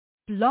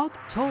Blog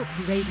Talk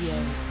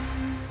Radio.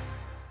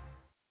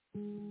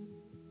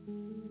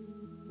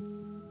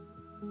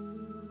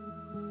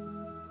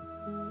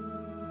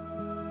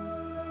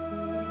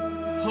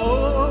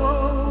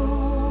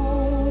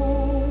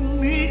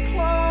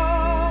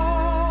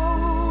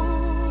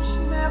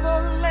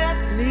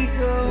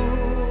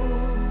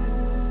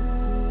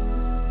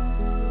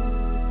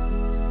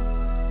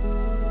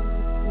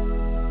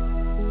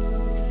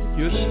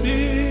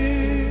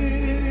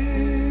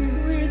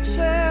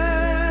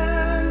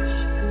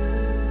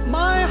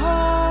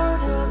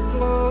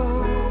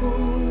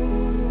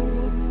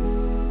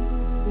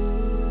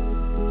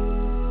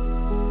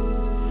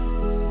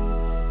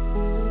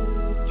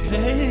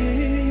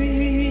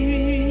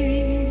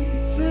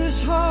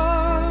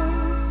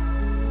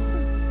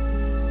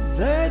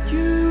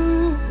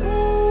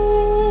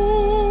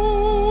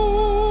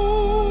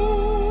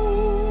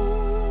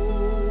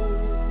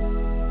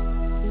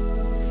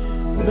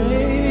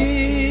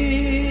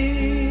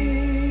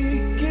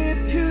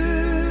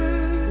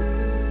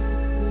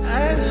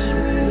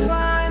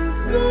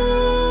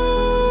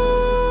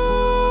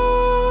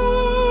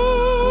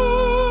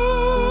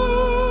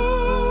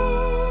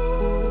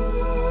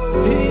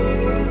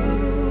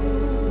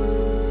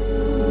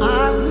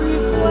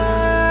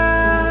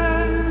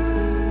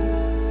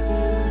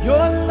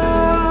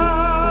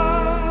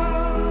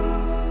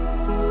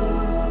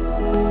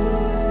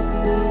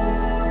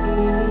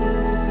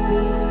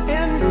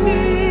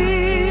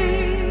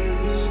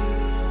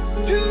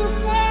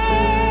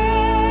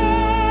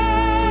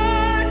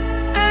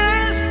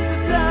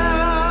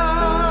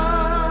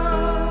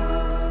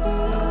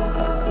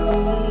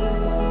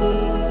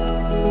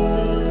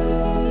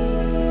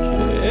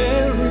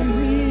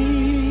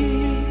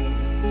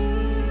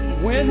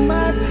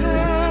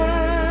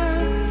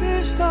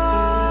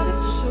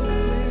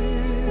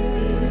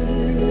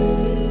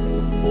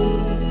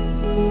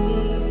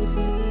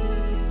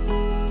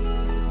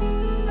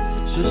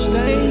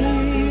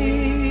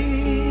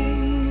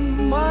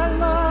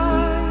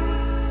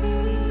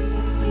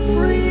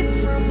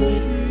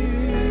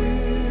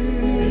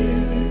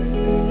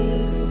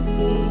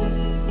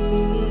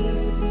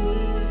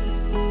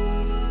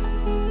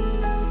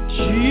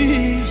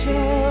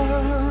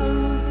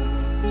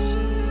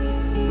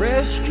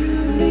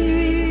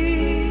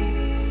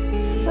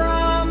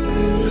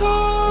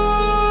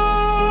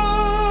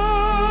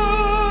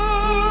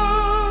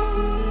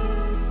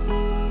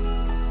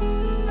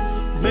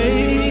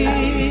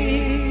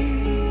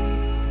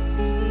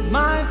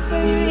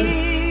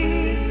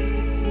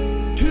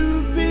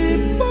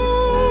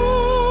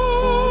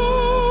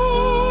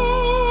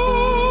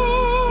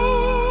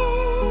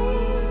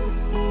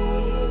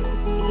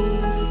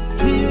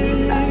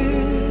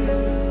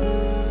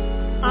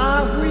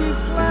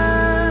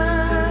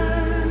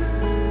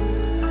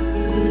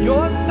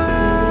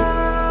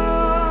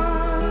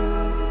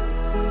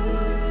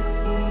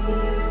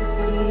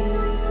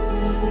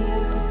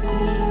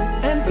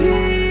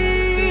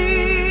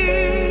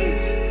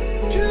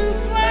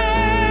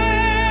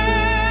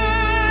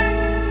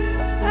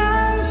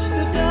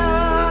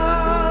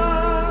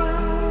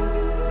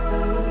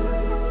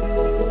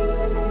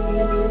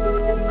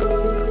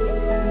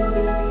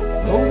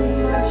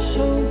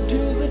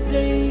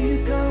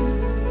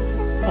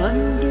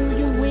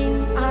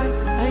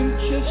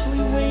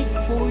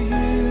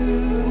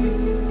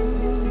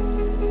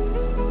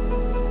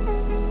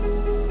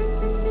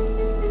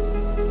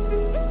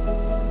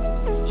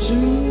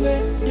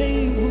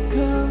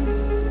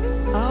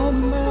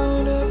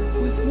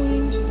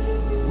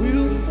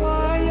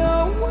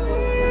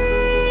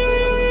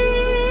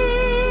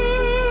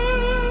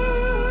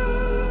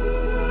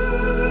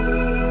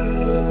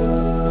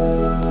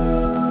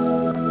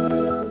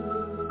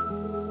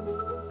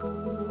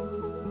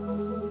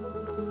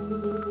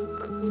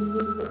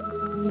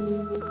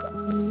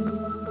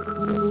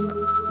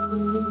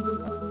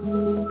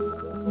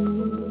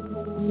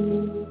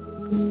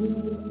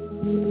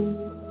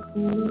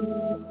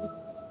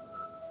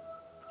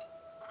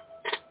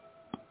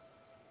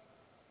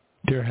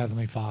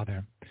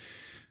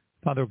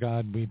 Father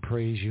God, we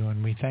praise you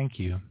and we thank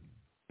you.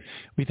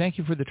 We thank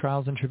you for the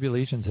trials and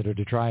tribulations that are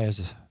to try us,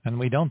 and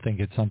we don't think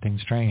it's something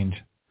strange.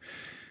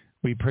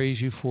 We praise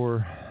you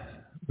for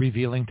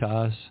revealing to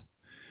us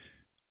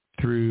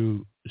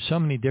through so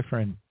many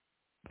different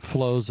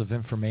flows of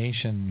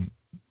information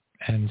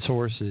and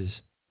sources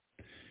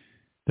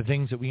the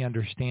things that we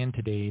understand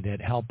today that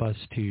help us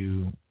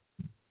to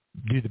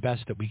do the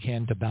best that we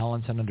can to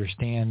balance and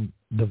understand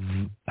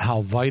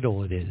how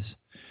vital it is.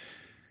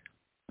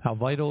 How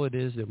vital it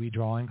is that we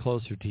draw in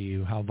closer to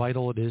you, how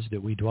vital it is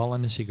that we dwell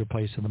in the secret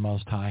place of the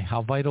Most High,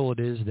 how vital it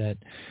is that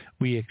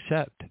we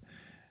accept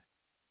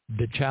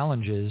the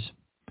challenges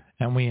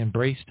and we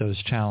embrace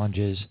those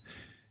challenges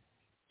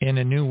in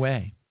a new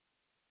way,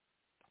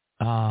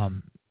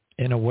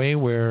 in a way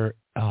where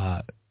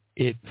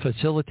it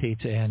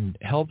facilitates and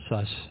helps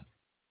us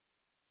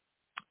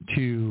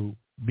to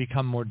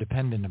become more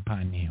dependent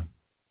upon you,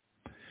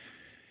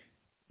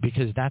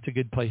 because that's a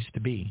good place to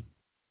be.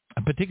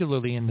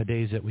 Particularly in the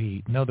days that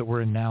we know that we're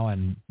in now,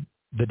 and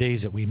the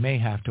days that we may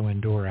have to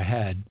endure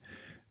ahead.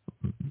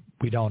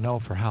 We don't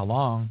know for how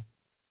long,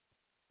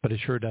 but it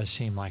sure does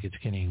seem like it's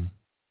getting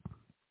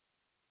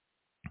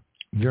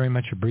very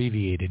much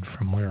abbreviated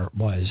from where it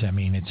was. I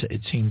mean,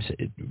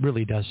 it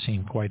really does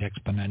seem quite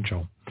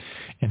exponential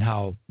in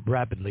how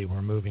rapidly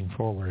we're moving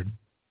forward.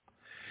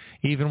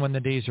 Even when the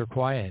days are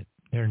quiet,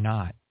 they're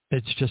not.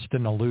 It's just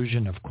an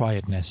illusion of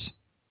quietness.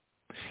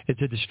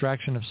 It's a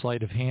distraction of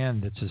sleight of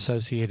hand that's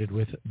associated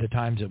with the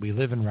times that we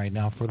live in right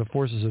now, for the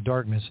forces of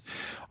darkness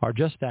are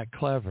just that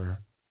clever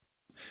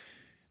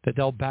that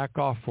they'll back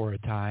off for a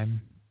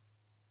time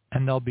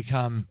and they'll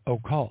become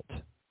occult,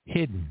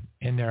 hidden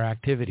in their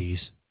activities,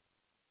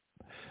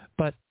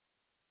 but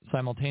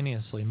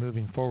simultaneously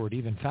moving forward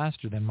even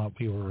faster than what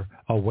we were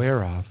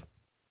aware of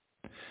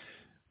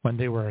when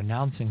they were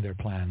announcing their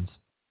plans.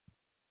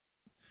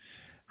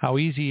 How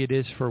easy it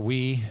is for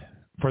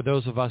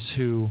those of us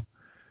who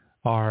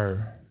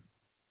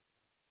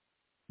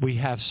we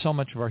have so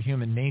much of our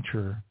human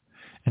nature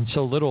and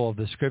so little of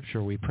the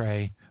Scripture. We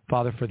pray,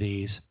 Father, for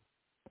these,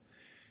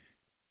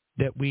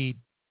 that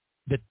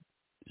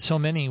so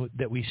many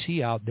that we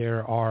see out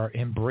there are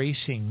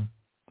embracing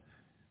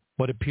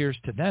what appears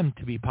to them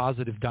to be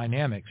positive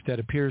dynamics, that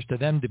appears to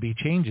them to be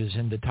changes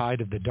in the tide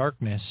of the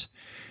darkness,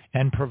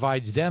 and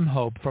provides them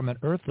hope from an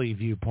earthly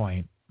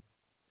viewpoint,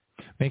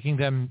 making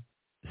them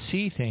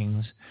see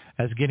things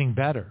as getting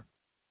better.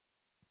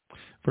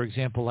 For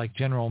example, like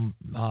General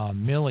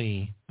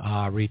Milley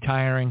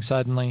retiring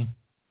suddenly,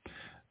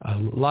 a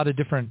lot of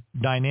different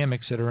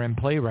dynamics that are in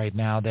play right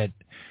now that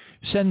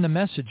send the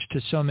message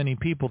to so many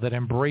people that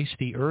embrace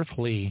the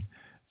earthly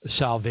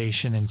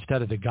salvation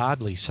instead of the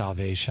godly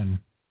salvation,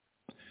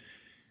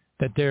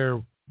 that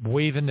they're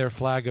waving their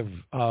flag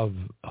of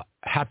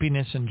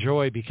happiness and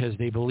joy because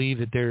they believe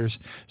that there's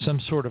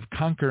some sort of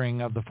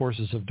conquering of the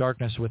forces of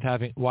darkness,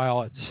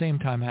 while at the same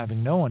time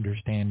having no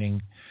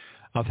understanding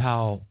of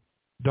how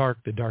dark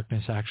the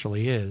darkness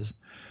actually is.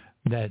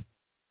 That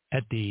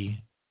at the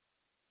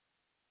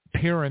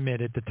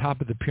pyramid, at the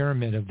top of the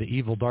pyramid of the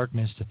evil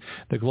darkness,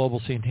 the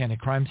global satanic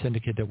crime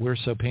syndicate that we're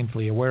so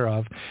painfully aware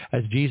of,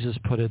 as Jesus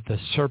put it, the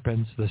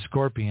serpents, the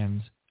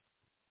scorpions,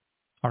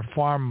 are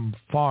far,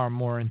 far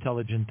more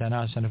intelligent than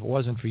us. And if it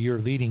wasn't for your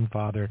leading,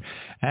 Father,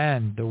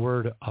 and the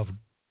Word of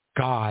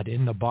God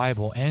in the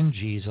Bible, and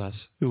Jesus,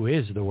 who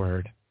is the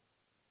Word,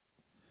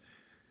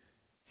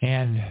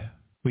 and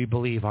we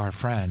believe our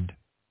friend,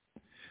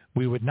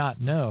 we would not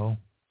know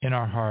in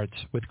our hearts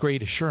with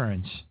great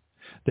assurance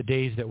the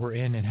days that we're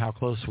in and how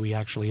close we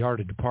actually are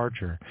to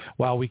departure.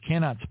 While we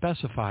cannot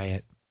specify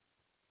it,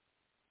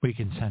 we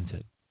can sense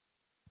it.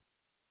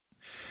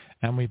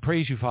 And we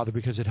praise you, Father,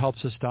 because it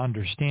helps us to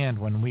understand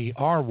when we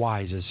are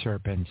wise as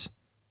serpents,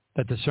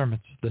 that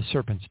the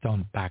serpents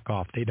don't back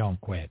off. They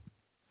don't quit.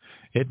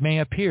 It may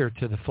appear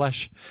to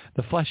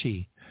the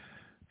fleshy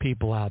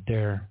people out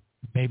there,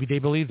 maybe they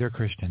believe they're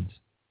Christians.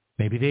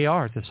 Maybe they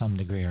are to some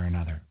degree or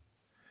another.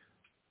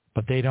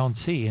 But they don't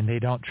see and they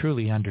don't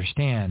truly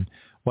understand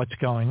what's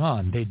going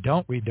on. They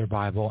don't read their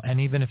Bible,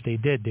 and even if they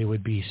did, they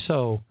would be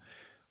so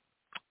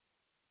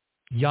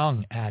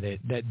young at it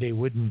that they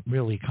wouldn't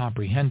really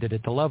comprehend it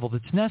at the level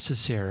that's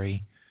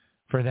necessary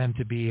for them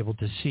to be able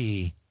to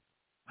see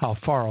how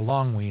far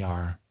along we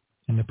are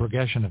in the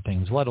progression of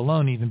things, let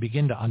alone even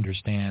begin to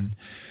understand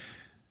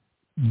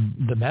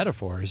the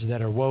metaphors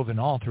that are woven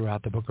all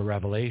throughout the book of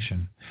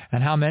Revelation.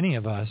 And how many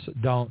of our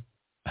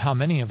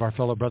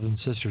fellow brothers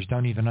and sisters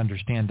don't even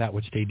understand that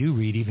which they do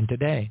read even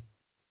today,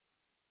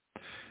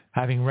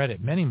 having read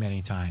it many,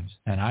 many times.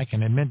 And I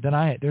can admit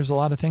that there's a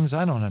lot of things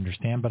I don't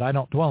understand, but I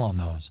don't dwell on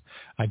those.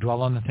 I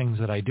dwell on the things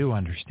that I do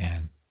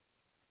understand.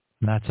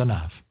 And that's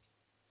enough.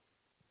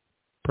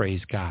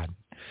 Praise God.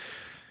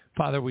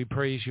 Father, we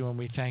praise you and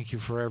we thank you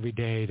for every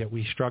day that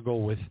we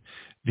struggle with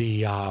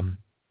the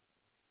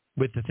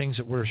things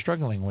that we're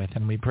struggling with.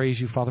 And we praise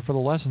you, Father, for the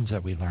lessons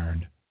that we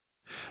learned.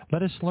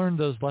 Let us learn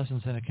those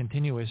lessons in a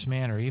continuous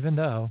manner,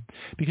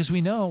 because we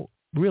know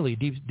really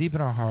deep in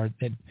our heart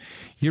that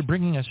you're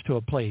bringing us to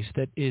a place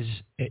that is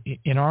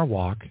in our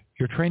walk.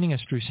 You're training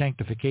us through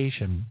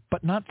sanctification,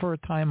 but not for a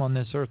time on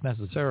this earth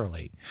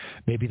necessarily.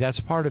 Maybe that's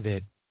part of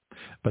it,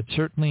 but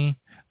certainly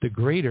the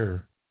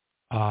greater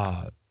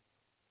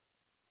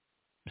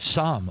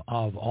sum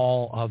of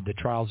all of the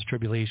trials,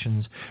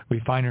 tribulations,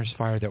 refiner's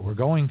fire that we're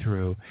going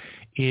through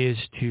is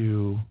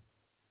to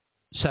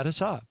set us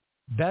up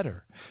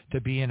better, to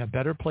be in a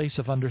better place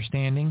of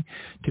understanding,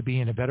 to be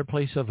in a better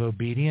place of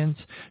obedience,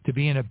 to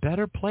be in a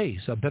better place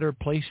where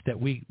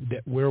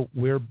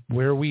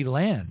we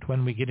land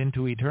when we get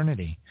into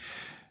eternity.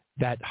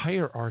 That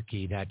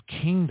hierarchy, that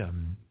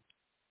kingdom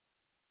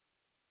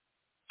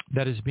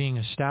that is being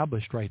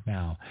established right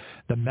now,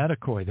 the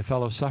Medikoi, the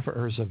fellow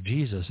sufferers of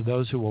Jesus,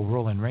 those who will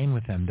rule and reign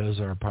with him, those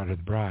are a part of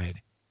the bride.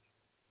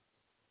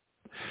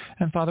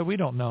 And Father, we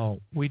don't know.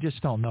 We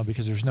just don't know,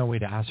 because there's no way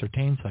to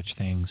ascertain such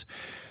things.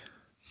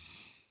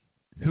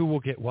 Who will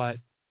get what?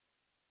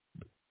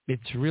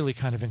 It's really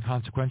kind of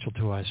inconsequential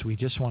to us. We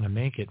just want to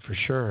make it for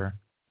sure.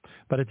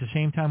 But at the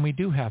same time, we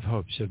do have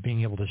hopes of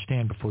being able to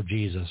stand before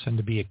Jesus and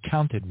to be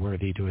accounted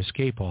worthy to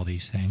escape all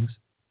these things.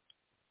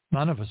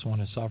 None of us want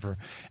to suffer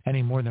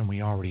any more than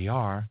we already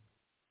are.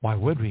 Why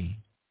would we?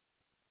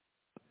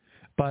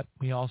 But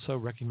we also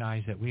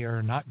recognize that we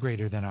are not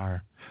greater than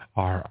our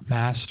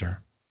master.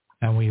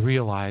 And we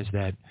realize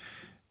that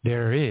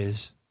there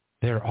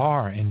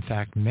are, in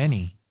fact,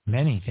 many,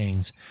 many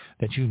things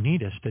that you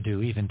need us to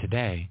do even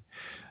today.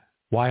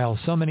 While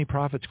so many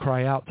prophets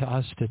cry out to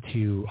us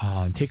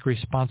to take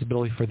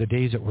responsibility for the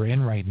days that we're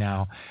in right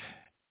now,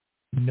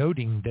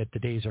 noting that the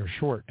days are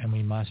short and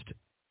we must,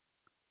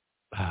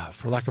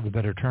 for lack of a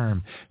better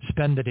term,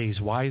 spend the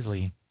days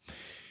wisely,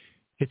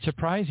 it's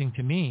surprising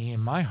to me in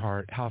my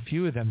heart how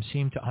few of them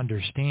seem to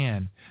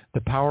understand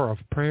the power of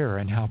prayer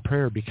and how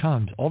prayer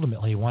becomes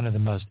ultimately one of the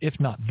most, if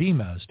not the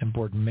most,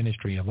 important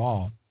ministry of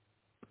all.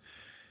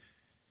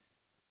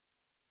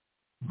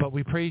 But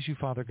we praise you,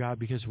 Father God,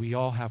 because we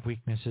all have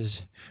weaknesses.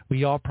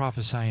 We all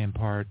prophesy in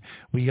part.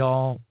 We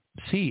all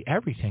see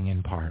everything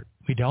in part.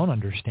 We don't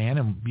understand,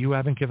 and you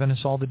haven't given us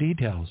all the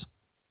details.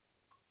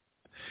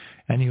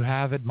 And you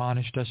have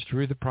admonished us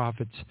through the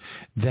prophets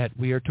that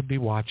we are to be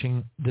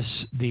watching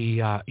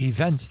the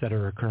events that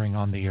are occurring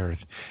on the earth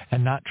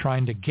and not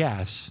trying to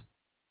guess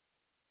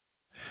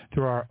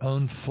through our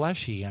own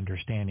fleshy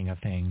understanding of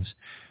things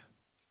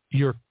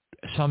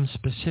some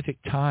specific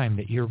time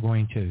that you're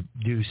going to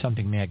do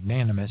something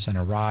magnanimous and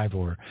arrive,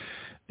 or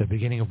the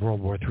beginning of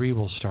World War III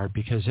will start,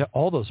 because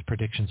all those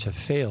predictions have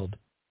failed.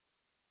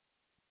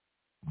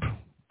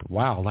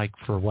 Wow, like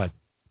for what,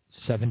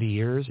 70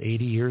 years,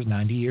 80 years,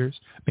 90 years,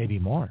 maybe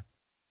more.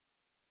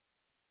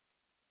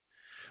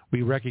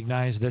 We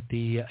recognize that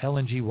the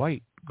Ellen G.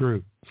 White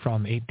group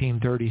from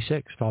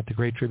 1836 thought the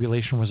Great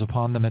Tribulation was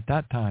upon them at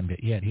that time,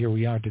 but yet here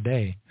we are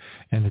today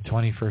in the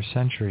 21st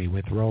century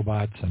with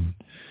robots and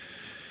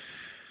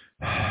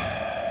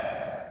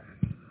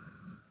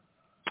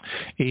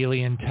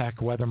alien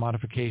tech, weather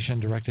modification,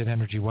 directed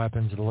energy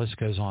weapons, the list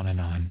goes on and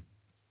on.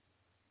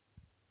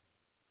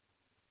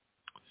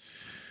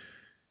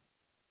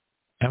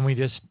 And we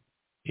just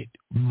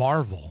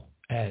marvel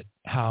at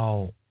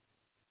how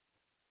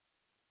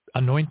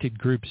anointed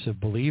groups of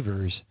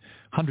believers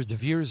hundreds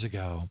of years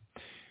ago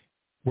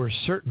were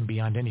certain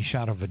beyond any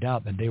shadow of a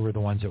doubt that they were the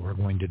ones that were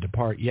going to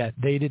depart, yet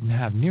they didn't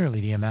have nearly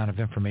the amount of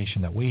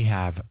information that we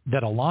have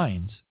that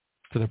aligns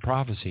to the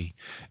prophecy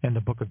in the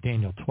book of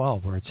Daniel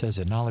 12, where it says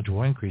that knowledge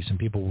will increase and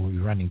people will be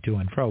running to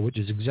and fro, which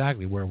is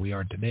exactly where we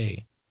are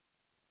today.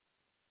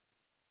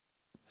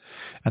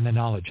 And the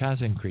knowledge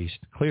has increased,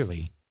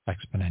 clearly,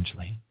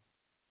 exponentially.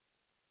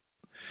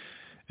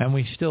 And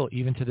we still,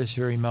 even to this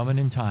very moment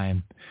in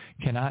time,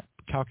 cannot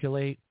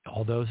calculate,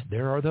 although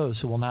there are those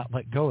who will not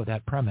let go of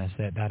that premise,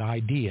 that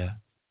idea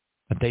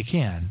that they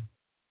can.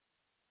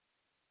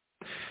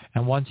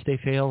 And once they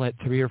fail at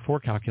 3 or 4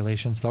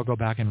 calculations, they'll go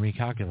back and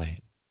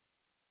recalculate.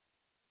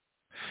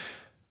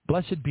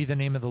 Blessed be the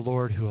name of the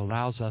Lord who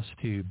allows us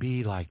to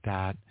be like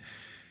that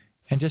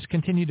and just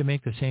continue to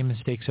make the same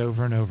mistakes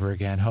over and over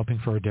again, hoping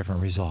for a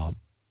different result,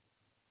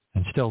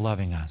 and still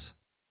loving us.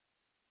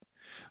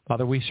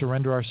 Father, we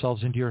surrender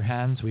ourselves into your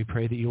hands. We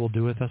pray that you will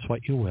do with us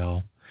what you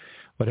will.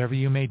 Whatever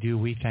you may do,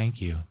 we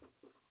thank you.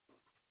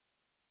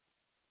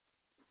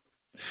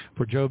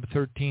 For Job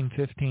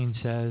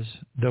 13:15 says,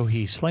 though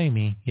he slay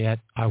me, yet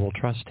I will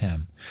trust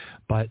him.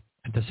 But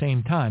at the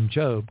same time,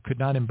 Job could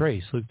not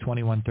embrace Luke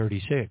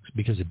 21:36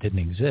 because it didn't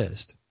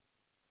exist.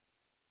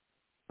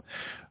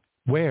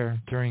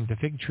 Where, during the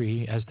fig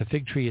tree, as the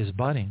fig tree is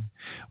budding,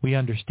 we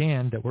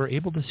understand that we're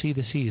able to see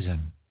the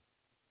season.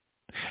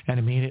 And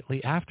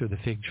immediately after the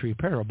fig tree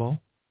parable,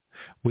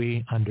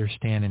 we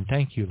understand and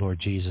thank you, Lord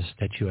Jesus,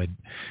 that you would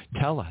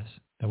tell us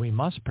that we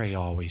must pray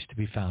always to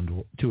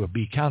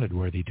be counted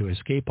worthy to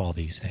escape all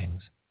these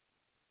things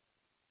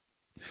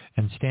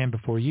and stand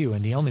before you.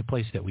 And the only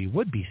place that we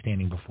would be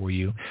standing before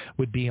you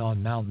would be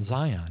on Mount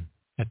Zion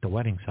at the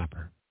wedding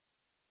supper.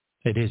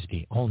 It is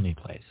the only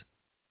place.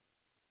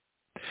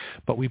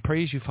 But we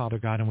praise you, Father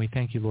God, and we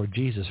thank you, Lord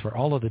Jesus, for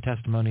all of the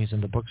testimonies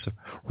in the books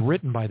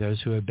written by those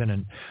who have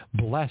been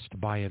blessed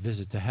by a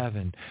visit to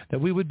heaven,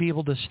 that we would be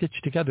able to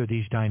stitch together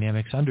these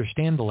dynamics,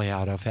 understand the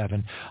layout of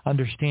heaven,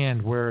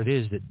 understand where it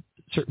is that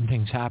certain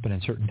things happen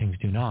and certain things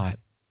do not.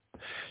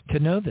 To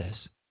know this,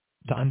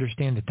 to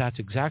understand that that's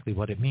exactly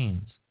what it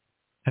means,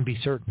 and be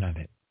certain of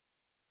it.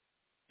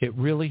 It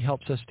really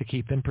helps us to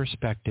keep in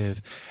perspective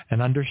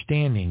an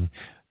understanding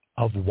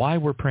of why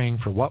we're praying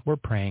for what we're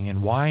praying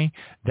and why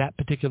that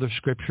particular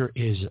scripture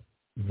is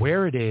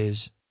where it is,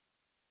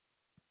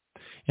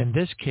 in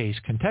this case,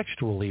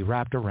 contextually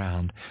wrapped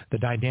around the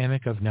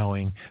dynamic of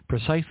knowing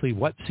precisely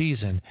what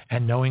season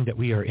and knowing that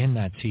we are in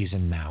that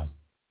season now.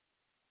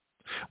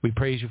 We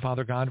praise you,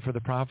 Father God, for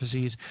the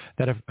prophecies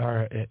that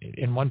are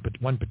in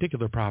one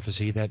particular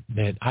prophecy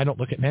that I don't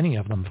look at many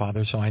of them,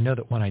 Father, so I know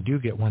that when I do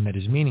get one that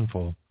is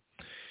meaningful,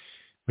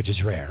 which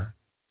is rare,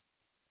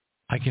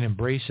 I can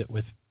embrace it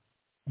with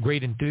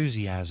great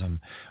enthusiasm,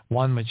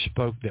 one which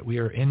spoke that we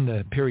are in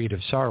the period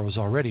of sorrows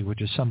already,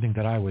 which is something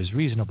that I was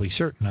reasonably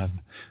certain of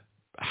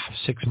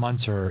 6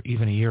 months or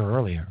even a year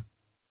earlier.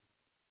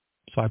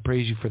 So I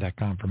praise you for that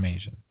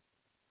confirmation.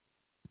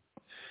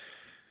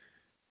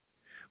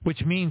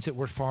 Which means that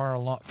we're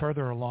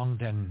further along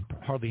than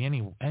hardly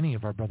any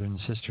of our brothers and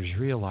sisters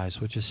realize,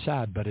 which is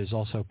sad, but is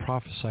also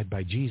prophesied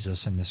by Jesus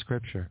in the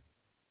Scripture.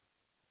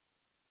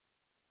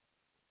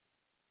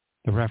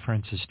 The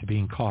reference is to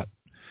being caught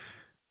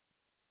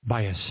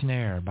by a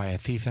snare, by a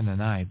thief in the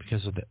night,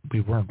 because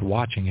we weren't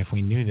watching. If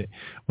we knew that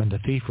when the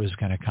thief was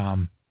going to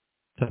come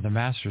to the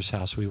Master's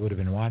house, we would have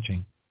been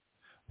watching.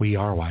 We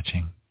are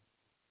watching.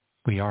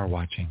 We are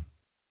watching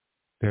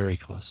very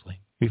closely.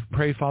 We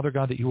pray, Father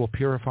God, that you will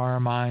purify our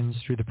minds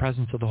through the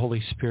presence of the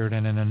Holy Spirit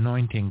and an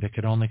anointing that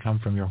could only come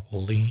from your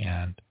holy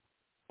hand.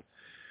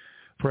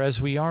 For as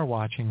we are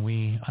watching,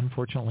 we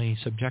unfortunately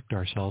subject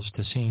ourselves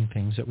to seeing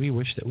things that we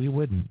wish that we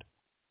wouldn't.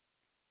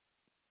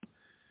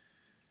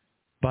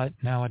 But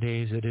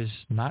nowadays it is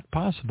not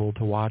possible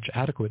to watch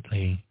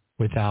adequately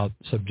without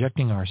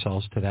subjecting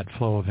ourselves to that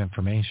flow of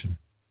information.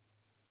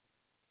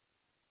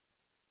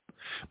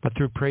 But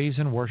through praise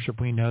and worship,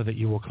 we know that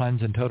you will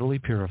cleanse and totally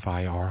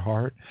purify our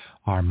heart,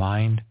 our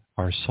mind,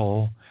 our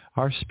soul,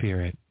 our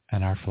spirit,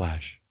 and our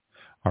flesh,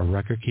 our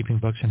record-keeping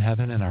books in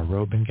heaven and our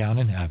robe and gown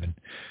in heaven,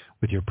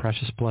 with your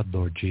precious blood,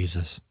 Lord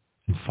Jesus.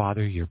 And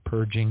Father, your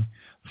purging,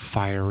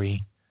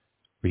 fiery,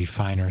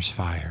 refiner's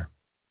fire.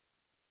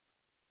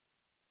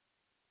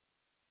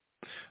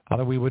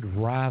 Father, we would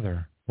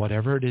rather,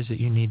 whatever it is that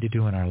you need to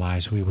do in our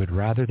lives, we would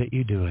rather that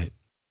you do it,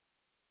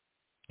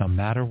 no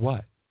matter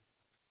what,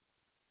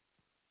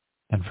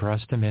 than for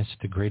us to miss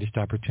the greatest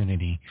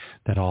opportunity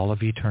that all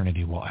of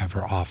eternity will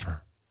ever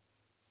offer.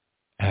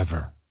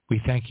 Ever.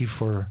 We thank you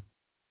for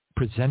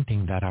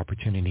presenting that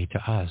opportunity to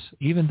us,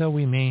 even though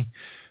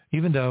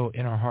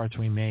in our hearts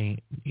we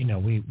may,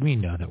 we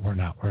know that we're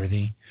not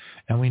worthy,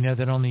 and we know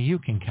that only you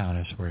can count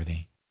us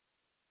worthy.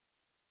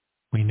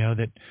 We know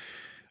that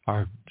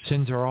our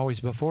sins are always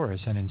before us,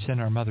 and in sin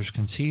our mothers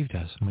conceived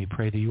us, and we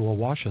pray that you will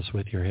wash us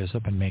with your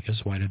hyssop and make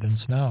us whiter than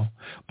snow.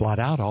 Blot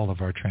out all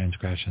of our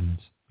transgressions,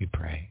 we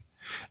pray.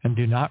 And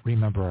do not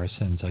remember our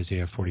sins,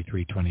 Isaiah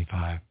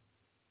 43:25.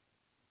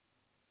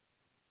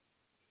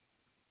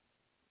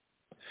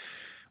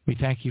 We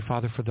thank you,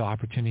 Father, for the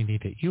opportunity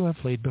that you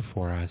have laid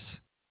before us.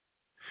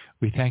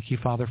 We thank you,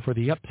 Father, for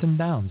the ups and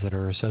downs that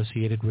are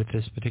associated with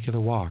this particular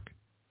walk.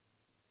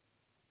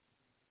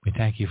 We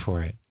thank you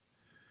for it.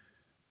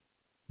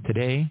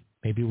 Today,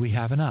 maybe we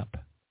have an up.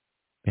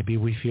 Maybe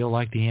we feel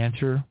like the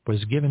answer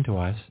was given to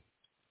us,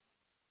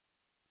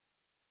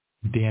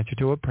 the answer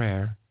to a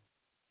prayer.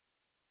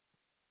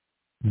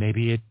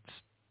 Maybe it's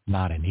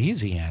not an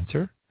easy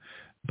answer,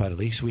 but at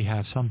least we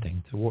have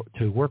something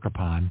to work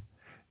upon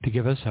to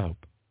give us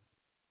hope.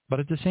 But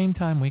at the same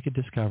time, we could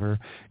discover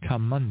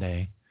come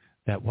Monday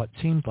that what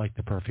seemed like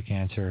the perfect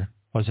answer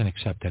wasn't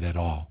accepted at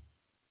all.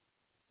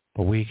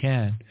 But we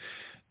can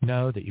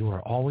know that you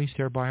are always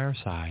there by our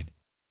side,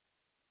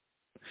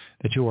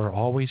 that you are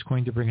always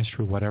going to bring us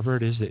through whatever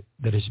it is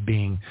that is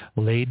being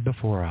laid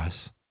before us.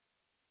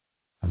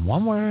 And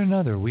one way or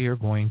another, we are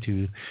going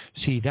to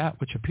see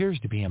that which appears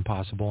to be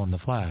impossible in the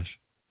flesh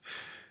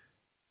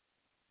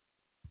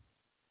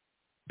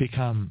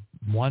become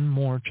one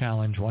more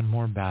challenge, one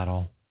more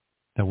battle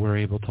that we're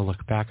able to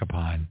look back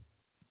upon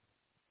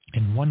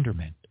in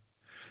wonderment,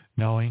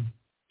 knowing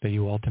that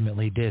you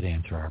ultimately did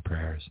answer our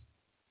prayers.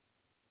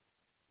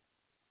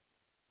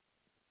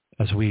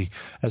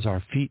 As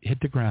our feet hit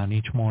the ground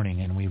each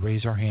morning and we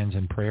raise our hands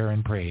in prayer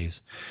and praise,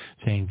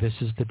 saying,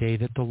 "This is the day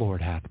that the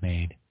Lord hath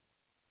made,"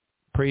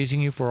 praising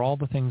you for all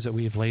the things that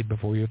we have laid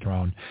before your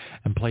throne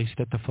and placed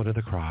at the foot of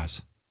the cross.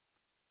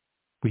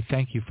 We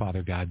thank you,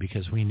 Father God,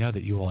 because we know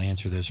that you will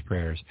answer those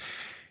prayers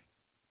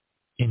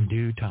in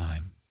due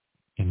time,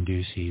 in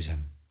due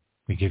season.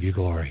 We give you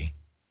glory.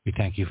 We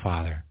thank you,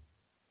 Father.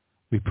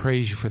 We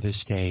praise you for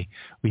this day.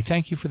 We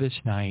thank you for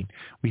this night.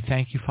 We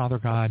thank you, Father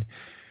God,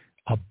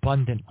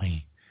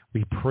 abundantly.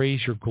 We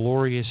praise your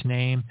glorious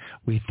name.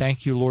 We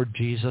thank you, Lord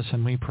Jesus,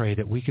 and we pray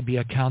that we could be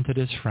accounted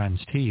as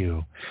friends to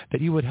you,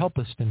 that you would help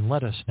us and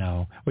let us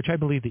know, which I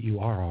believe that you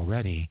are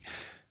already,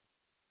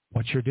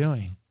 what you're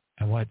doing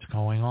and what's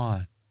going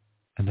on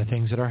and the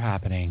things that are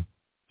happening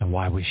and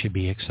why we should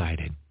be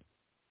excited.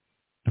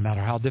 No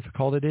matter how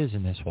difficult it is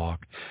in this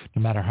walk,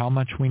 no matter how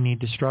much we need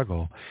to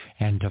struggle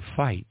and to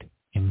fight,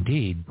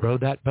 indeed, row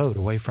that boat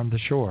away from the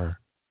shore,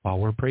 while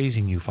we're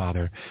praising you,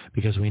 Father,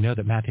 because we know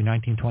that Matthew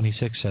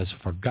 19:26 says,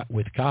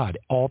 with God,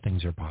 all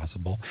things are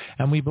possible,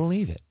 and we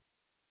believe it.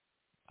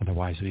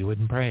 Otherwise, we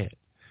wouldn't pray it.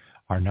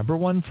 Our number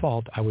one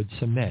fault, I would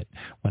submit,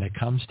 when it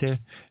comes to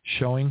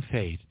showing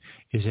faith,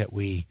 is that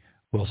we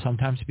will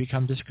sometimes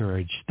become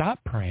discouraged,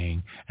 stop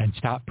praying, and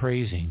stop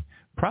praising,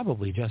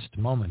 probably just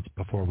moments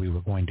before we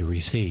were going to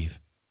receive.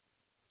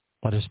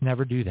 Let us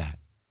never do that.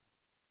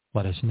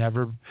 Let us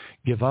never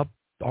give up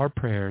our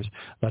prayers.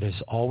 Let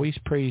us always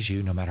praise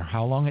you no matter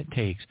how long it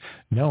takes,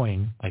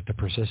 knowing, like the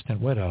persistent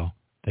widow,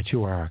 that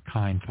you are a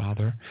kind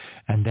Father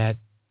and that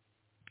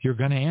you're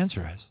going to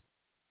answer us.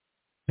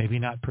 Maybe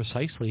not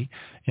precisely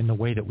in the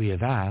way that we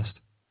have asked,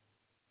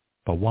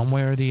 But one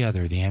way or the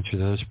other, the answer to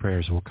those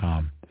prayers will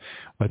come,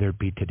 whether it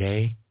be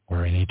today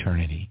or in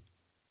eternity.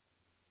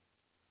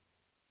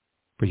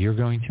 But you're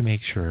going to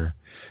make sure,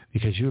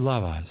 because you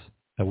love us,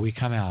 that we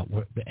come out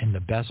in the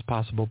best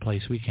possible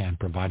place we can,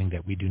 providing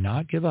that we do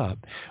not give up.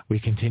 We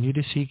continue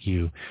to seek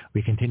you.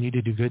 We continue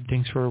to do good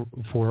things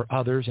for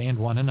others and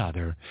one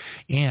another.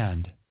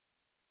 And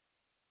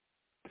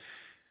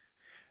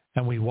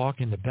we walk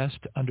in the best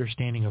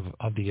understanding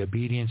of the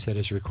obedience that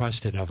is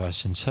requested of us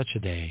in such a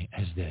day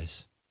as this.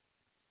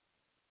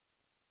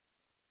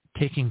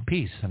 Taking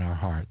peace in our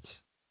hearts,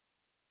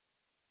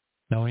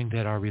 knowing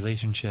that our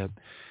relationship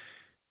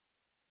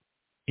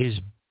is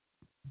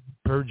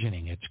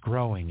burgeoning, it's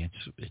growing,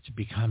 it's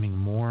becoming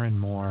more and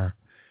more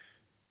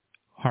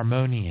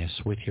harmonious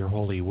with your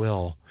holy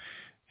will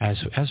as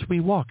we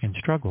walk and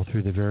struggle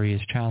through the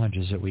various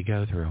challenges that we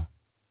go through.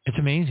 It's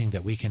amazing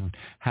that we can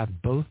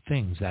have both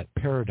things, that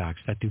paradox,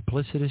 that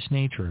duplicitous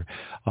nature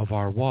of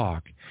our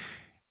walk,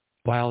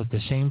 while at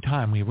the same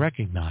time we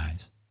recognize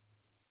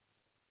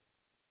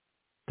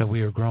that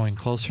we are growing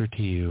closer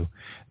to you.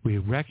 We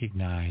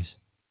recognize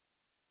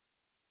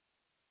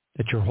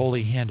that your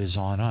holy hand is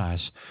on us,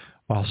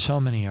 while so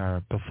many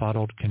are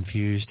befuddled,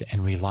 confused,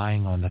 and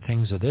relying on the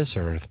things of this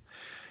earth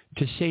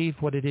to save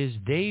what it is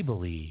they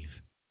believe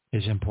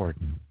is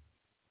important,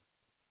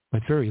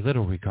 with very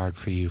little regard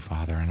for you,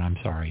 Father, and I'm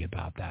sorry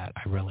about that.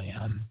 I really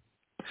am.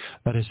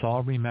 Let us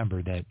all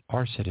remember that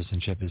our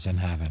citizenship is in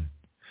heaven,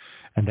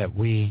 and that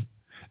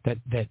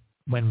that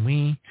when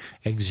we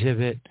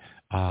exhibit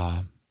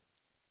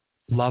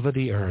love of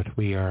the earth,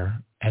 we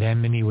are at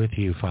enmity with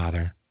you,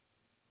 Father.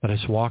 Let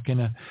us walk in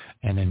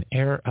an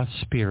air of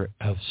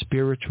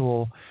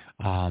spiritual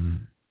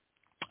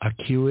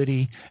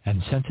acuity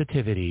and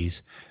sensitivities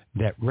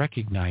that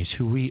recognize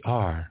who we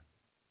are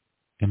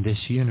in this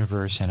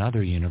universe and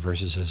other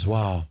universes as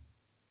well.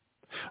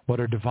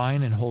 What our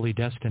divine and holy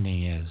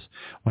destiny is,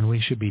 when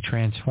we should be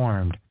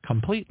transformed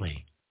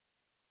completely.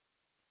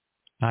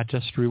 Not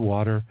just through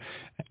water,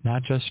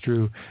 not just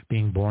through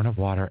being born of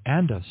water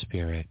and of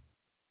spirit.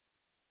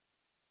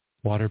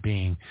 Water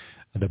being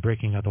the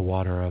breaking of the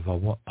water of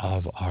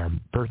our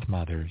birth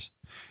mothers,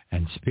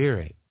 and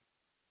spirit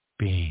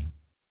being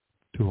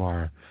through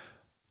our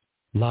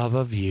love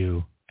of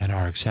you and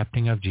our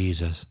accepting of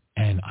Jesus,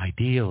 and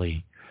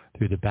ideally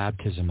through the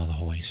baptism of the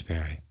Holy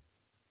Spirit.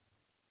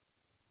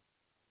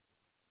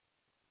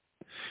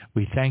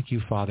 We thank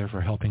you, Father,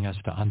 for helping us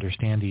to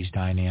understand these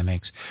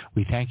dynamics.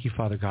 We thank you,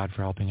 Father God,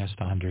 for helping us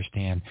to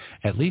understand,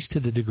 at least to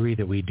the degree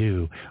that we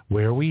do,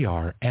 where we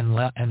are, and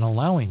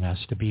allowing us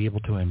to be able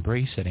to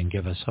embrace it and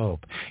give us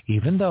hope,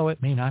 even though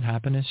it may not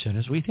happen as soon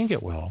as we think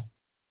it will,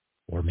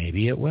 or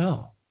maybe it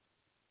will.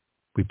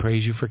 We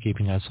praise you for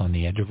keeping us on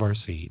the edge of our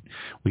seat.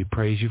 We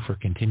praise you for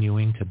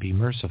continuing to be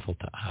merciful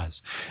to us.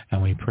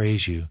 And we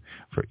praise you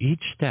for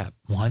each step,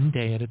 one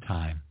day at a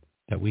time,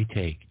 that we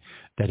take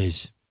that is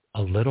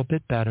a little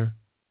bit better,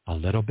 a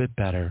little bit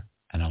better,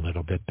 and a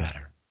little bit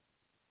better.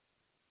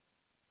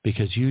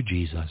 Because you,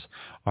 Jesus,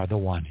 are the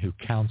one who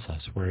counts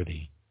us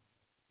worthy.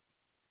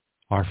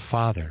 Our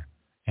Father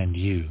and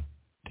you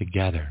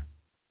together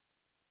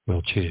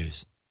will choose.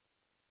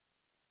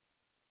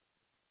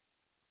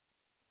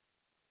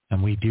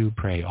 And we do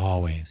pray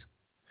always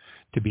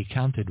to be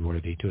counted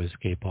worthy to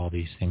escape all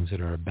these things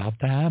that are about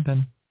to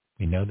happen.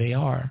 We know they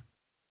are.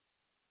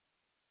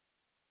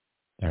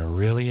 They're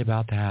really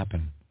about to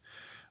happen.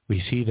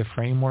 We see the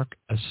framework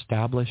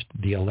established,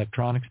 the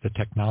electronics, the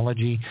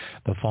technology,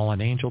 the fallen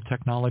angel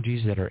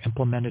technologies that are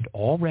implemented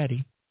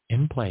already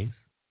in place.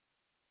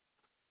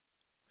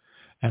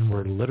 And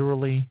we're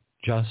literally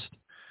just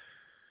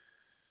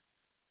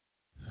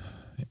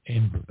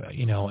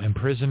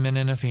imprisonment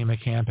in a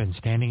FEMA camp and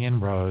standing in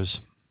rows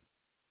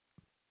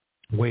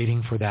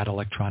waiting for that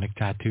electronic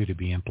tattoo to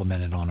be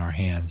implemented on our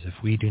hands if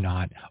we do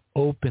not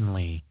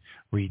openly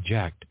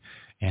reject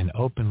and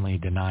openly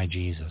deny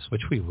Jesus,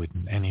 which we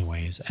wouldn't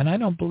anyways. And I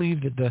don't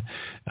believe that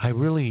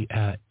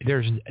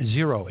there's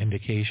zero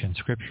indication,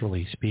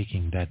 scripturally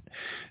speaking, that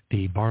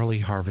the barley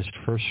harvest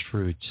first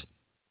fruits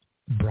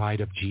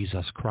bride of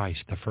Jesus Christ,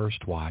 the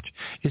first watch,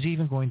 is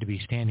even going to be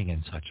standing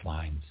in such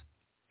lines.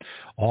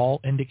 All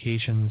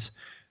indications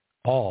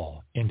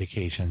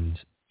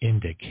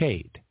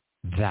indicate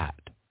that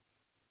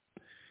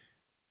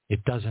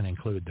it doesn't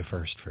include the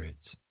first fruits.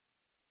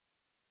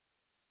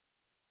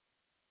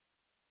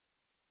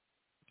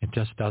 It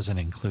just doesn't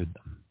include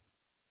them.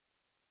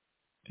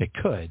 It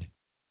could,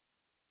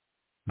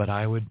 but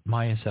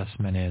my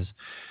assessment is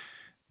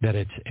that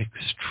it's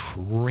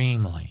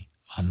extremely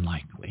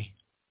unlikely.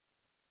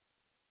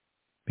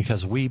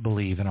 Because we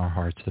believe in our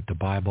hearts that the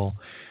Bible,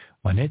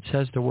 when it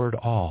says the word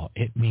all,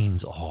 it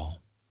means all.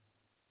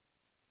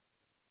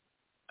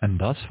 And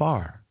thus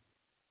far,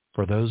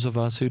 for those of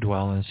us who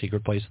dwell in the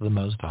secret place of the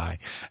Most High,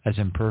 as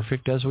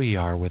imperfect as we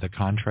are with a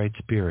contrite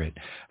spirit,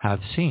 have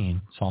seen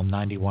Psalm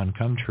 91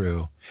 come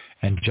true,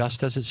 and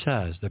just as it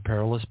says, the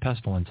perilous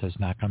pestilence has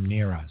not come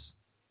near us.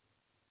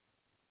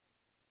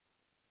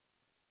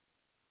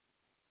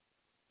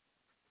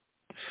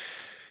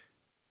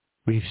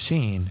 We've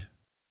seen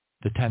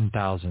the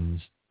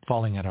 10,000s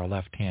falling at our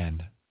left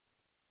hand.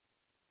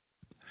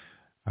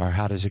 Or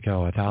how does it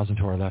go? 1,000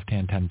 to our left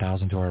hand,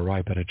 10,000 to our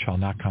right, but it shall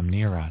not come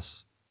near us.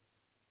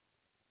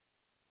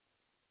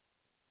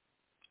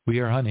 We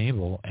are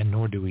unable, and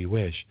nor do we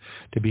wish,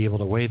 to be able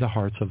to weigh the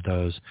hearts of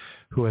those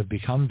who have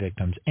become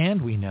victims.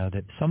 And we know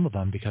that some of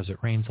them, because it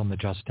rains on the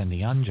just and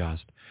the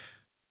unjust,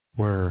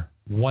 were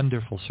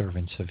wonderful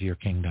servants of your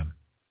kingdom.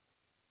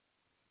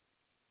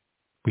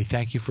 We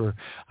thank you for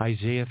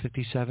Isaiah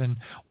 57,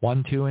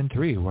 1, 2, and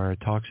 3, where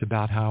it talks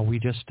about how we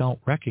just don't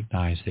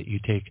recognize that you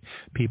take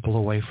people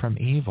away from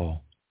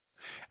evil,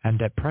 and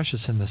that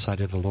precious in the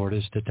sight of the Lord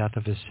is the death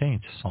of his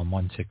saints, Psalm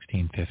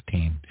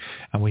 116:15.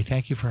 And we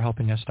thank you for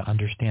helping us to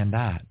understand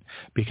that,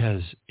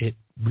 because it's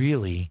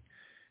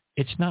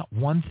not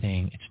one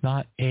thing. It's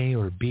not A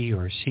or B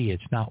or C.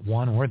 It's not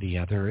one or the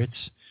other.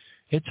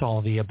 It's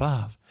all the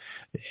above.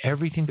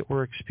 Everything that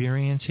we're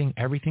experiencing,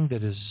 everything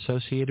that is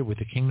associated with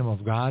the kingdom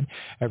of God,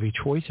 every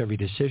choice, every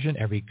decision,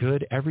 every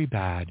good, every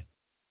bad,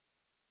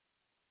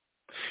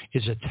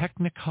 is a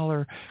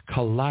technicolor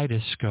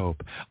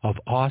kaleidoscope of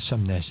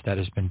awesomeness that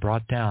has been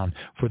brought down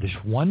for this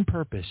one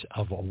purpose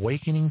of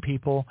awakening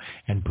people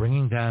and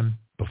bringing them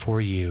before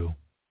you,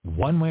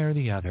 one way or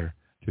the other,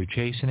 through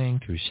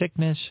chastening, through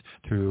sickness,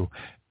 through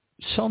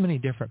so many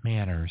different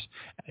manners,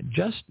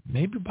 just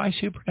maybe by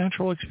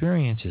supernatural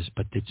experiences,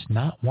 but it's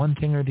not one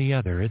thing or the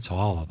other, it's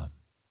all of them.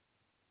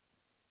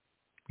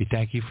 We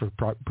thank you for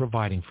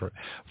providing for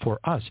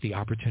us the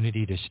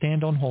opportunity to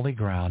stand on holy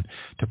ground,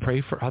 to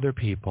pray for other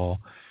people.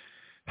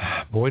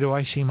 Boy, do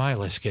I see my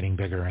list getting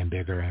bigger and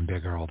bigger and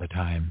bigger all the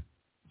time.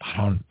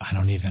 I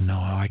don't even know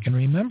how I can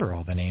remember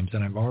all the names,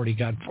 and I've already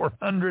got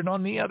 400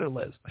 on the other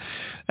list.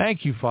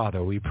 Thank you,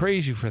 Father. We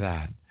praise you for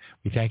that.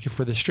 We thank you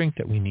for the strength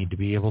that we need to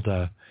be able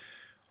to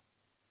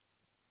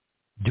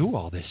do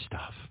all this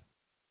stuff,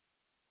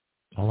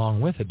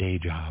 along with a day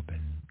job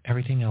and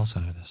everything else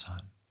under the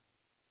sun.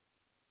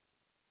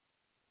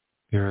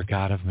 You're a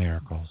God of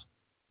miracles.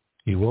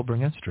 You will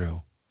bring us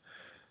through.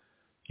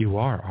 You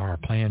are our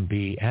plan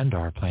B and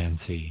our plan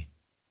C,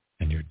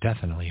 and you're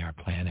definitely our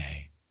plan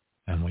A,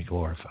 and we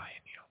glorify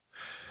in you.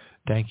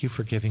 Thank you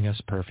for giving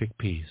us perfect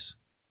peace,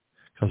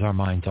 because our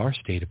minds are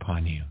stayed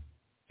upon you,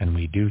 and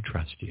we do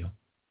trust you.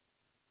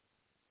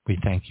 We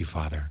thank you,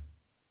 Father,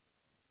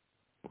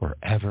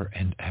 forever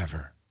and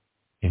ever,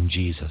 in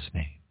Jesus'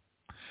 name.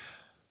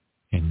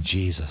 In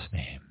Jesus'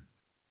 name.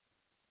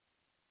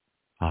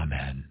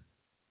 Amen.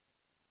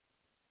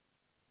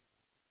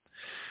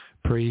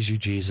 Praise you,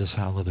 Jesus.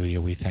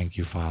 Hallelujah. We thank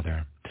you,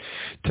 Father.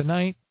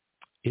 Tonight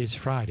is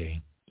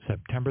Friday,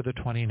 September the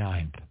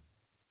 29th.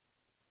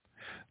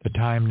 The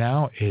time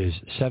now is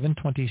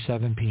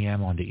 7:27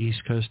 p.m. on the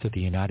east coast of the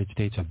United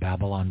States of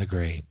Babylon the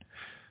Great.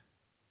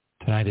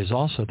 Tonight is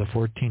also the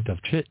 14th of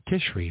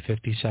Tishri,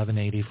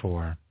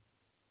 5784.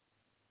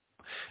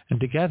 And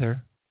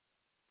together,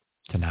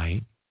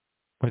 tonight,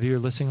 whether you're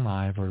listening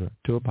live or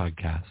to a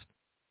podcast,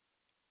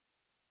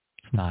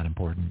 it's not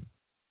important.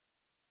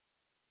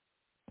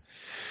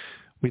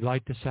 We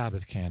light the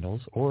Sabbath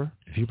candles, or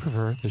if you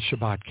prefer, the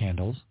Shabbat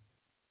candles,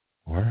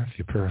 or if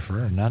you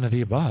prefer none of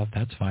the above,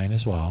 that's fine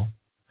as well.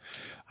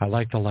 I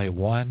like to light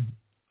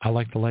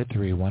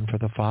three, one for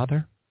the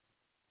Father,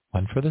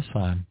 one for the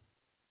Son,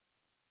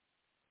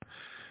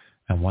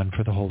 and one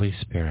for the Holy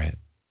Spirit,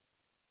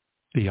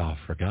 the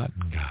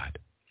all-forgotten God.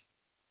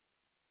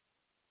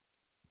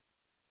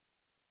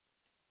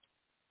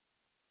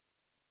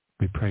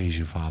 We praise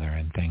you, Father,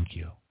 and thank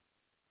you.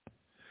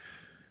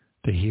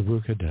 The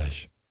Hebrew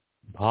Kaddish.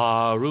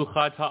 Baruch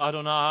atah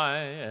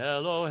Adonai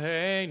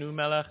Eloheinu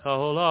melech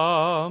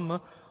haolam,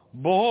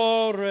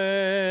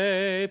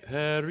 borei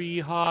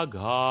peri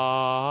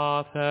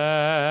hagafen.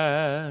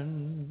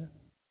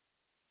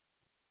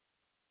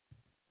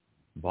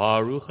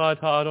 Baruch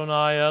atah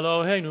Adonai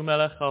Eloheinu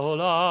melech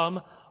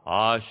haolam,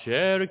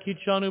 asher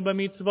kitshanu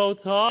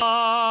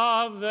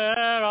b'mitzvotav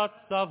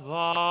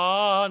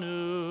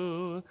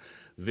v'ratzavanu,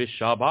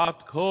 v'shabat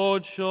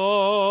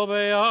kodsho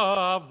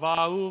v'yava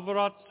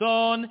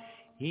uvratzon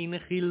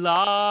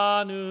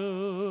Hinchilanu,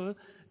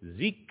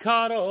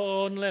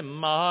 zikaron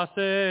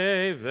lemase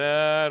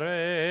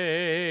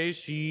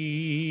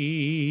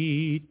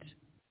vereshit.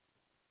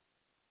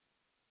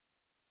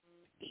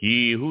 Ki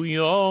hu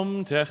yom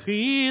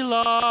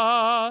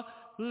techila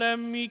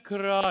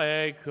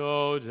lemikrae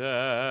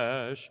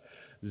kodesh,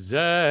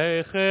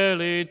 zecher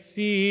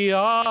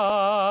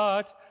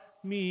litziat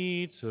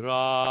Mitzrayim.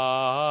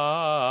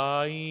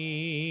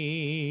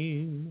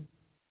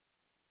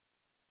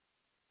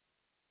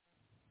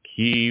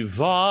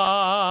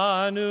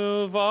 Kivanu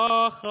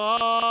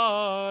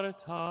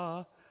v'acharta,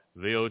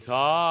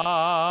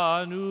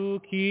 ve'otanu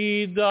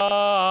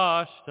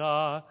kidashta,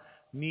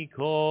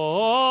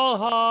 mikol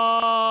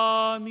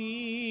ha'amim,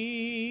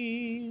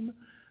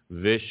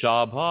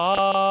 v'shabbat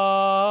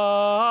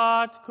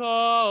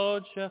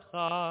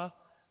kodshecha,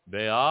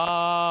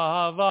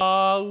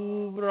 be'ava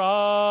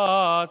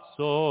uvratzon,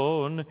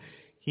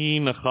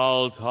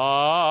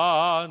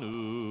 hinchaltanu.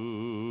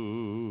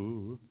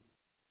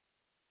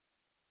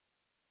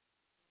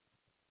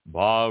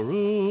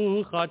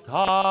 Baruch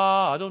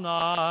atah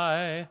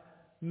Adonai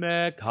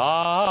Mekadesh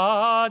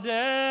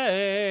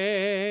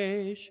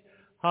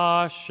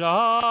HaShabbat.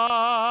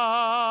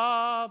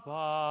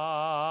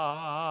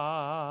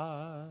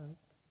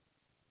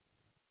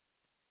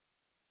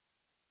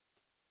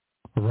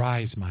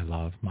 Arise, my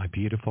love, my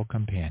beautiful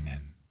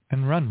companion,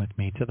 and run with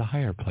me to the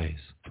higher place,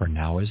 for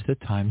now is the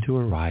time to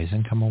arise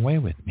and come away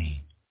with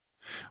me.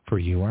 For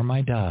you are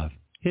my dove,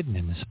 hidden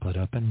in the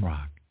split-open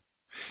rock.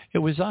 It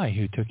was I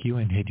who took you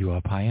and hid you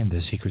up high in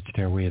the secret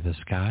stairway of the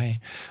sky.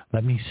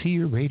 Let me see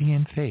your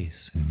radiant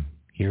face and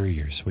hear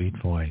your sweet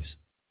voice.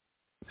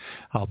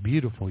 How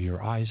beautiful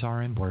your eyes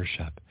are in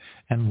worship,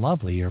 and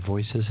lovely your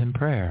voice is in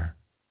prayer.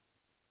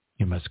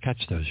 You must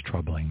catch those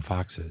troubling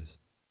foxes.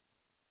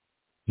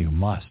 You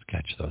must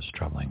catch those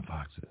troubling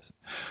foxes,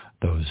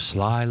 those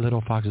sly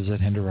little foxes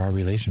that hinder our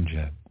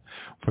relationship,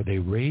 for they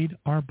raid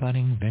our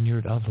budding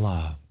vineyard of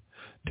love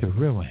to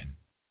ruin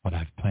what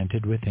I've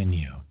planted within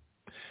you.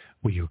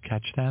 Will you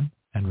catch them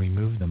and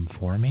remove them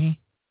for me?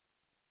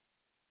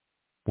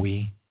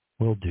 We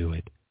will do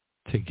it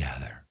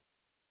together.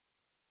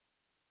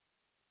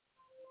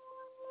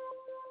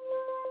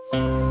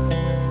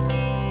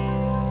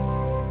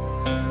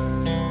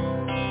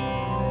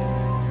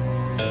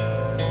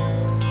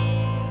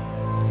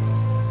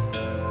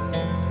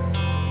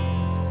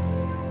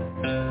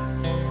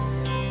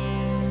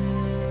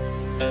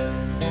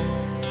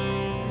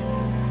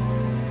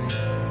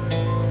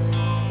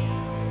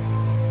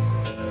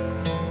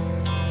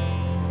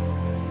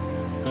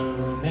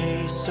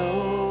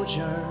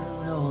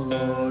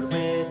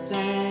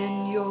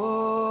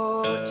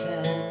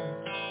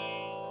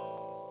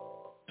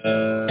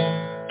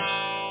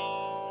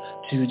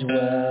 To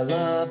dwell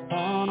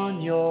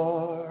upon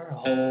your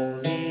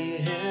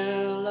holy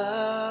hill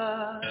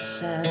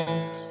ascent,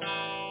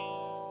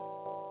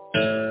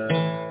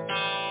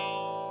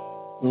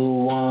 the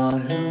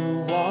one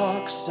who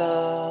walks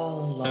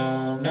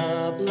along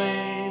a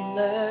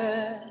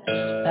blameless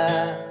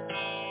path,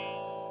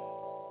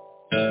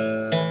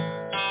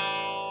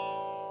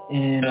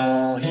 in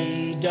all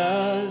he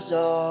does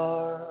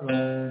are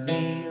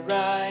only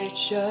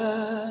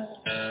righteous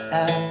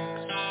acts.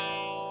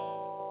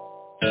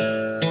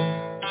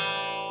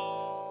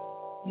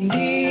 And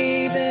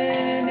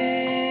even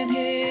in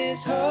his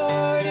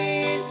heart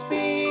he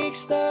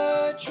speaks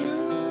the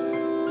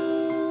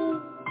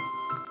truth.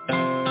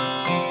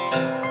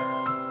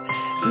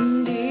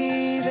 And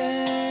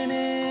even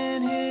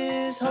in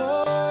his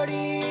heart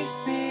he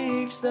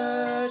speaks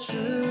the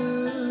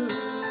truth.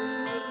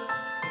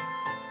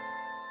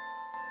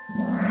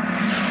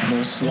 No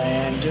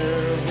slander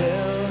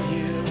will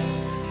you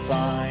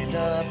find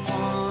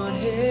upon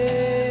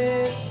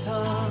his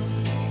tongue.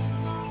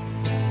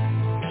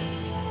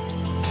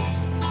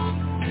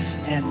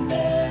 And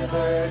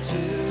never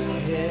to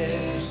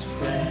his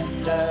friend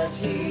does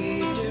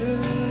he do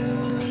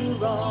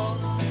wrong.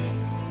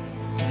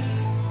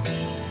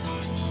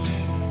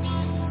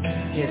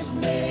 His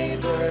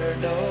neighbor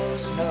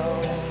knows no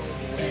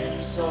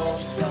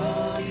insult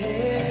from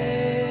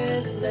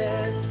his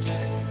lips.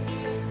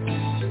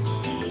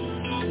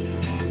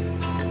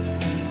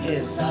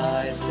 His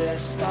eyes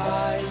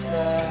despise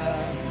the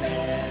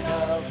man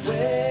of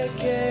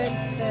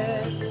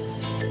wickedness.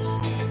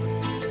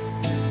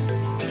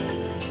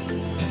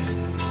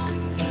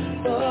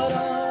 But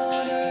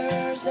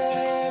honors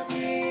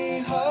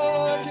every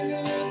heart who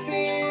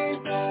fears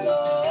the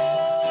Lord.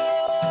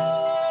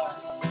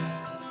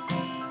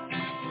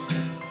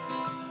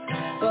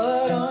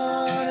 But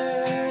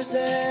honors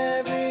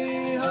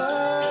every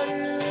heart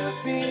who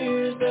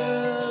fears the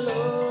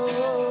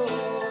Lord.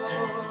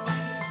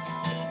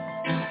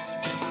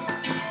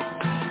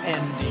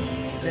 And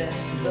even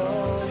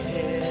though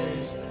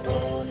his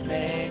oath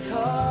may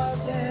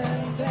cause him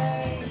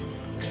pain,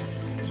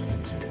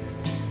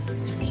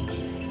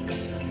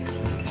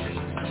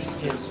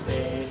 his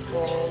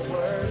faithful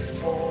word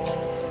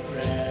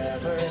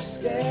forever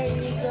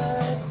stays the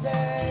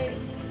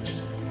same.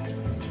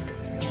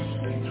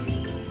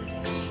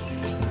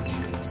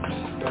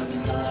 From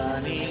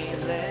money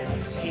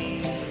lent he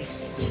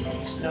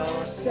seeks no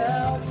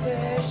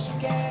selfish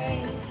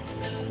gain.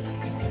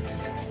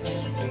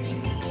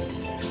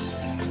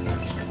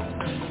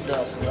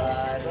 The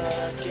bribe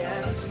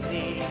against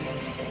the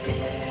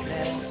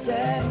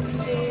innocent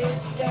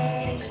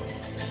disdain.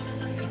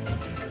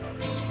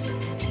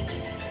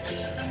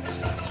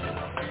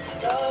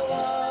 The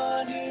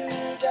one who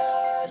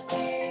does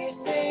these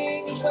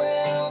things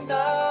will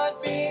not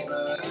be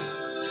moved.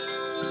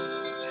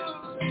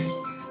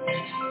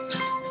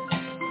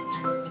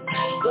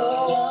 The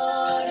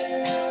one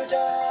who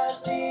does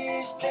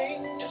these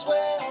things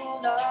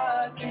will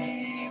not be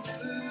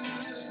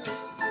moved.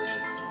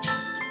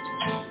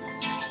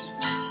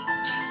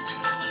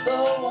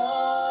 The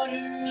one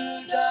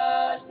who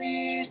does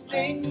these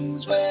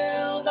things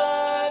will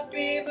not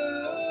be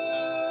moved.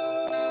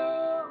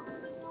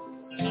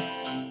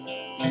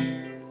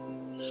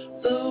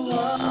 The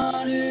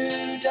one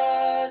who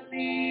does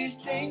these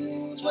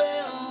things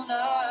will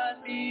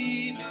not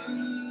be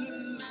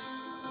moved.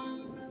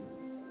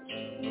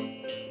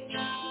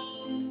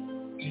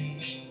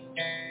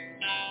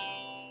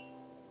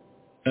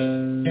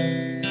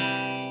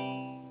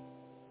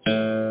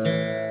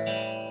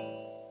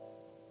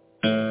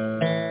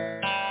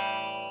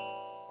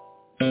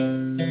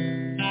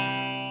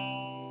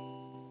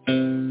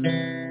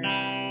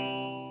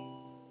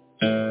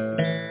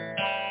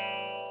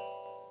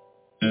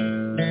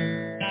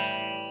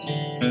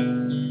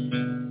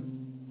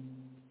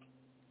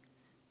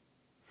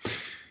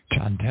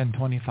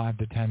 10:25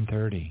 to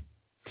 10:30.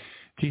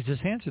 Jesus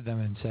answered them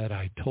and said,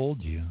 I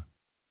told you,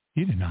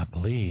 you do not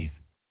believe.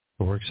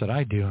 The works that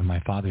I do in my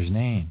Father's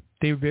name,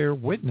 they bear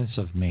witness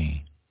of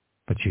me,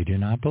 but you do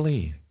not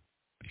believe,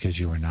 because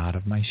you are not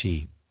of my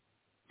sheep.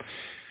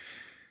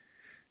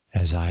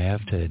 As I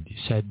have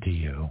said to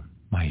you,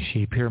 my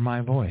sheep hear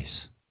my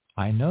voice.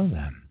 I know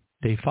them.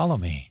 They follow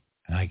me,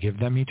 and I give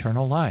them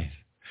eternal life,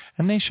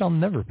 and they shall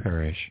never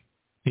perish,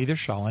 neither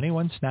shall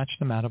anyone snatch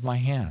them out of my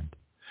hand.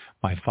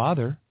 My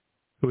Father,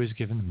 who has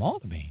given them all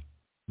to me,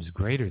 is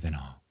greater than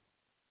all,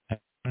 and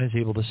no one is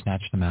able to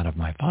snatch them out of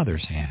my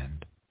Father's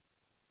hand.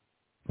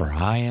 For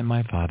I and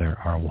my Father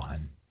are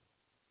one.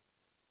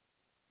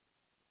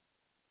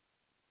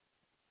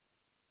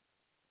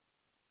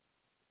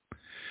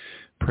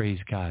 Praise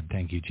God.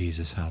 Thank you,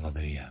 Jesus.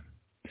 Hallelujah.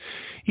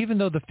 Even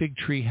though the fig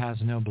tree has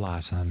no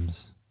blossoms,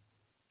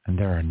 and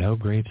there are no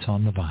grapes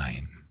on the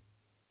vine,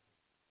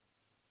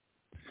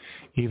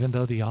 even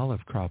though the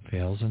olive crop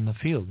fails and the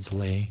fields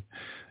lay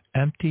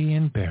empty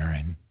and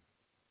barren,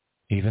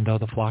 even though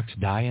the flocks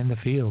die in the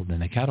field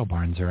and the cattle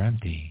barns are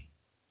empty,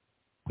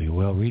 we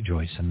will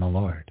rejoice in the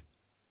Lord.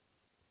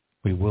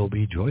 We will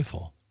be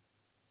joyful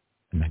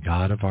in the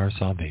God of our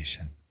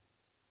salvation.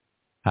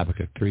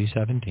 Habakkuk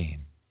 3:17.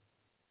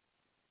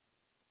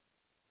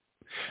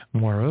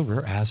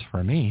 Moreover, as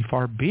for me,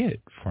 far be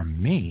it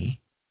from me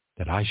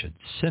that I should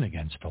sin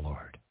against the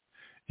Lord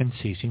in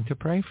ceasing to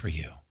pray for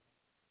you.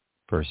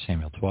 1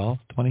 Samuel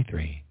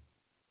 12:23.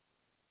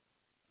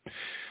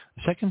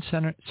 Second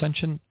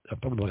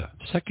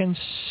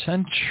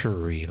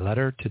century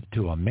letter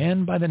to a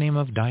man by the name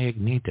of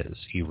Diognetus,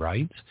 he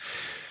writes,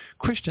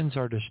 Christians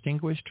are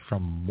distinguished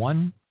from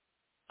one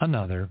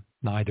another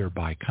neither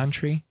by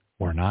country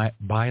or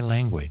by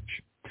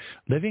language.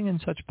 Living in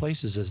such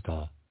places as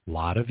the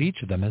lot of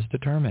each of them is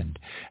determined,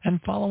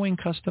 and following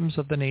customs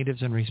of the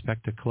natives in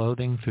respect to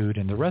clothing, food,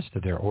 and the rest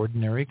of their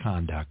ordinary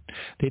conduct,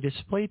 they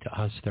display to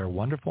us their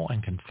wonderful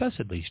and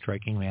confessedly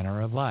striking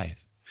manner of life.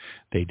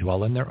 They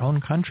dwell in their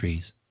own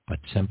countries, but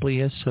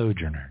simply as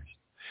sojourners.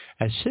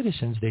 As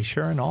citizens, they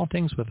share in all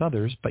things with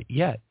others, but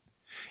yet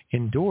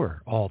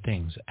endure all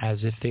things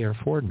as if they are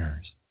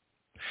foreigners.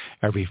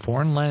 Every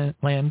foreign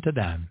land to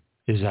them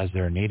is as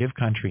their native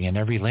country, and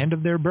every land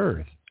of their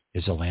birth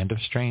is a land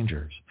of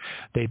strangers.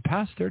 They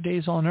pass their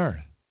days on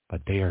earth,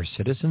 but they are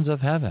citizens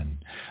of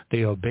heaven.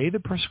 They obey the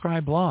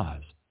prescribed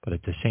laws, but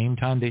at the same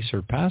time they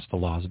surpass the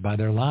laws by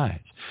their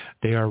lives.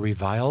 They are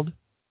reviled,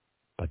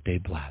 but they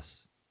bless.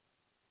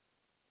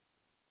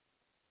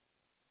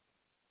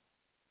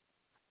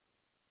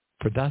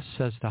 For thus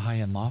says the high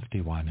and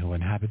lofty one who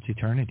inhabits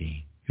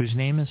eternity, whose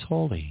name is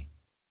holy.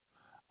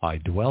 I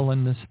dwell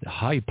in this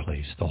high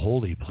place, the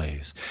holy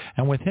place,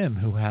 and with him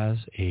who has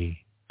a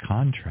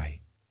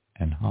contrite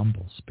and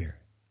humble spirit,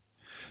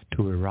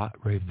 to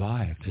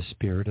revive the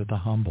spirit of the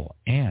humble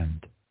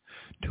and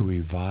to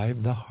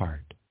revive the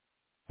heart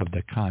of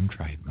the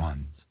contrite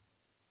ones.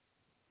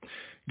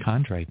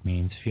 Contrite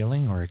means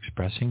feeling or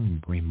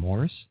expressing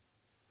remorse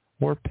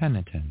or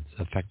penitence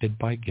affected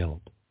by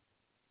guilt,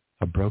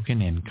 a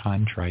broken-in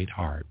contrite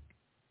heart.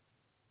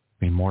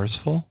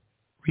 Remorseful,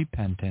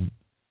 repentant,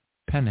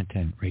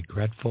 penitent,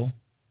 regretful,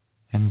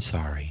 and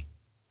sorry.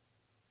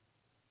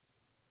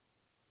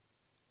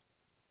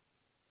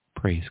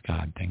 Praise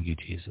God. Thank you,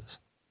 Jesus.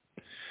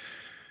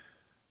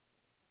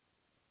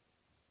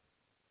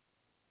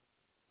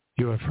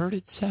 You have heard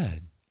it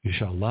said, you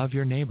shall love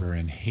your neighbor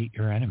and hate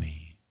your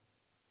enemy.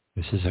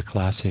 This is a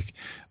classic.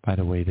 By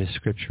the way, this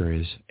scripture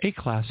is a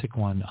classic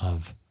one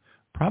of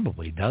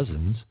probably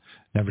dozens,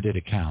 never did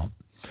a count,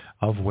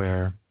 of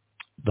where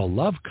the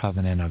love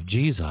covenant of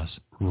Jesus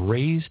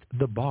raised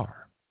the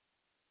bar.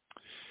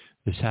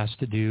 This has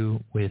to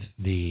do with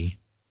the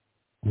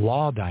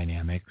law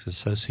dynamics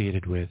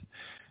associated with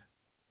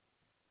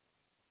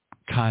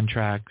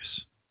contracts.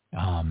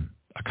 A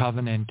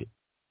covenant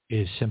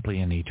is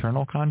simply an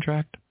eternal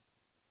contract.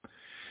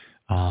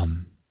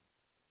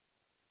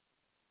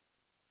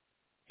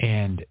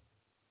 And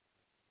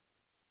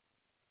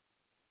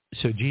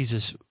so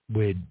Jesus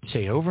would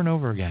say over and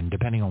over again,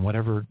 depending on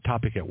whatever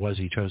topic it was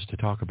he chose to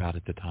talk about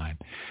at the time,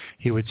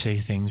 he would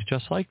say things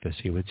just like this.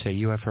 He would say,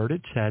 you have heard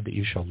it said that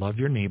you shall love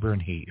your neighbor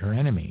and hate your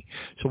enemy.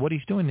 So what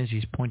he's doing is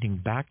he's pointing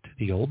back to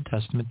the Old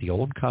Testament, the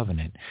Old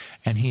Covenant,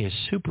 and he is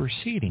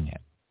superseding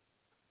it.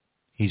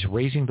 He's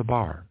raising the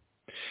bar.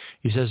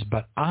 He says,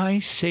 but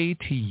I say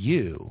to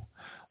you,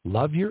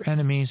 love your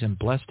enemies and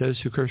bless those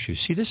who curse you.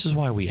 See, this is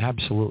why we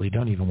absolutely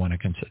don't even want to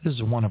consider. This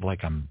is one of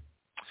like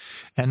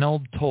an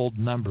old-told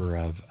number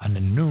of an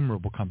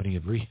innumerable company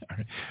of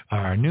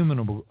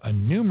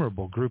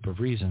innumerable group of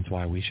reasons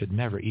why we should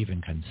never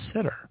even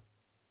consider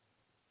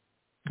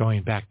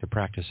going back to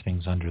practice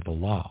things under the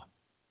law.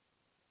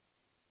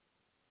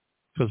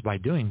 Because by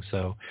doing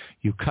so,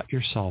 you cut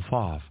yourself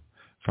off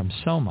from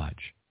so much,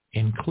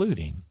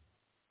 including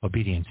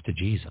obedience to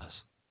Jesus.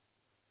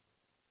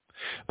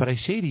 But I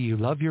say to you,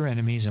 love your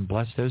enemies and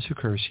bless those who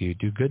curse you.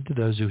 Do good to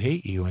those who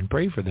hate you and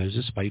pray for those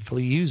who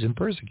spitefully use and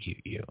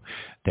persecute you,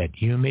 that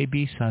you may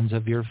be sons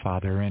of your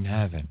Father in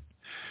heaven.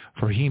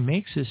 For he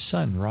makes his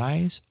sun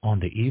rise on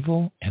the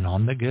evil and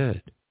on the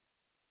good,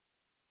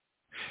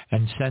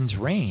 and sends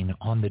rain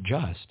on the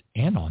just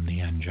and on the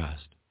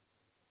unjust.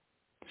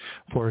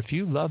 For if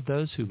you love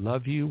those who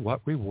love you,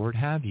 what reward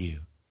have you?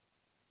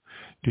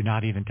 Do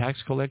not even tax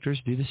collectors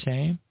do the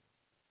same?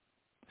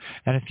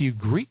 And if you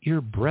greet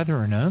your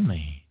brethren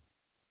only,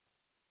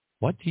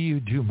 what do you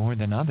do more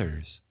than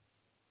others?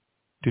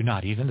 Do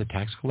not even the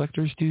tax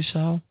collectors do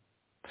so?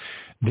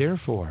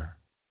 Therefore,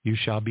 you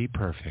shall be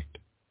perfect,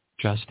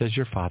 just as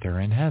your Father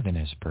in heaven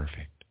is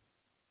perfect.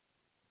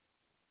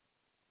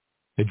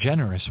 The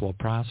generous will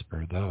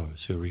prosper those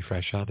who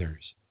refresh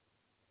others,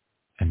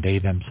 and they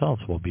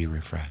themselves will be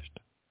refreshed.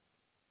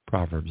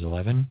 Proverbs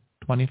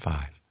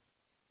 11:25.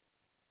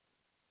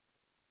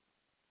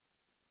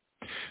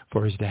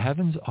 For as the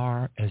heavens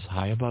are as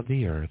high above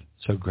the earth,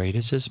 so great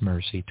is his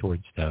mercy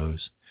towards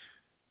those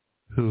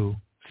who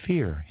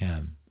fear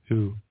him.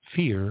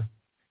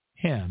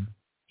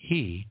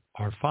 He,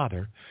 our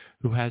Father,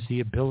 who has the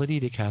ability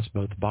to cast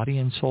both body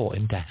and soul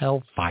into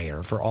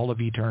hellfire for all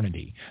of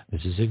eternity.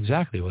 This is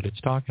exactly what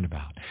it's talking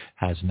about.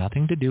 Has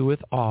nothing to do with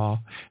awe,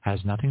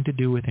 has nothing to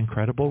do with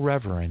incredible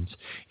reverence.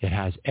 It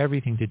has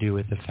everything to do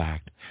with the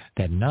fact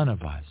that none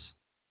of us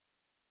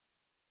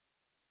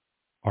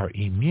are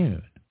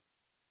immune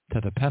to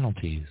the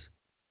penalties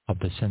of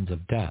the sins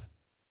of death.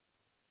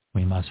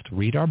 We must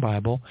read our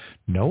Bible,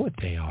 know what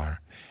they are,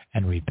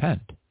 and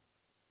repent.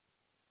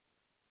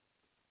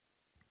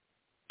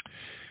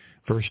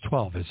 Verse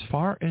 12, as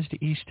far as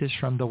the east is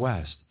from the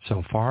west,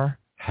 so far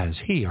has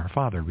he, our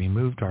Father,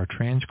 removed our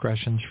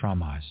transgressions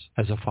from us.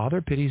 As a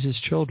father pities his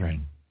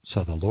children,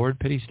 so the Lord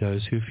pities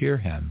those who fear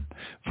him,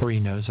 for he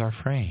knows our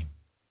frame.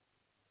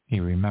 He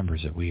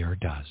remembers that we are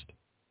dust.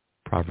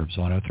 Proverbs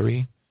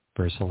 103,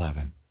 verse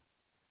 11.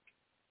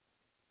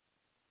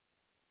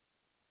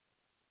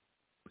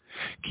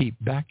 Keep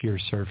back your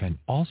servant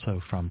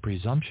also from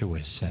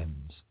presumptuous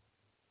sins.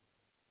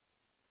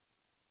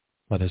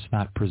 Let us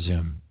not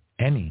presume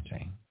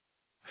anything.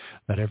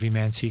 Let every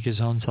man seek his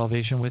own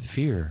salvation with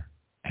fear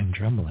and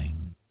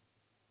trembling.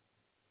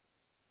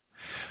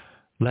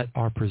 Let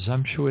our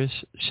presumptuous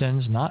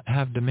sins not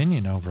have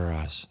dominion over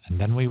us, and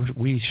then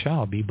we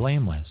shall be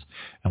blameless,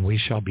 and we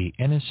shall be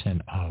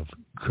innocent of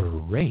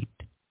great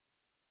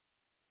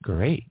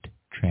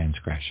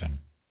transgression.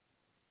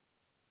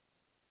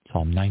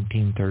 Psalm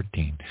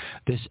 19:13.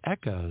 This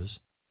echoes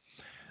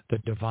the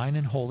divine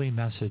and holy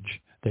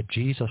message that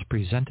Jesus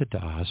presented to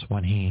us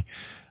when he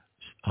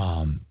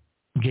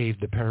gave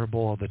the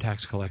parable of the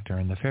tax collector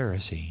and the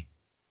Pharisee.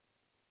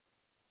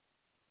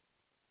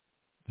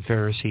 The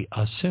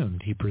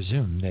Pharisee he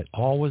presumed that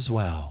all was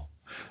well,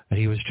 that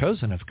he was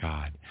chosen of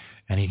God,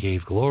 and he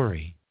gave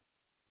glory.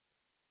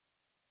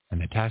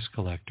 And the tax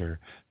collector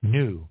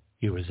knew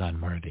he was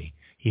unworthy.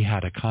 He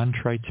had a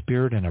contrite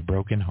spirit and a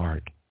broken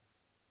heart.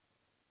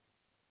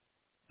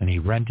 And he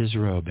rent his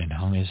robe and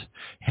hung his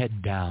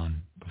head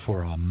down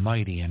before a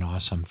mighty and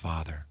awesome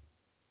Father.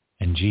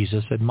 And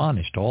Jesus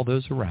admonished all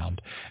those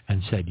around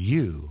and said,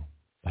 you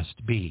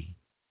must be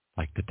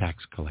like the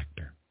tax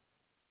collector.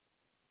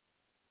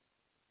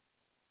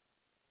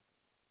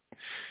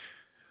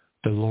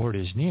 The Lord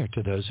is near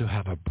to those who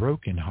have a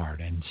broken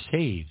heart and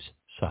saves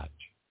such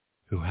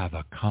who have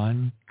a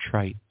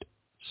contrite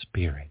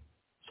spirit.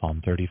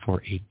 Psalm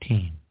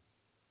 34:18.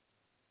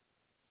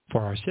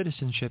 For our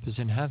citizenship is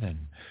in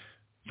heaven,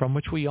 from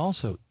which we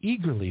also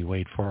eagerly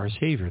wait for our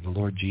Savior, the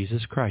Lord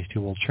Jesus Christ,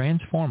 who will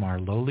transform our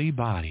lowly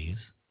bodies,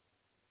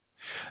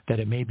 that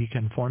it may be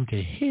conformed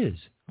to his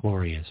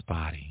glorious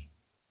body,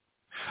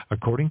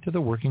 according to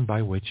the working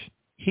by which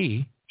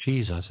he,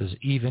 Jesus, is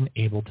even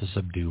able to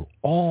subdue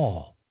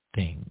all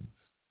things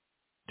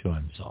to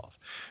himself.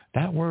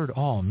 That word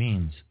all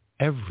means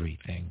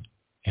everything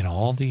in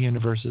all the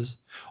universes,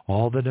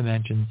 all the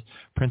dimensions,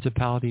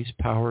 principalities,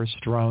 powers,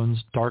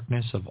 thrones,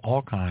 darkness of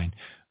all kind.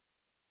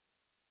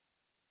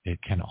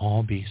 It can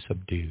all be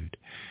subdued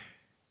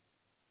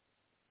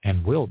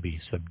and will be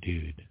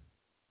subdued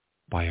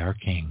by our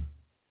King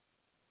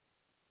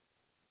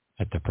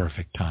at the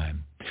perfect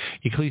time.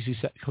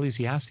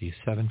 Ecclesiastes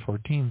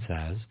 7:14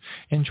 says,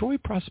 enjoy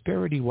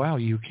prosperity while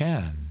you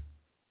can,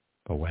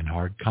 but when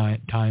hard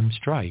times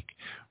strike,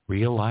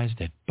 realize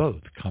that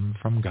both come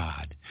from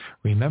God.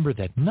 Remember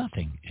that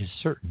nothing is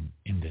certain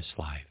in this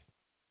life.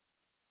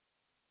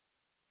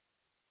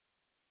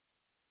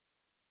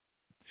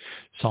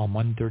 Psalm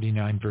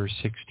 139, verse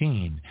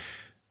 16.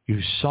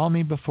 You saw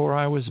me before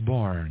I was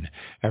born.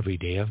 Every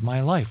day of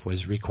my life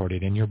was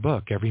recorded in your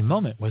book. Every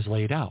moment was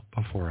laid out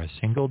before a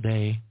single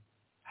day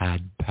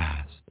had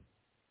passed.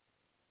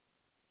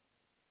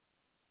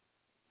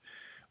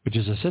 Which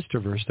is a sister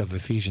verse of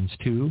Ephesians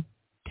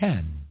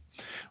 2:10.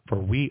 For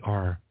we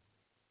are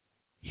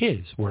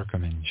his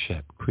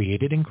workmanship,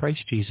 created in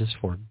Christ Jesus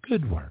for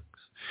good works,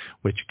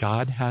 which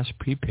God has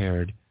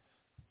prepared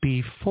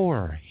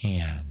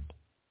beforehand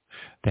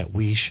that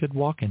we should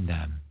walk in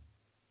them.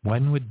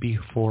 When would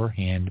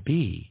beforehand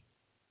be?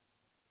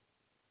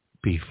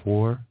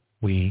 Before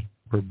we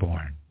were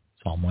born.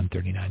 Psalm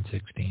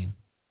 139:16.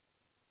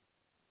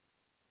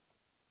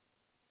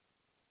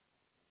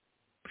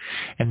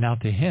 And now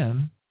to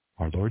him,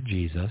 our Lord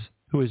Jesus,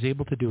 who is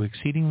able to do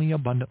exceedingly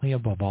abundantly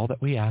above all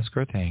that we ask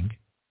or think,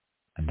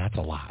 and that's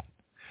a lot.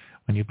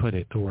 When you put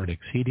the word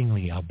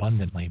exceedingly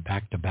abundantly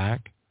back to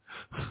back,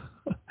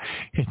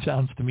 it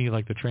sounds to me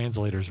like the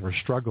translators were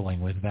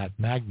struggling with that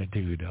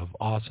magnitude of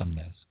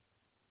awesomeness.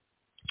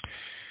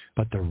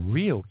 But the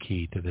real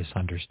key to this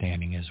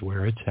understanding is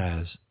where it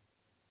says,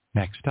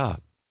 next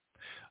up,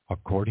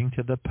 according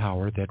to the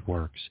power that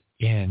works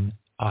in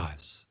us.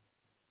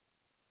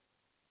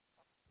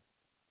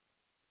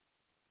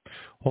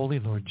 Holy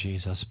Lord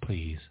Jesus,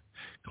 please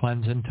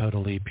cleanse and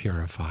totally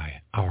purify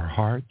our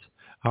hearts,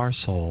 our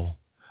soul,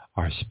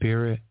 our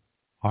spirit,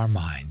 our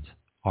minds,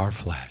 our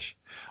flesh,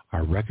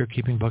 our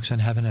record-keeping books in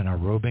heaven and our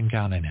robe and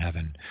gown in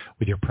heaven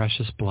with your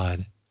precious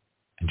blood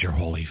and your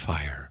holy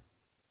fire.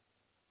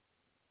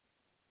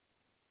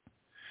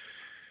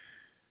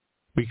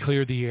 We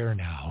clear the air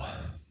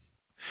now.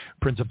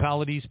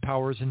 Principalities,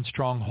 powers, and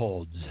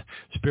strongholds,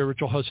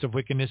 spiritual hosts of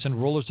wickedness and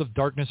rulers of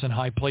darkness in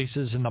high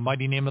places, in the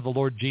mighty name of the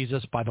Lord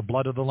Jesus, by the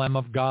blood of the Lamb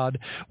of God,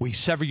 we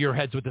sever your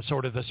heads with the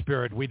sword of the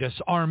Spirit. We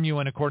disarm you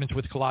in accordance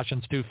with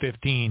Colossians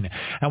 2:15,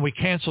 and we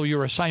cancel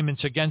your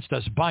assignments against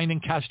us, bind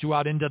and cast you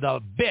out into the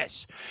abyss,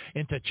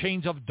 into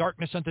chains of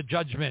darkness unto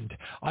judgment.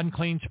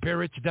 Unclean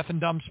spirits, deaf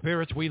and dumb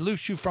spirits, we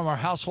loose you from our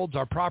households,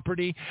 our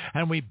property,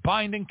 and we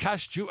bind and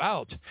cast you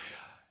out.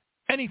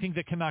 Anything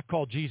that cannot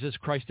call Jesus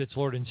Christ its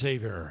Lord and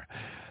Savior.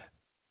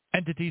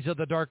 Entities of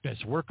the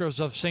darkness, workers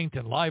of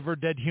Satan, live or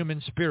dead human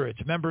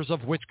spirits, members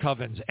of witch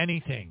covens,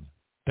 anything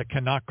that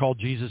cannot call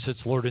Jesus its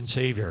Lord and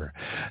Savior,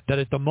 that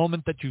at the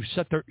moment that you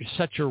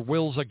set your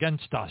wills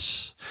against us,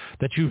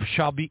 that you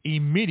shall be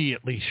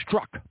immediately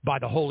struck by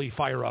the holy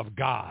fire of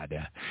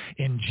God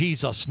in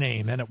Jesus'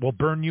 name, and it will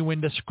burn you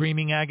into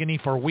screaming agony,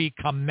 for we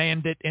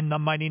command it in the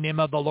mighty name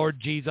of the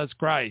Lord Jesus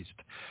Christ.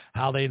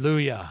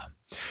 Hallelujah.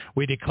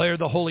 We declare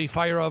the holy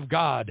fire of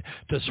God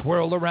to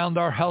swirl around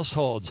our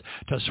households,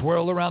 to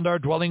swirl around our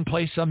dwelling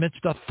place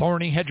amidst a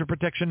thorny hedge of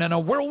protection, and a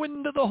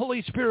whirlwind of the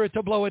Holy Spirit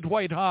to blow it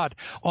white hot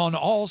on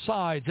all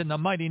sides in the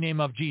mighty name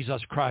of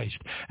Jesus Christ.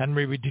 And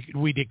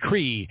we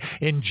decree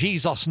in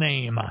Jesus'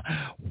 name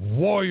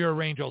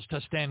warrior angels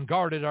to stand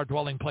guard at our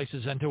dwelling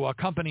places and to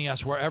accompany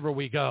us wherever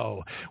we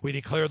go. We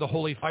declare the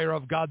holy fire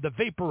of God to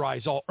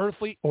vaporize all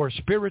earthly or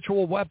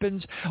spiritual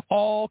weapons,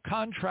 all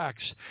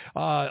contracts,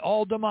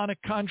 all demonic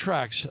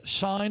contracts,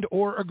 signed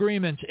or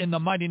agreements in the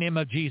mighty name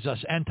of Jesus,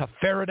 and to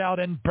ferret out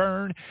and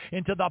burn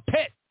into the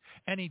pit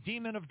any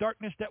demon of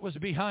darkness that was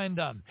behind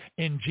them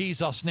in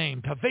Jesus'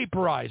 name, to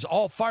vaporize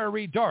all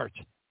fiery darts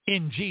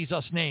in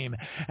Jesus' name,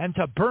 and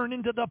to burn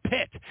into the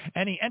pit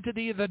any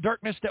entity of the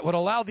darkness that would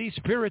allow these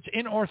spirits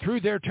in or through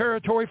their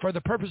territory for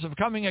the purpose of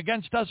coming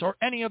against us or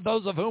any of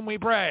those of whom we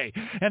pray.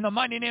 In the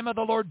mighty name of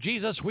the Lord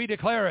Jesus, we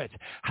declare it.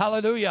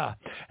 Hallelujah.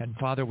 And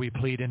Father, we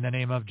plead in the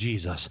name of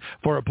Jesus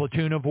for a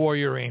platoon of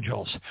warrior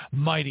angels,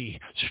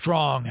 mighty,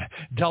 strong,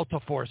 Delta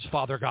Force,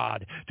 Father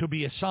God, to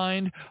be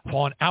assigned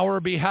on our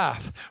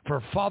behalf.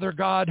 For Father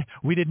God,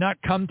 we did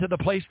not come to the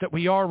place that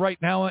we are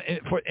right now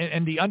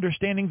in the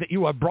understanding that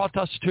you have brought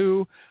us to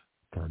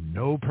for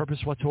no purpose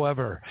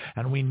whatsoever,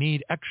 and we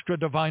need extra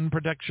divine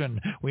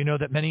protection. We know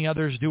that many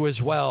others do as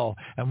well,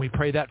 and we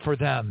pray that for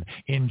them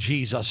in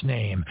Jesus'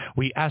 name.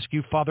 We ask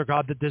you, Father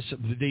God, that this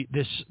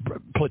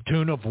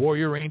platoon of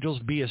warrior angels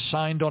be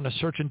assigned on a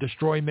search and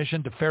destroy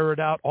mission to ferret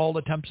out all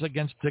attempts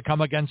to come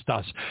against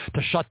us,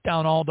 to shut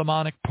down all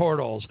demonic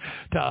portals,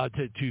 to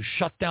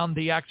shut down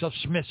the acts of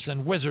smiths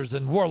and wizards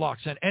and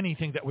warlocks and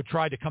anything that would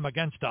try to come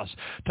against us,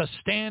 to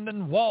stand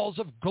in walls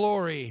of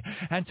glory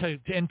and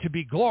to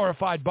be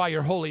glorified by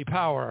your holy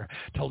power,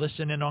 to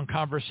listen in on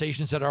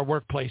conversations at our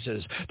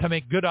workplaces, to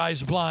make good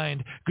eyes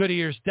blind, good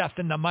ears deaf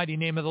in the mighty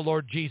name of the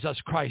Lord Jesus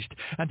Christ,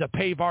 and to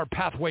pave our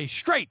pathway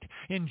straight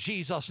in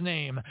Jesus'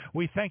 name.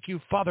 We thank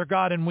you, Father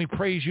God, and we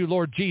praise you,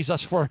 Lord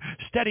Jesus, for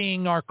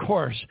steadying our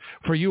course,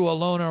 for you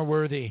alone are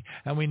worthy,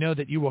 and we know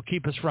that you will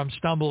keep us from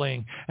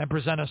stumbling and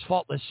present us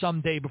faultless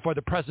someday before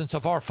the presence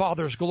of our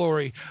Father's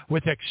glory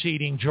with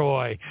exceeding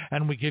joy.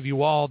 And we give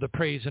you all the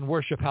praise and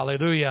worship,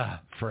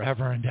 hallelujah,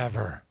 forever and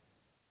ever.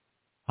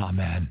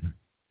 Amen.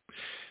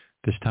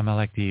 This time I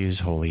like to use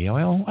holy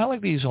oil. I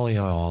like to use holy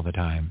oil all the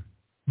time.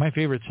 My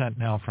favorite scent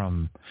now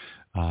from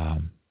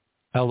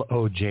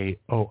LOJOIL.com,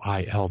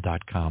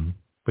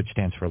 which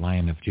stands for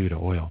Lion of Judah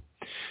Oil.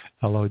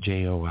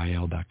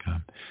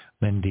 LOJOIL.com.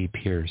 Lindy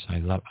Pierce. I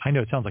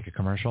know it sounds like a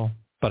commercial,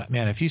 but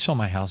man, if you saw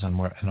my house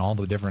and all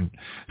the different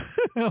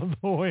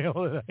oil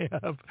that I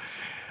have,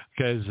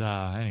 because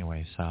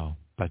anyway, so,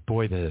 but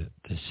boy, the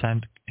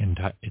scent,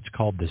 it's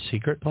called The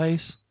Secret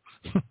Place.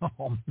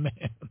 Oh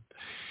man,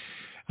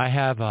 I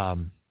have.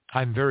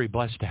 I'm very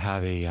blessed to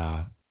have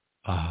the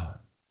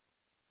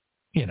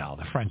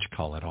French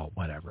call it all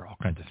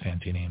kinds of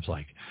fancy names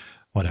like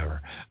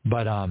whatever.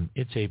 But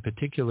it's a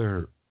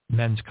particular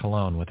men's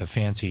cologne with a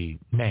fancy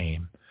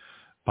name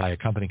by a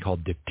company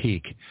called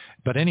Diptyque.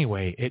 But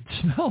anyway, it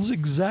smells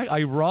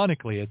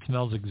ironically, it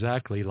smells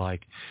exactly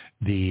like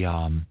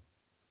the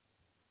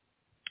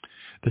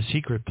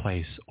Secret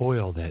Place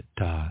oil that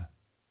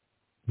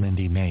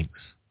Lindy makes.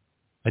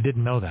 I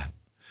didn't know that.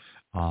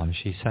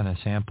 She sent a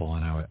sample,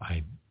 and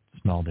I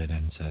smelled it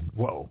and said,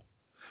 whoa,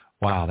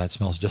 wow, that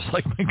smells just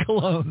like my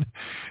cologne.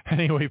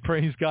 Anyway,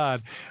 praise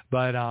God.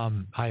 But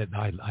I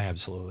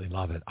absolutely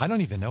love it. I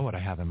don't even know what I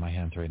have in my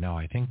hands right now.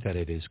 I think that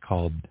it is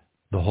called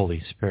the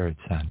Holy Spirit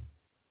scent.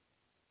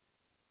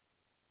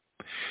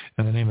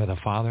 In the name of the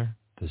Father,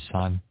 the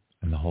Son,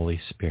 and the Holy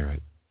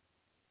Spirit.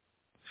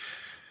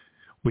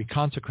 We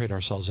consecrate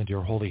ourselves into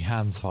your holy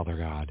hands, Father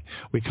God.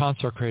 We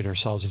consecrate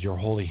ourselves into your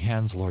holy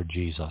hands, Lord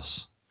Jesus.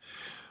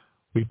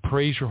 We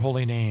praise your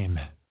holy name,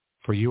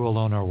 for you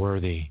alone are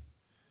worthy.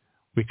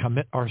 We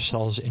commit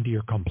ourselves into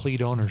your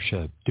complete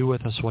ownership. Do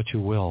with us what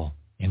you will,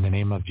 in the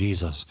name of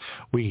Jesus.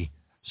 We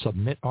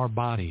submit our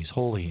bodies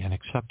holy and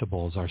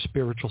acceptable as our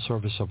spiritual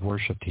service of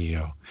worship to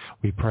you.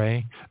 We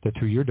pray that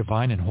through your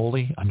divine and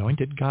holy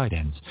anointed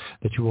guidance,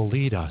 that you will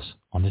lead us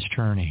on this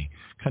journey.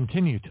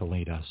 Continue to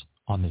lead us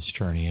on this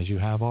journey as you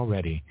have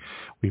already.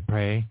 We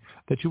pray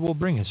that you will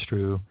bring us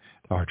through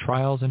our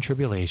trials and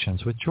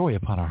tribulations with joy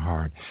upon our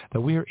heart,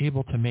 that we are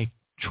able to make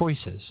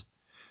choices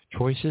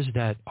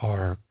that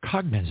are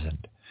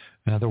cognizant.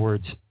 In other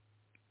words,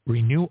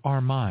 renew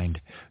our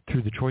mind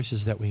through the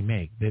choices that we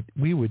make, that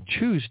we would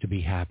choose to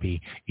be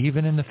happy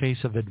even in the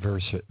face of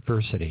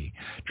adversity.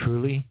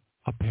 Truly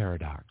a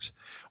paradox.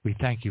 We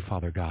thank you,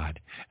 Father God.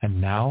 And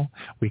now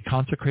we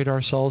consecrate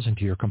ourselves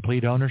into your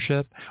complete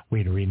ownership.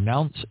 We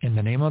renounce in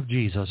the name of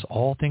Jesus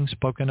all things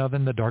spoken of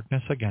in the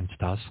darkness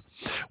against us.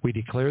 We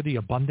declare the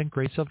abundant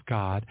grace of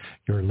God,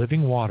 your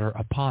living water,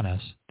 upon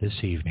us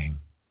this evening.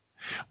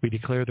 We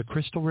declare the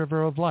crystal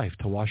river of life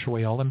to wash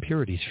away all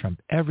impurities from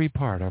every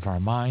part of our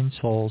mind,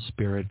 soul,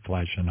 spirit,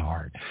 flesh, and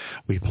heart.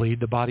 We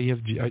plead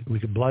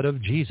the blood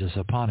of Jesus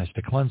upon us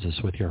to cleanse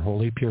us with your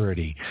holy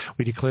purity.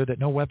 We declare that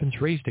no weapons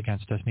raised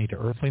against us, neither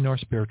earthly nor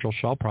spiritual,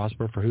 shall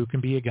prosper, for who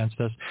can be against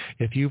us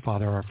if you,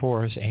 Father, are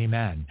for us?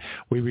 Amen.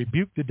 We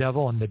rebuke the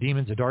devil and the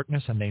demons of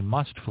darkness, and they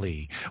must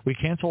flee. We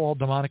cancel all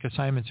demonic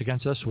assignments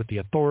against us with the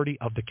authority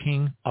of the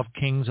King of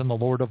Kings and the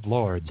Lord of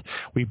Lords.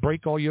 We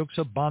break all yokes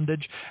of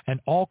bondage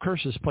and all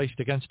curses placed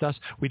against us.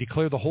 We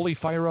declare the holy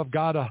fire of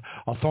God, a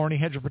thorny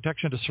hedge of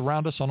protection to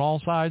surround us on all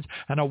sides,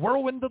 and a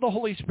whirlwind of the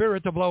Holy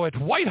Spirit to blow it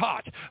white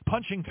hot,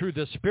 punching through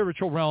the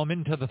spiritual realm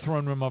into the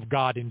throne room of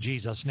God in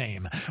Jesus'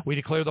 name. We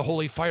declare the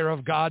holy fire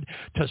of God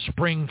to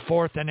spring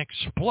forth and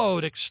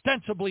explode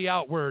extensively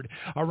outward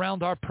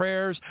around our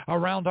prayers,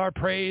 around our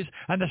praise,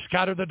 and to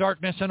scatter the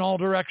darkness in all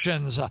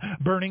directions,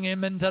 burning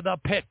him into the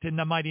pit in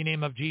the mighty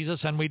name of Jesus.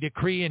 And we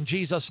decree in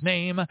Jesus'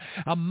 name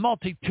a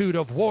multitude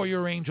of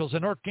warrior angels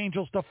and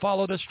archangels to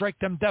follow to strike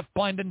them deaf,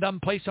 blind, and dumb,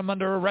 place them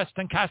under arrest,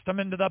 and cast them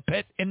into the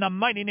pit in the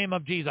mighty name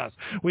of Jesus.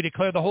 We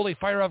declare the holy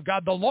fire of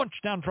God to launch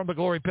down from the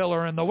glory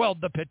pillar and to weld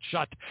the pit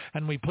shut,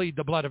 and we plead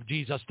the blood of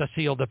Jesus to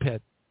seal the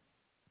pit.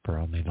 For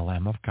only the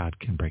Lamb of God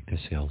can break the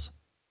seals.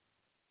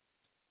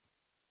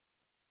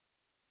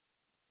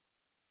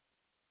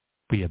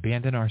 We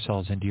abandon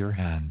ourselves into your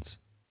hands.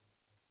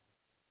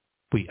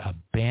 We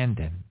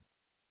abandon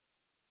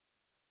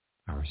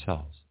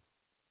ourselves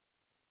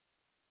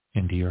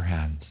into your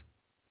hands.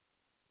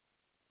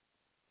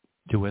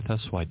 Do with us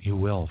what you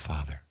will,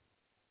 Father.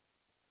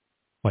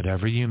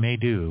 Whatever you may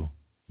do,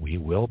 we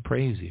will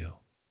praise you.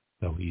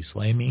 Though he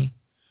slay me,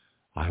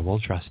 I will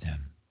trust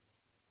him.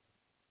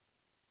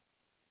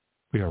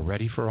 We are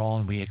ready for all,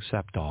 and we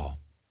accept all.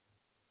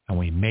 And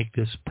we make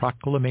this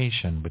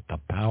proclamation with the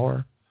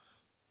power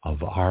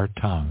of our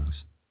tongues,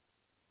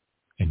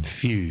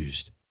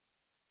 infused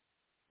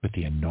with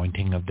the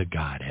anointing of the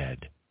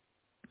Godhead.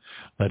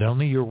 Let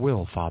only your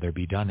will, Father,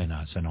 be done in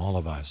us and all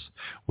of us.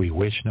 We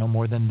wish no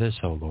more than this,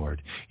 O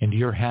Lord. Into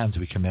your hands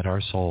we commit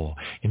our soul.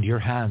 Into your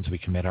hands we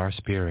commit our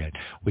spirit.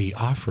 We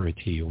offer it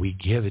to you. We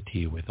give it to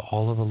you with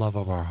all of the love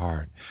of our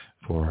heart.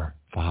 For,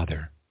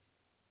 Father,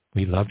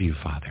 we love you,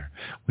 Father.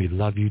 We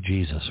love you,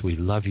 Jesus. We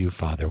love you,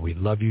 Father. We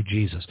love you,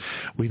 Jesus.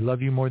 We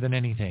love you more than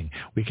anything.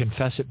 We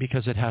confess it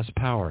because it has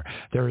power.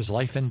 There is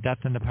life and death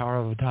in the power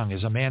of the tongue.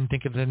 As a man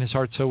thinketh in his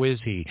heart, so is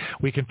he.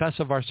 We confess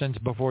of our sins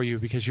before you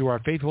because you are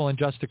faithful and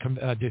just to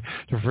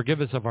forgive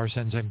us of our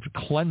sins and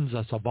cleanse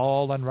us of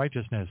all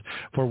unrighteousness.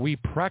 For we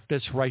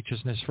practice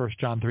righteousness, 1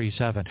 John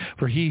 3:7.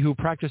 For he who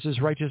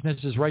practices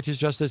righteousness is righteous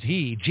just as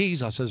he,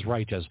 Jesus, is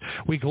righteous.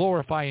 We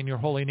glorify in your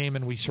holy name,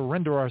 and we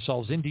surrender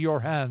ourselves into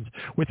your hands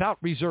without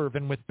reserve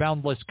and with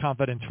boundless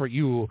confidence, for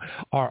you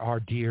are our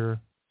dear,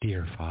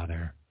 dear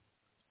Father,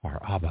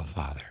 our Abba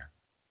Father.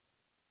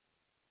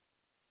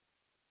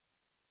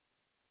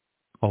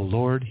 O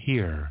Lord,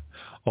 hear.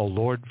 O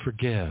Lord,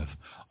 forgive.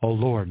 O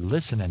Lord,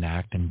 listen and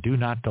act, and do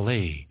not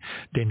delay.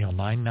 Daniel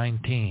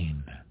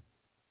 9:19.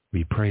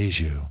 We praise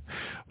you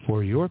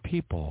for your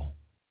people,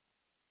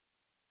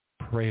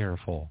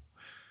 prayerful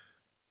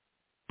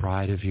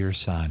bride of your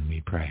Son,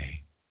 we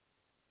pray.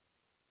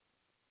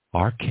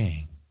 Our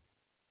King,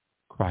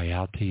 cry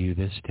out to you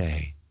this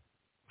day.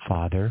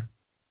 Father,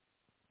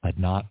 let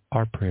not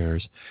our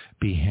prayers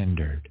be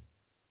hindered.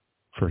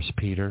 1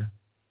 Peter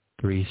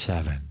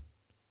 3:7.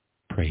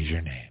 Praise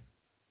your name.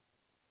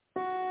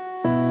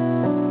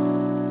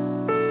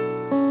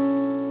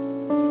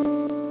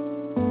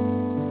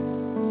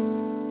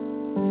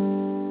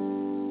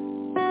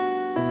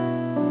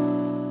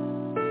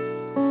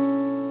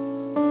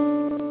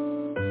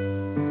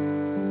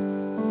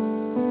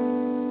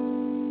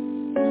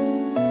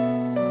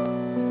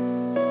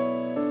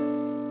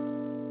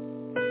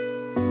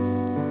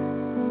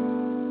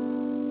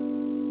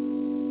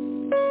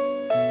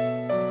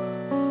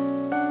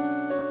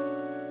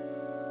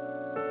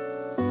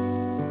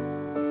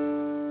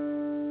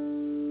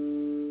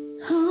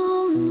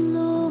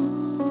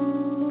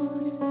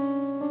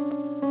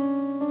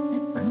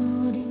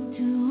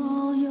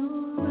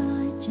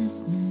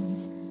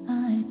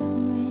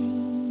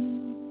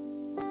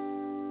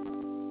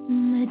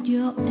 Let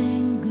your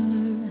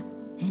anger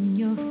and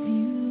your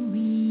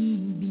fury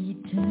be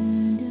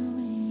turned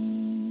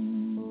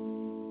away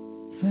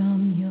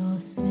from your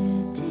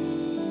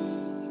city,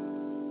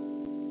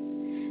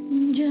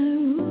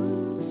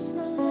 Jerusalem,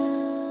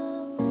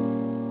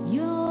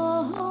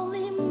 your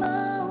holy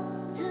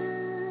mountain,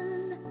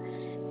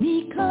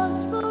 because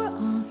for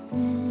our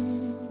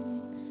sins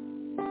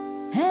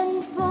and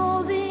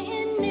for the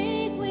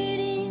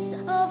iniquities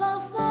of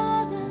our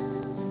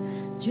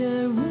fathers,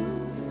 Jerusalem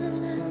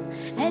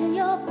and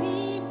your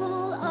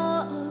people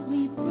are a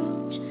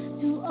reproach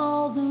to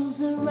all those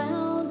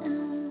around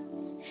us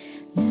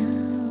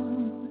now.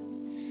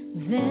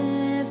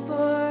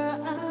 Therefore,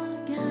 our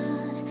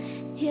God,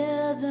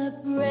 hear the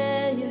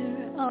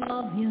prayer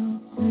of your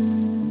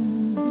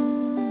servant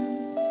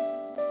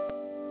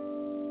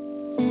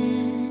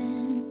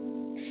and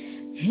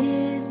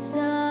his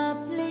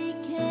supplication,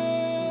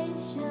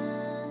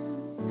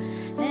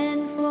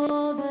 and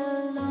for the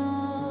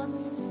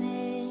Lord's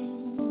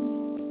sake,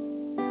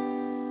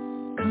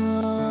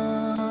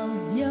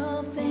 cause your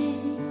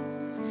face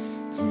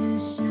to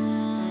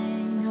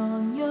shine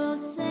on your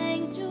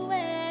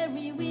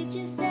sanctuary, which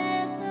is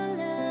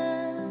desolate.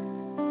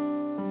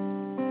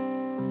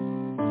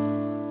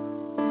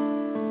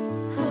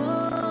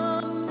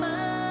 Oh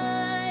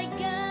my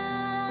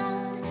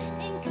God,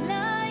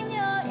 incline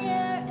your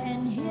ear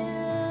and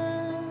hear.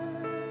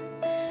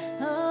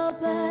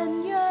 Open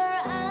your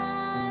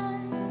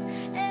eyes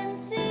and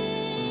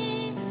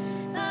see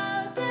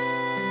our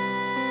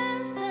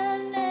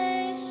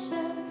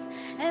destination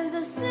and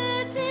the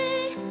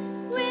city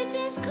which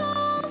is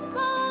called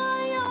by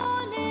your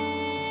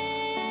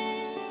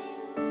name,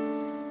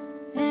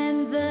 and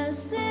the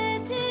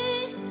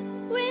city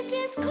which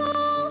is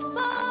called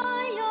by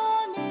your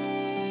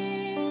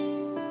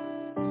name.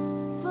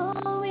 For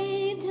we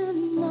do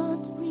not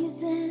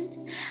present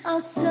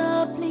our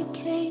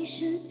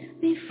supplications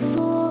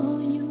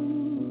before you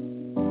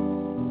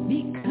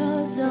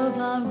because of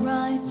our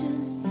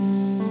righteous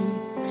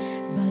deeds,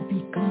 but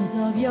because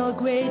of your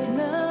great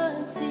mercy.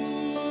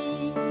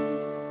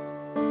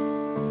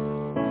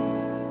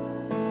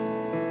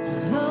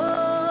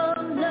 Oh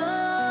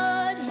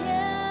Lord,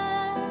 hear.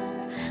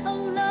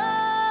 Oh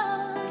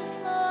Lord,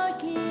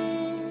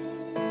 forgive.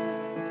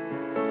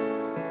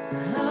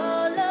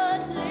 Oh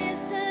Lord,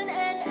 listen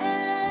and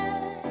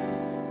act.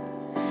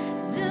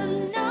 Do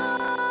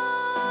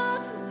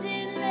not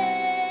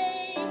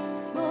delay.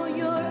 For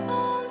your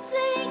own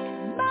sake,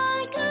 my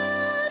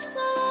God,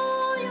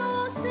 for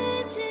your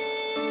city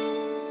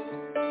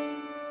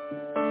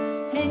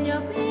and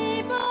your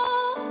people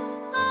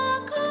are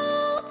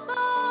called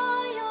by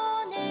your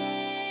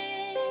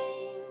name.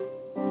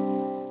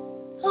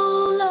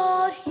 Oh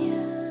Lord,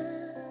 hear.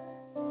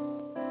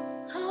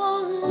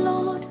 Oh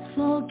Lord,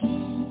 forgive.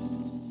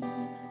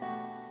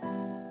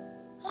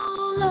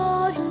 Oh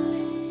Lord,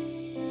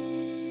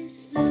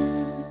 listen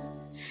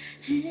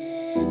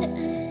and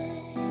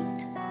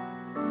act.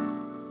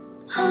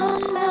 Oh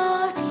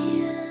Lord,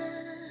 hear.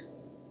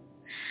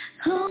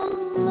 Oh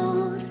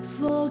Lord,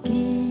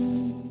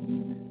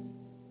 forgive.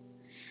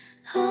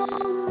 Oh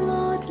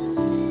Lord,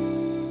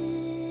 listen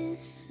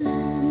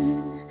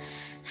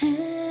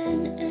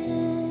and act.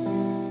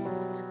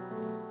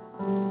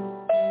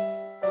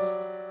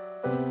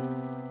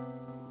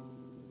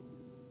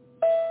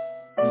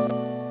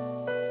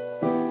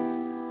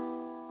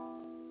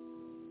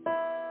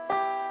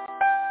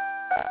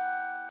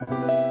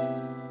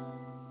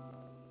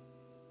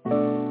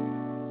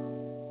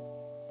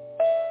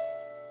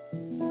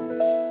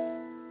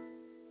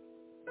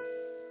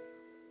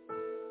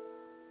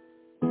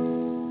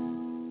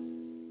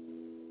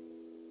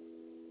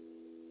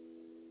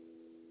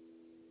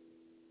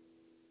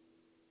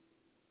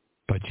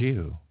 But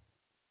you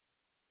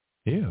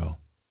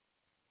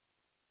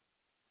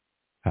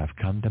have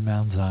come to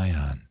Mount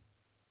Zion,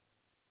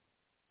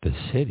 the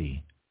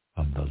city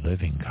of the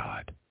living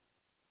God,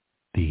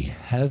 the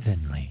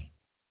heavenly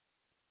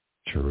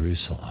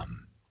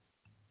Jerusalem,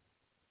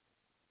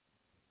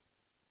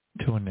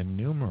 to an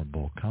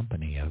innumerable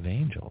company of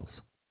angels,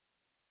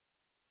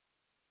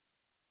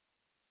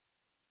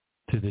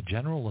 to the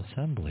General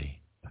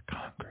Assembly, the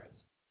Congress,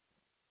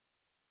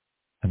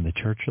 and the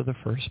Church of the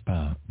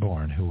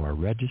Firstborn who are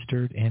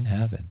registered in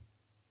heaven,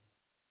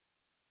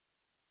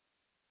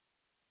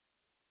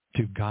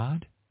 to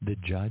God, the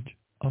Judge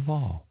of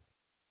all,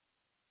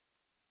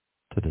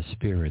 to the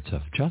spirits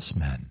of just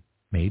men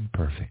made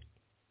perfect,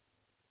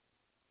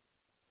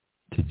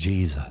 to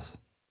Jesus,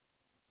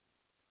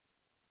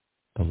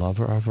 the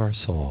lover of our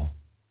soul,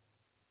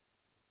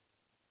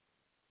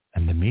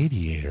 and the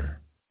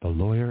mediator, the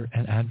lawyer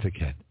and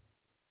advocate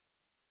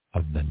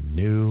of the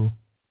new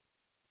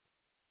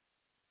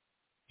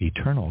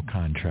eternal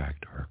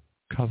contract or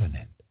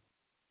covenant,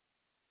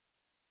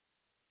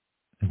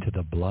 and to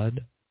the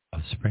blood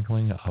of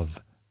sprinkling of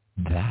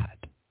that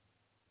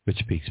which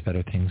speaks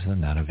better things than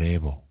that of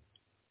Abel.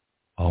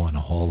 Oh, and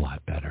a whole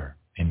lot better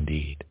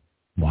indeed.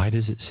 Why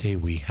does it say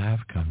we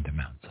have come to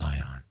Mount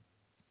Zion?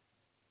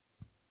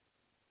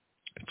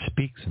 It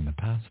speaks in the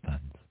past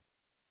tense.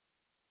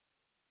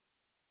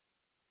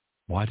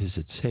 Why does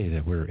it say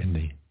that we're in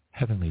the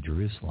heavenly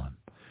Jerusalem,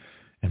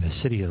 in the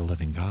city of the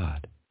living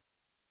God?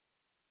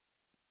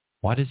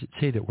 Why does it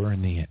say that we're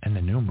in the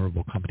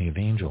innumerable company of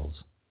angels?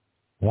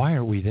 Why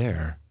are we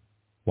there?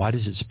 Why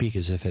does it speak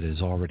as if it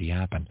has already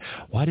happened?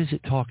 Why does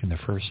it talk in the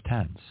first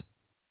tense?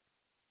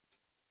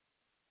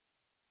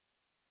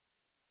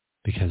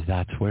 Because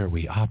that's where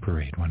we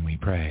operate when we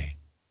pray.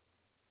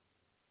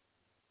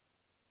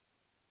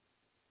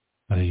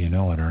 Whether you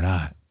know it or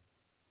not.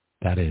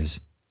 That is,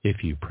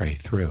 if you pray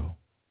through.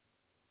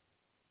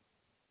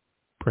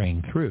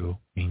 Praying through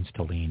means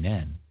to lean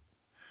in.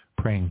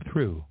 Praying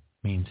through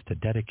means to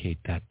dedicate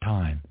that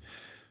time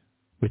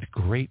with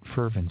great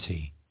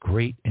fervency,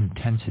 great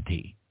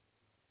intensity,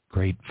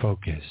 great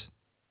focus.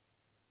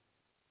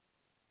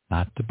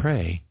 Not to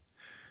pray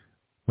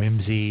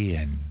whimsy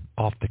and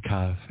off the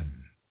cuff and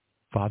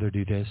Father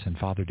do this and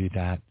Father do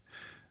that,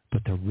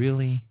 but to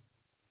really,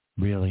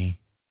 really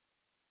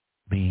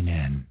lean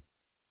in.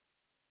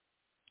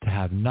 To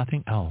have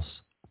nothing else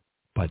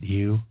but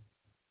you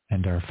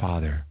and our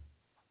Father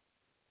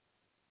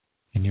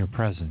in your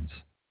presence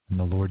in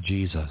the Lord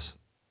Jesus,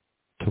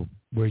 to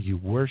where you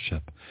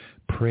worship,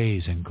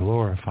 praise, and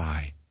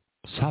glorify,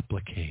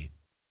 supplicate,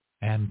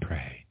 and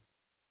pray.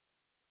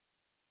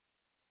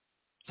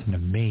 It's an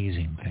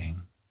amazing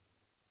thing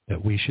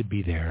that we should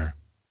be there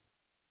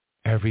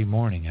every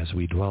morning as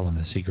we dwell in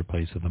the secret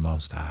place of the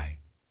Most High,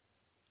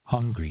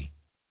 hungry,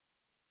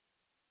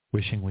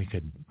 wishing we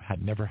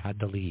had never had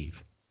to leave.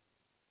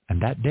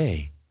 And that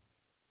day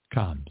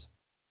comes.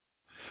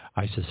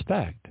 I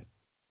suspect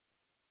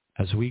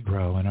as we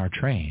grow and are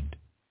trained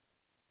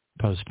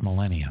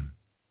post-millennium.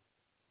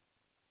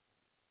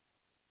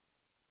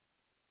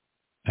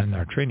 And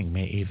our training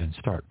may even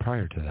start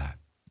prior to that.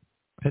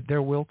 That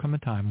there will come a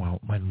time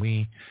when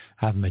we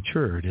have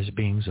matured as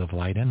beings of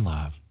light and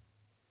love,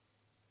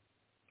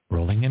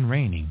 ruling and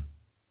reigning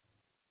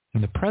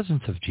in the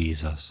presence of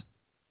Jesus,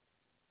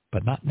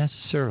 but not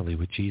necessarily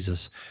with Jesus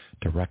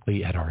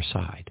directly at our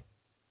side,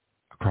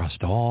 across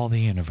all the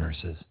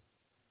universes.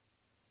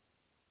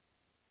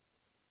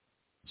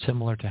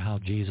 Similar to how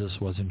Jesus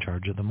was in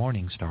charge of the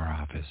Morning Star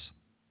office.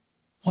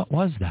 What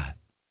was that?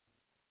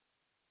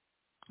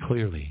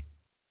 Clearly,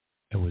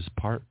 it was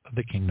part of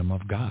the kingdom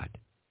of God.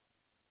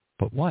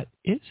 But what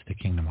is the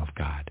kingdom of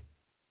God?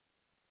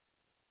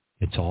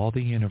 It's all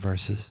the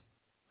universes,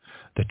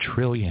 the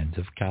trillions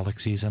of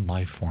galaxies and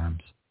life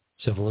forms,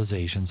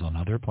 civilizations on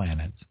other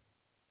planets,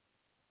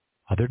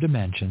 other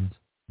dimensions,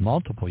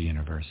 multiple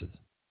universes.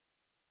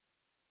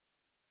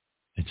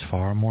 It's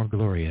far more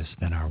glorious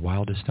than our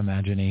wildest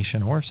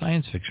imagination or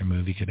science fiction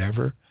movie could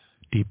ever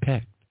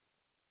depict.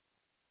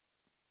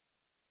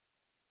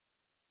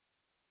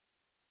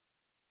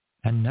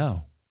 And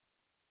no,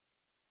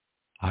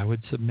 I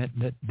would submit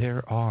that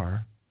there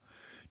are,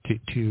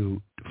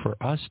 for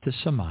us to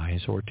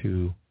surmise or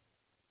to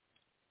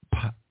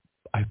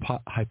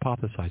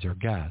hypothesize or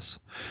guess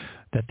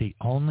that the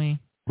only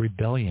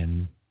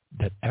rebellion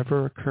that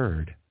ever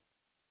occurred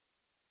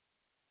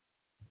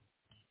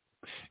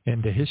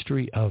in the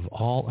history of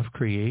all of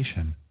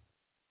creation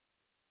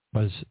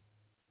was,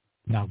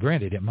 now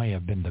granted, it may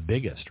have been the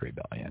biggest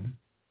rebellion,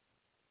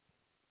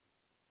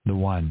 the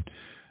one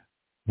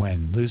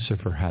when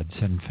Lucifer had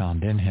sin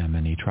found in him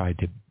and he tried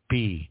to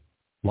be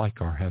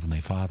like our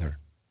Heavenly Father.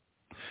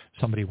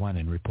 Somebody went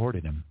and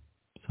reported him.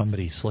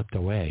 Somebody slipped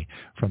away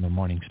from the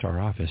Morning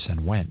Star office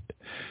and went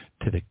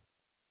to the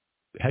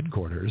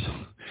headquarters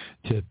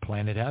to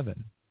planet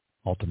Heaven,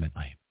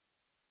 ultimately.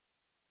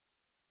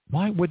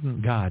 Why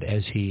wouldn't God,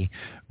 as he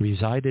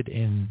resided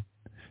in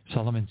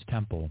Solomon's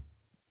temple,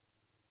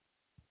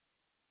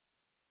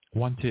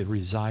 want to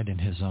reside in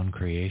his own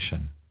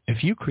creation?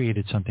 If you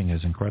created something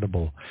as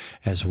incredible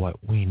as what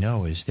we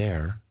know is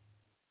there,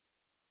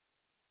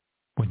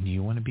 wouldn't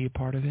you want to be a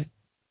part of it?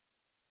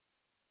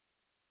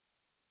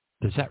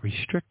 Does that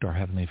restrict our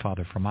Heavenly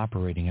Father from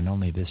operating in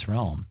only this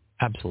realm?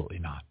 Absolutely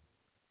not.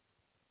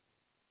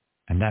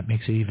 And that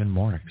makes it even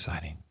more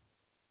exciting.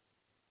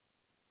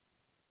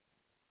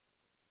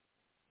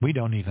 We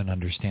don't even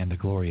understand the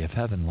glory of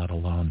heaven, let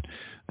alone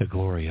the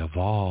glory of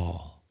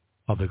all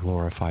of the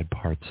glorified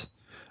parts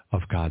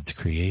of God's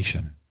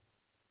creation.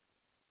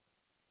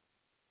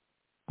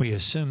 We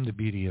assume the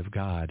beauty of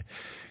God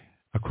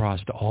across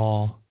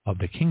all of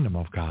the kingdom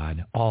of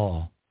God,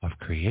 all of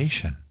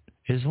creation,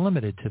 is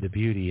limited to the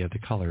beauty of the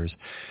colors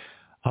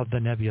of the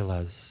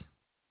nebulas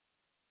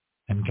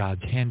and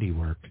God's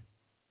handiwork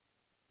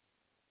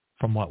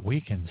from what we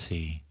can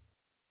see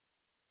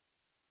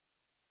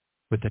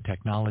with the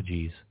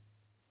technologies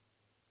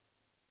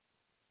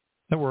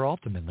that were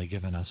ultimately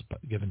given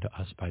to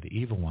us by the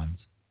evil ones.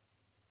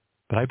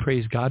 But I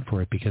praise God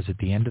for it because at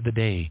the end of the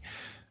day,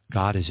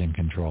 God is in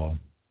control.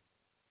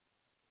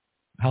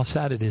 How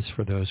sad it is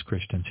for those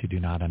Christians who do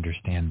not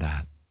understand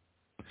that,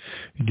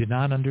 who do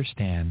not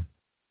understand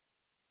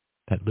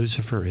that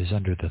Lucifer is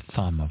under the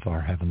thumb of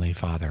our Heavenly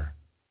Father.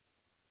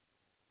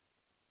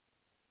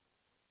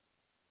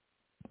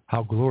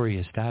 How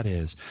glorious that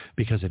is,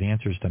 because it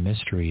answers the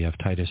mystery of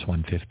Titus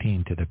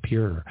 1:15, to the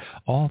pure,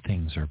 all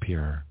things are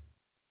pure.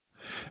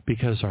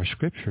 Because our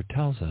scripture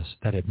tells us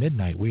that at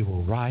midnight we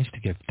will rise to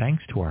give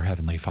thanks to our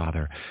Heavenly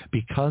Father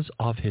because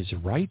of his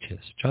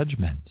righteous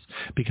judgments,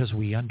 because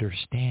we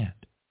understand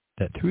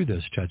that through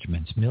those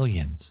judgments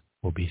millions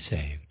will be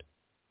saved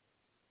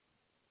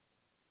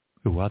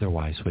who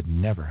otherwise would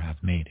never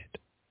have made it.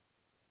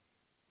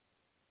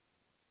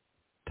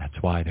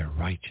 That's why they're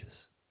righteous.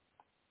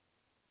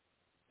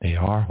 They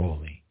are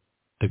holy,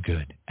 the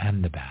good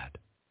and the bad,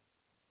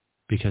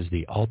 because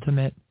the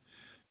ultimate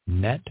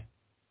net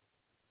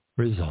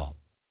result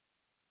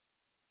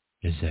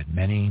is that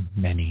many,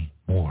 many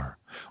more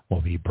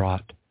will be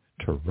brought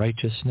to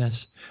righteousness,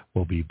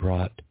 will be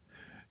brought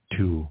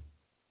to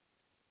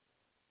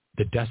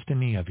the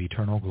destiny of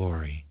eternal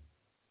glory,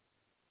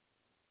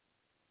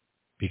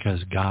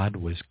 because God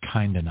was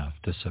kind enough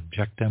to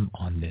subject them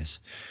on this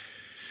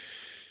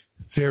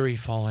very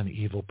fallen,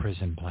 evil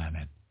prison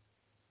planet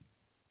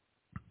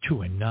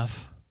to enough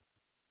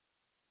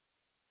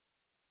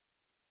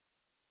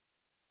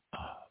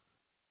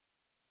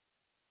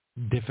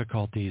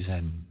difficulties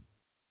and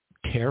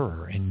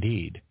terror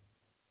indeed,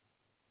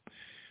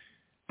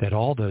 that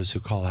all those who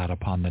call out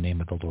upon the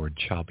name of the Lord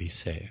shall be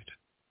saved.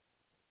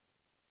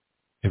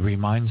 It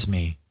reminds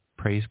me,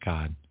 praise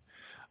God,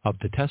 of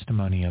the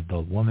testimony of the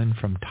woman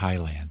from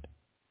Thailand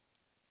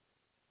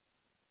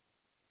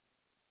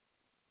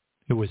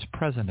who was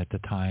present at the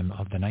time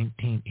of the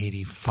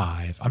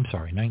 1995,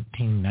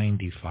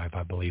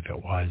 I believe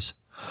it was,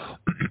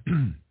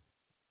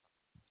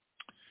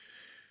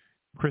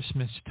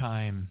 Christmas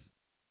time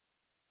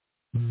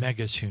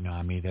mega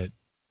tsunami that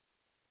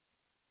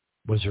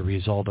was a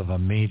result of a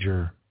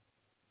major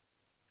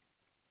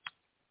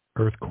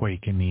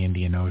earthquake in the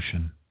Indian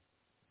Ocean,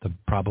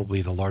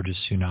 probably the largest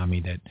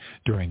tsunami that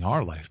during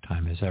our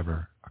lifetime has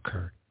ever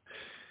occurred.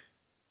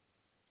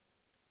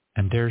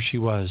 And there she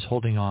was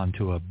holding on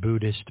to a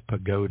Buddhist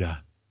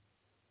pagoda,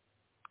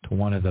 to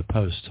one of the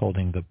posts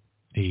holding this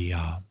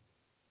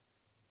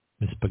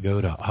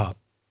pagoda up,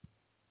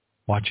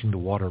 watching the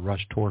water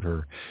rush toward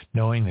her,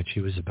 knowing that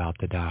she was about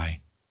to die.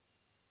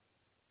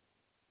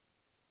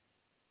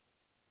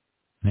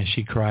 And as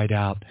she cried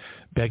out,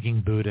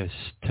 begging Buddhists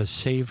to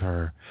save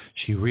her,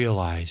 she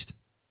realized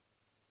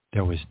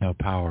there was no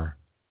power,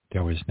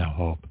 there was no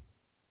hope.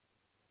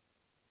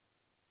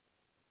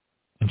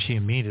 And she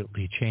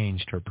immediately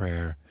changed her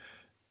prayer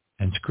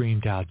and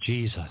screamed out,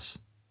 Jesus,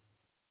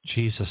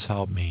 Jesus,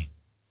 help me.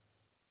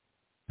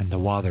 And the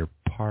water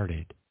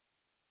parted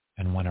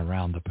and went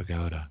around the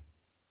pagoda.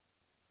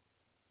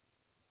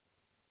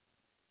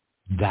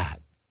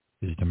 That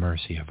is the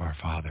mercy of our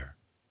Father.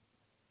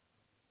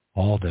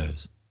 All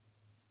those,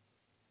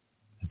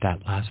 at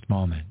that last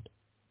moment,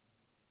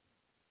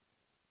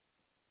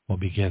 will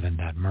be given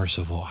that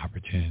merciful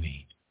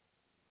opportunity.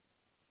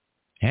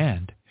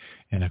 And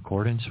in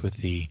accordance with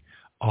the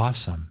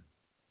awesome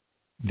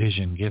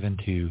vision given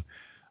to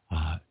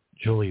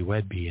Julie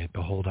Wedby at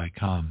Behold I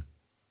Come,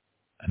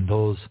 and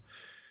those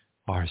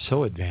are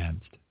so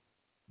advanced,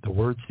 the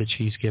words that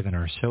she's given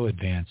are so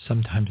advanced,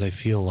 sometimes I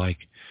feel like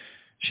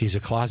she's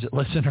a closet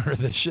listener of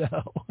the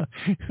show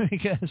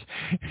because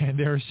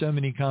there are so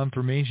many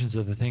confirmations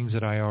of the things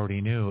that I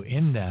already knew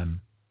in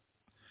them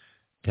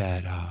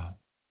that,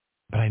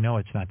 but I know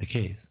it's not the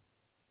case.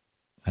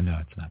 I know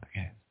it's not the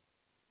case,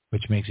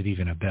 which makes it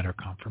even a better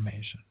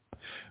confirmation.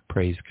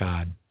 Praise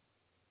God.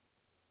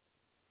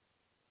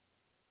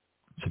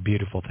 It's a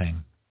beautiful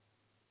thing.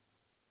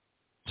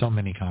 So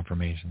many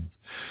confirmations.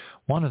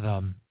 One of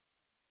them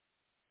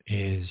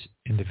is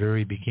in the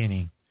very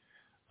beginning,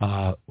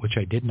 which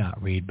I did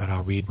not read, but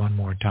I'll read one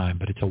more time.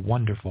 But it's a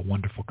wonderful,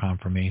 wonderful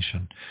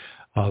confirmation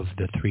of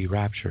the three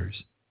raptures.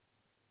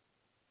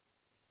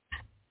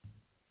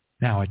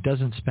 Now, it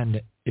doesn't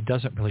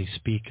really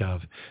speak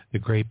of the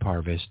grape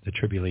harvest, the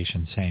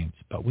tribulation saints,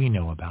 but we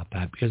know about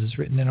that because it's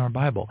written in our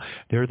Bible.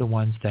 They're the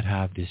ones that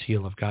have the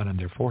seal of God on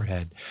their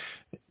forehead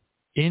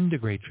in the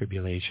great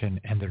tribulation,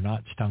 and they're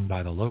not stung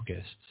by the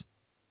locusts.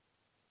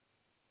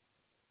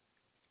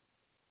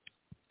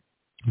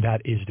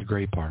 That is the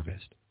grape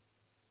harvest.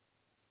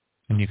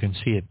 And you can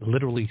see it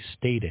literally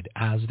stated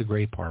as the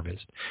grape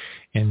harvest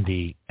in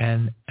the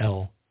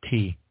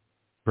NLT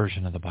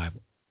version of the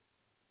Bible.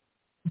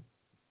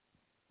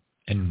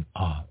 In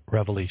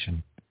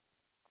Revelation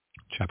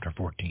chapter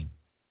 14.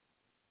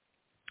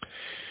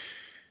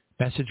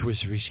 Message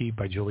was received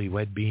by Julie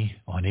Wedby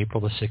on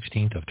April the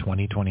 16th of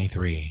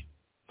 2023.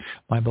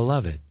 My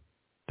beloved,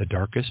 the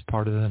darkest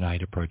part of the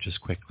night approaches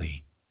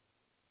quickly.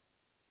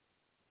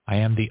 I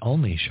am the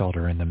only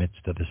shelter in the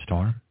midst of the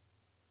storm.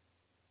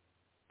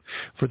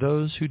 For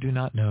those who do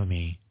not know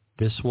me,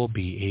 this will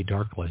be a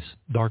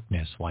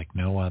darkness like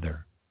no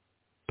other,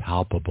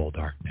 palpable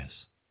darkness.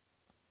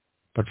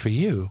 But for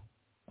you,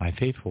 my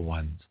faithful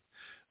ones,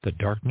 the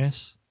darkness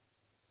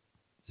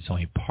is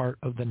only part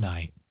of the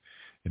night.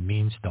 It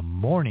means the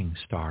morning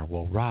star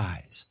will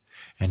rise,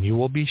 and you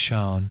will be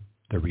shown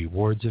the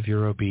rewards of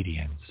your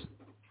obedience.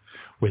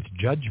 With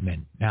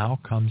judgment now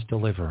comes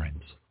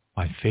deliverance.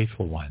 My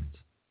faithful ones,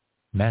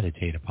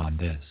 meditate upon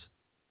this.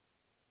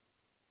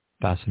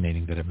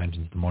 Fascinating that it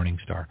mentions the morning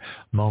star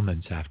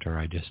moments after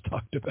I just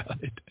talked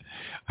about it.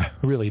 I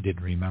really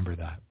didn't remember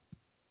that.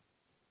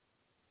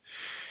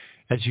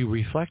 As you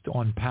reflect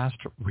on past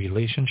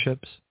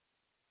relationships,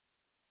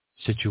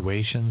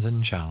 situations,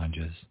 and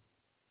challenges,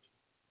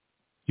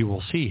 you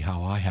will see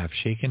how I have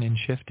shaken and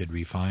shifted,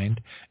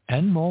 refined,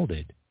 and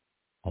molded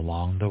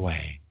along the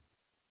way.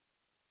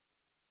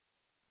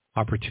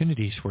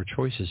 Opportunities for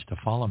choices to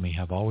follow me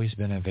have always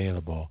been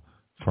available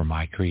for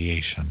my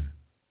creation.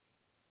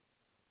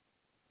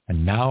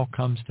 And now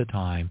comes the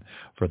time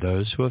for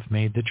those who have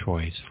made the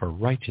choice for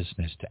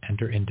righteousness to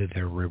enter into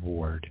their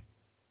reward.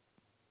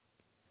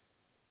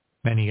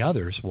 Many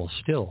others will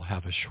still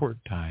have a short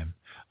time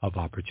of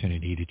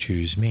opportunity to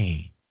choose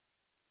me.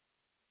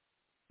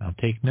 Now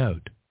take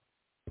note,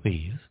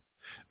 please,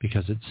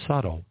 because it's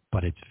subtle,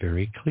 but it's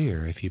very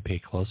clear if you pay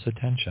close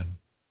attention.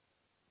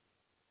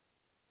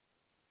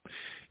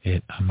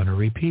 I'm going to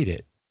repeat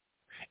it.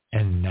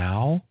 And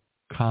now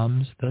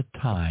comes the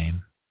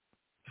time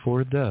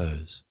for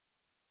those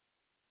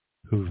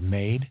who've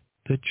made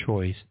the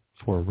choice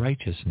for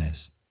righteousness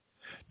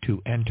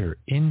to enter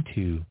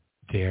into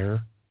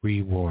their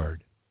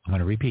reward. I'm going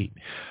to repeat.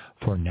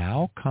 For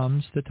now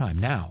comes the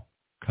time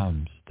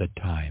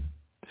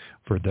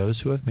for those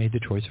who have made the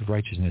choice of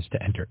righteousness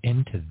to enter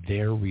into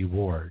their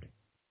reward.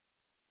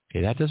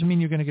 Okay, that doesn't mean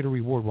you're going to get a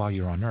reward while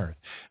you're on earth.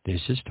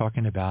 This is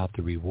talking about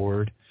the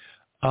reward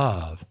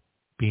of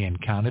being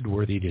counted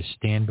worthy to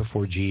stand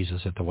before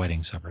Jesus at the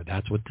wedding supper.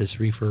 That's what this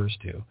refers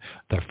to.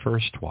 The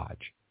first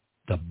watch,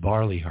 the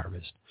barley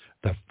harvest,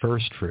 the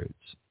first fruits.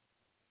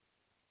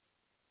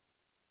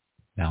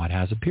 Now it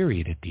has a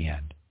period at the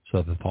end,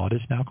 so the thought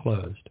is now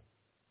closed.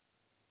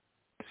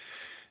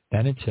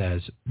 Then it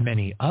says,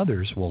 many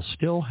others will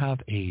still have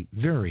a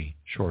very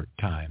short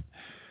time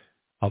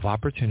of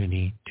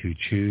opportunity to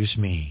choose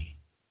me,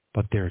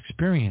 but their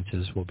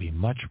experiences will be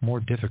much more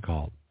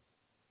difficult,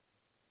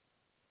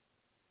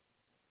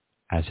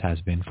 as has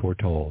been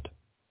foretold.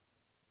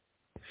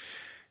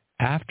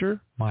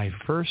 After my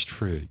first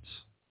fruits,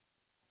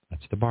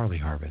 that's the barley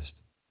harvest,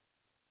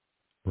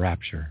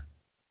 rapture.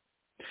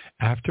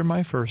 After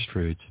my first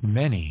fruits,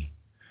 many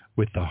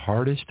with the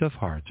hardest of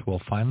hearts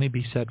will finally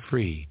be set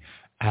free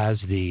as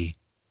the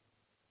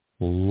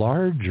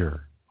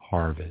larger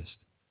harvest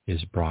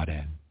is brought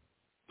in.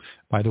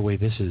 By the way,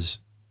 this is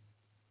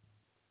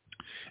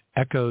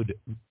echoed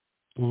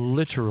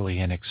literally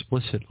and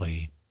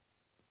explicitly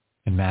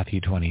in Matthew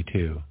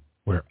 22,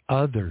 where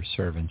other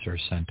servants are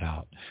sent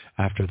out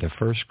after the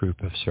first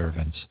group of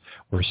servants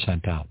were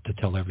sent out to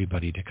tell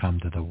everybody to come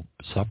to the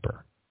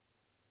supper.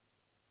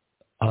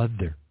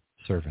 Other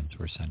servants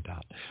were sent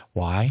out.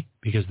 Why?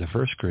 Because the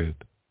first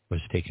group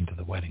was taken to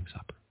the wedding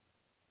supper.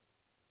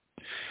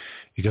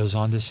 He goes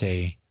on to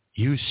say,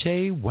 you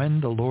say, when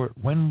will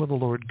the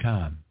Lord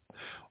come?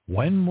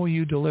 When will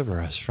you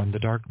deliver us from the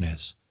darkness?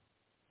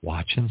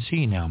 Watch and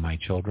see now, my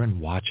children,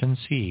 watch and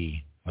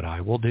see what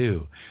I will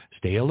do.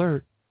 Stay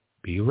alert,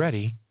 be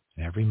ready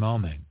in every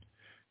moment.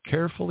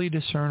 Carefully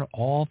discern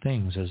all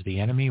things as the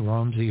enemy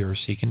roams the earth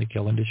seeking to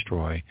kill and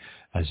destroy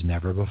as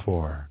never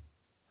before.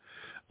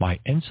 My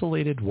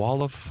insulated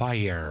wall of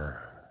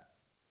fire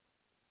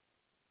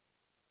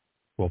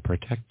will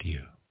protect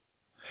you,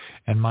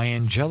 and my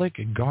angelic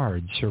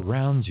guard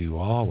surrounds you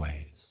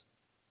always.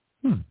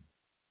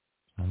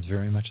 Sounds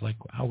very much like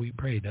how we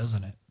pray,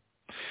 doesn't it?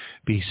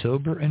 Be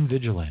sober and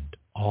vigilant.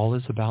 All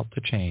is about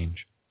to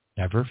change.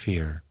 Never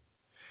fear,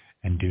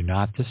 and do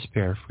not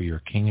despair, for your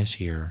King is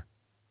here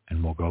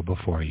and will go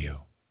before you.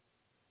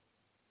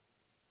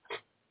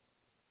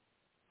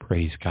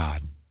 Praise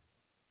God.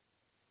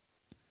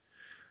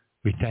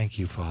 We thank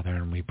you, Father,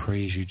 and we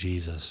praise you,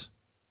 Jesus,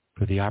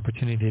 for the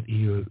opportunity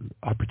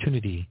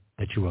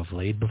that you have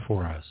laid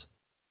before us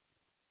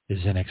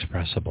is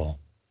inexpressible.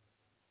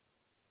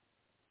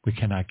 We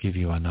cannot give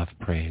you enough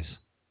praise.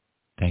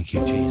 Thank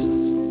you,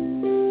 Jesus.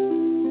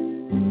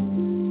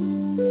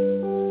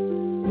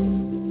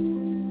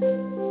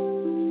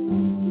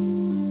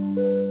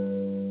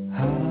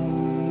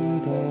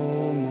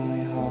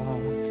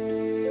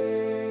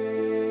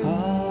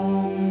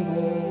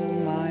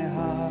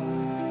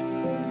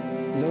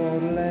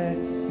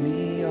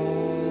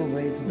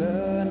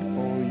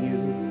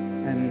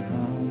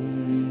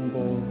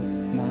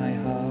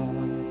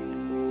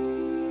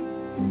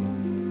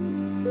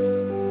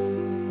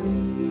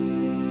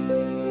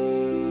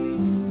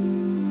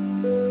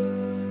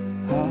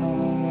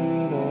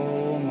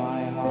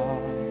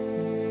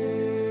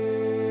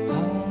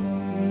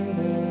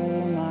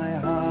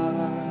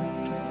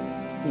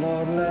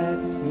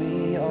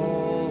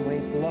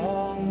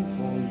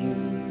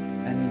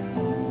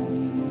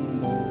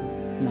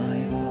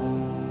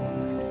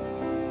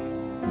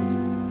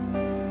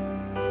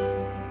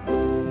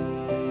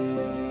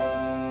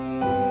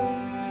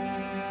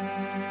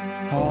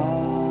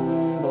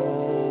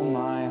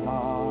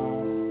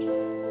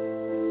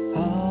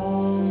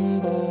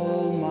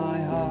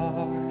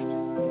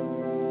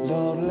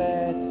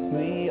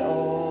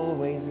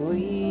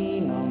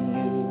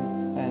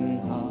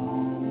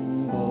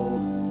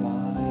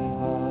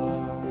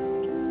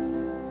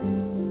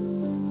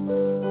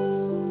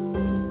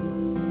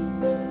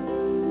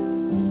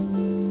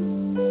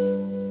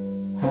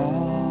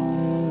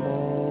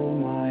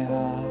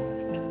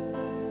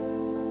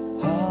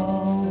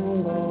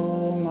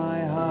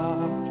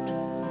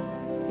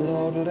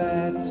 Lord,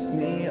 let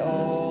me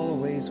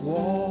always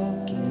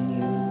walk in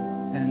you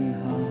and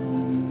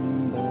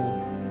humble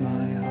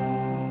my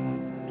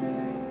heart.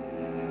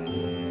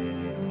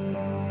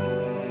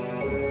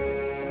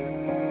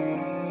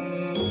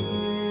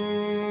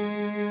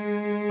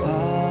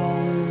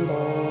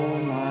 Humble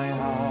my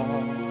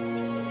heart.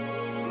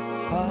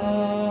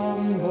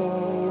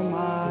 Humble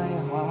my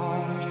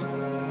heart.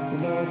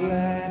 Lord,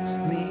 let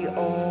me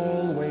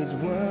always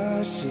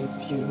worship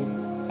you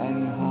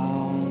and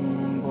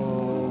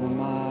humble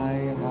my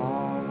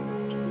heart.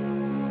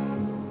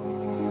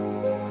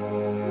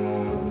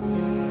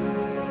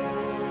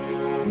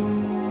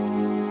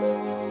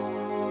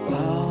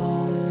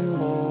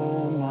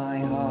 Humble my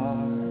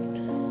heart.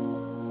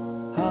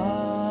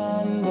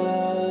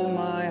 Humble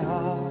my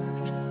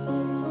heart.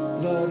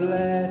 Lord,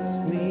 let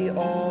me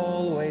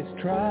always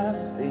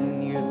trust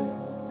in you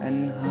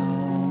and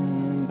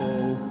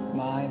humble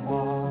my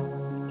heart.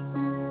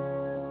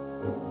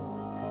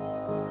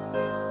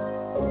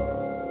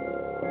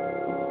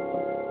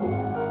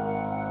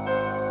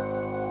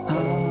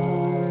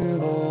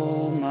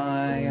 Humble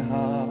my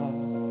heart,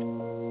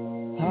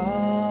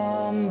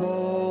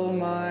 humble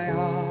my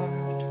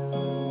heart.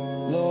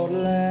 Lord,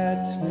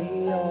 let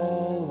me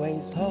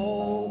always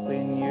hope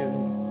in you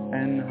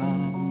and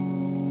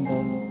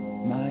humble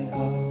my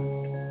heart.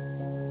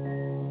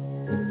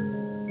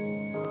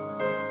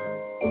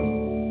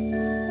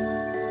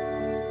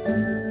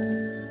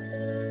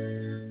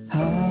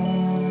 Humble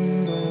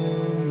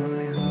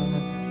my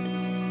heart,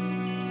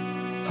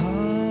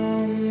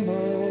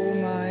 humble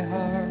my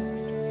heart.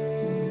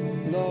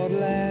 Lord,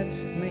 let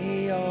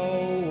me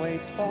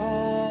always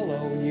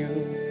follow you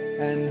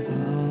and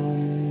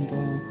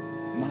humble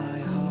my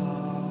heart.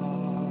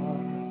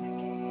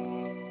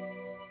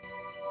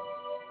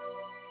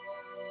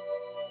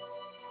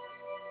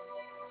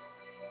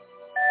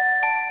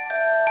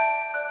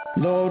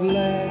 Lord,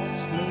 let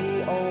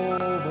me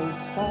always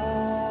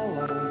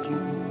follow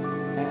you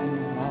and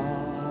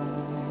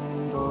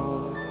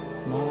humble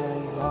my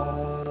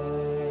heart.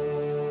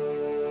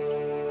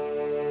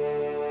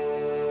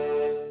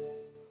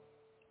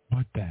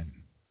 What then?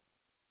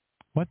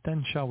 What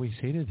then shall we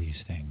say to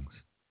these things?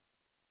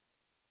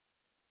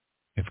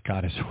 If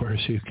God is for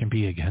us, who can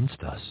be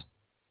against us?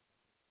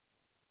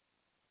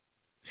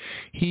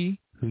 He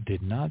who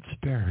did not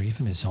spare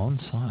even his own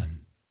son,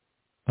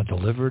 but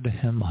delivered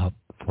him up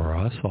for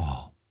us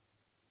all,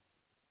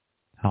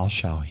 how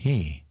shall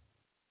he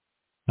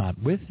not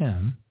with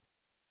him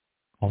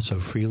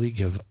also freely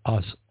give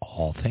us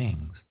all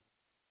things?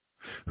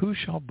 Who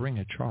shall bring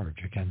a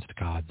charge against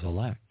God's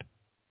elect?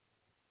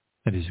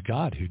 It is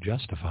God who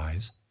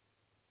justifies.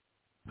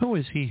 Who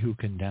is he who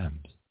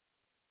condemns?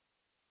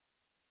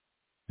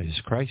 It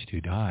is Christ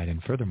who died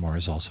and furthermore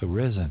is also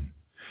risen,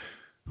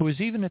 who is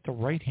even at the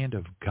right hand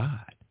of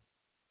God,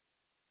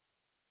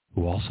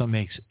 who also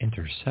makes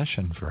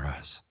intercession for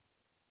us.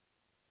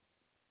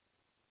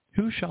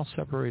 Who shall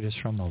separate us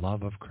from the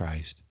love of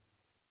Christ?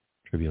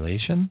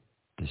 Tribulation,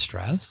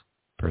 distress,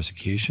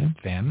 persecution,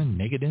 famine,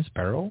 nakedness,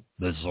 peril,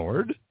 the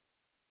sword?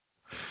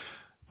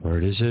 For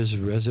it is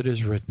as it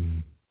is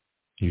written,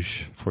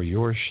 for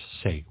your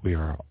sake we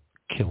are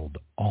killed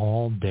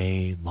all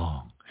day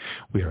long.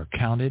 We are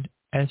counted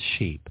as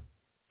sheep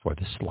for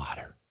the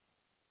slaughter.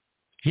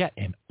 Yet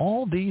in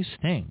all these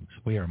things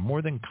we are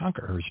more than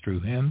conquerors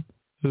through him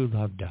who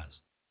loved us.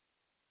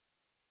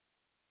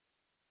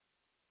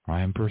 For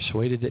I am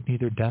persuaded that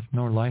neither death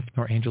nor life,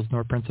 nor angels,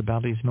 nor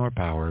principalities, nor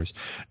powers,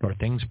 nor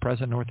things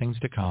present, nor things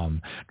to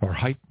come, nor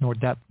height, nor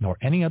depth, nor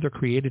any other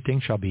created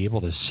thing shall be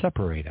able to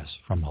separate us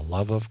from the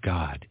love of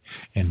God,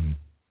 and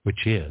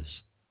which is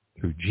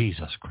through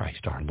Jesus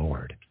Christ our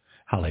Lord.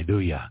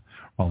 Hallelujah.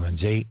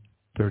 Romans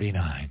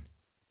 8:39.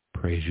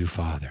 Praise you,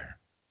 Father.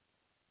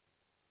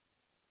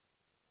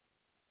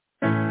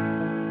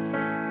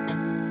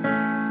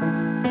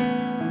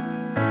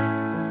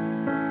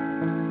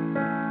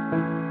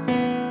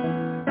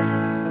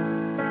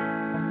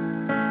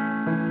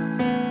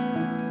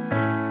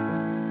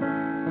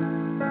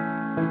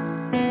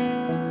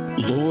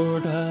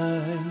 Lord,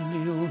 I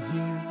kneel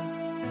here,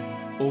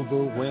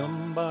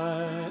 overwhelmed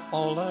by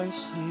all I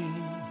see.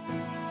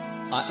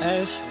 I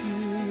ask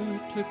you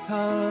to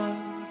come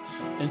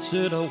and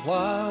sit a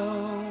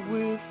while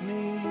with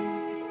me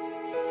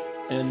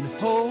and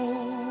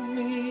hold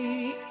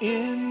me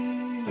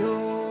in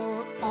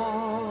your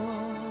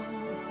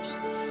arms.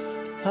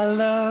 I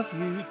love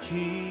you,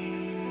 Jesus.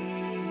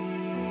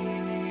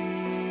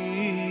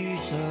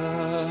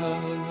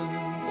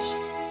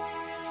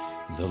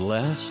 The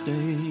last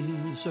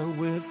days are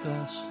with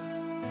us.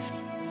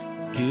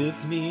 Give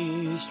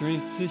me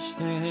strength to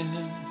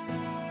stand,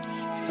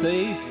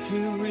 faith to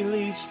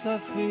release the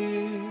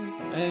fear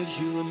as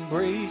you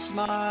embrace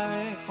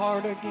my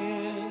heart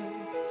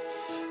again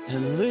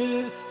and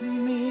lift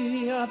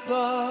me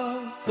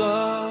above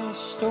the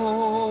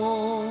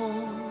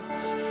storm.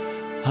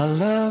 I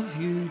love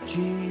you,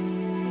 Jesus.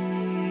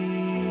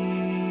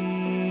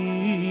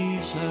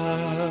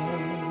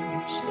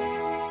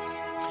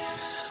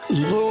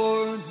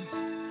 Lord,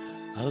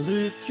 I I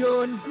lift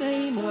your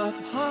name up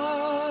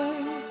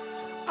high.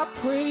 I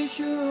praise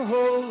your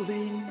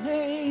holy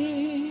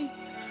name.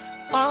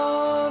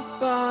 All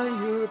by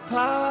your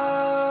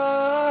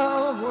power.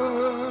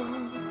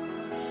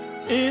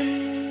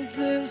 In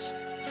this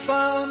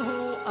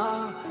final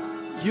hour,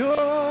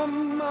 you're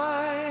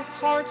my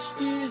heart's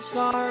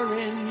desire,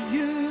 and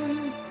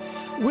you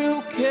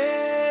will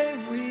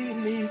carry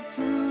me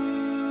through.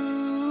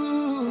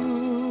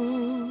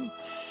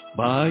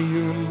 By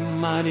your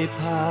mighty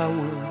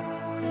power,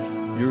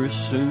 you're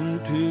soon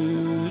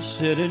to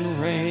sit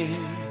and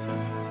reign.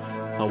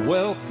 I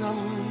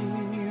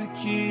welcome you,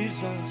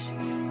 Jesus.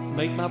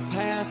 Make my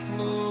path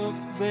look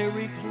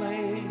very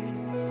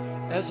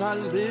plain as I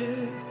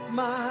lift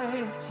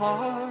my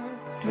heart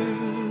to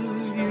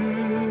you.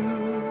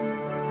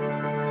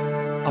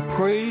 I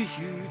praise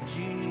you,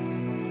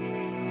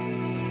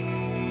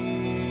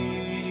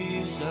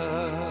 Jesus.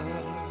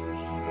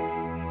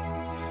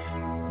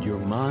 Your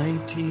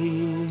mighty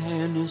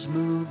hand is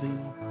moving.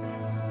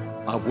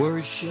 I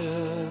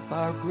worship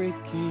our great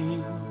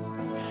King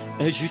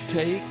as you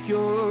take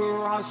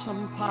your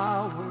awesome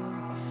power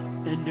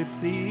and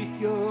defeat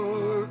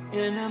your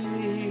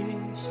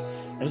enemies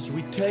as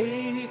we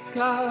take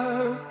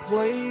our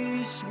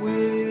place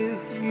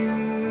with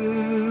you.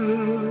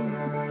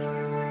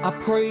 I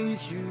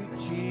praise you,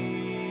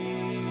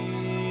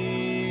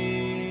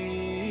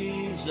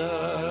 Jesus.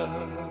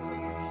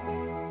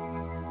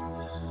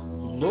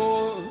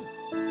 Lord,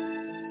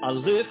 I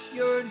lift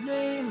your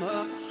name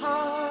up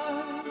high.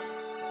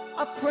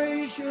 I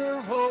praise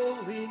your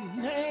holy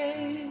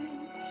name.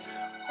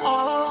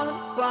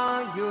 On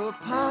by your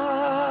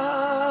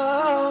power.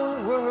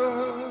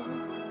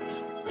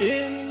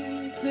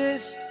 In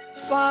this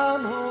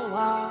final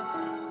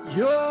hour,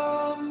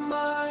 you're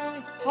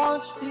my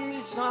heart's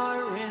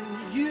desire,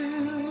 and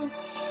you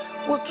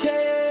will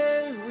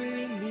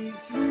carry me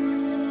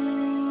through.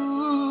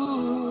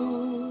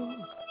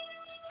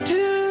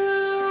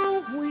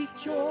 Till we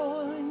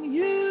join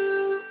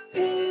you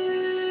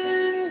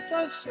in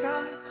the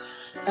sky,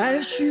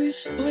 as you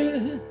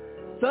split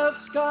the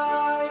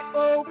sky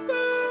open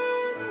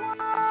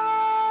wide,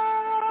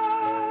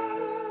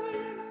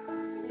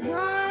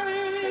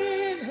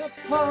 ride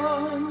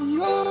upon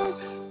your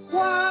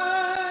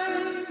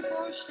white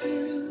horse to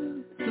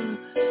the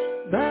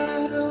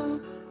battle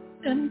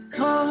and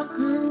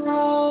conquer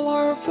all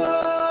our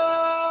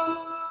foes.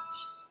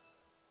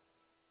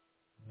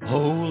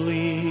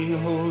 Holy,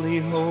 holy,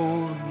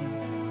 holy,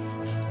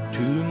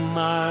 to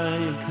my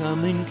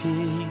coming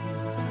King,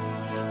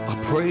 I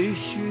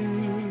praise you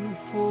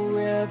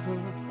forever.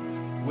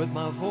 With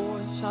my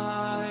voice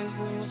I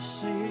will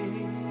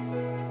sing.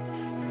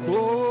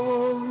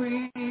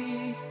 Glory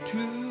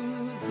to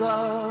the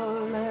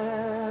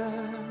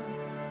Lamb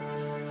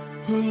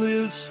who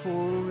lives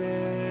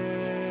forever.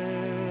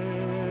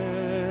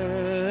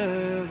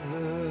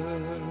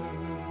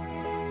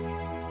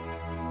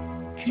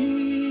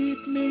 Keep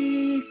me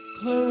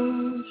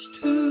close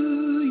to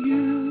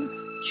you,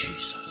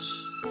 Jesus,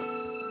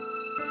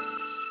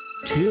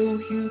 till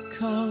you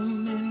come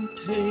and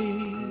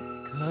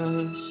take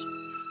us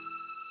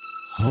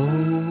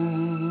home.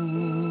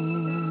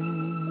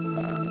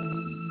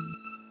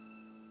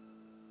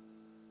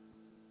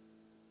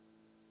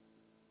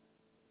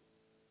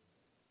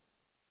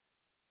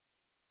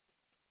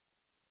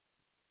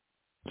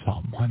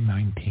 Psalm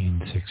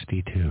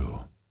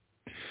 119:62.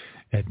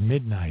 At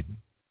midnight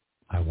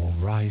I will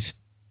rise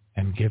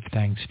and give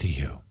thanks to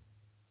you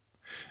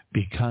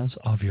because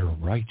of your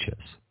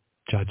righteous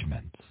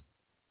judgments.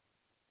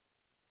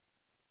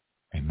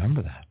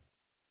 Remember that.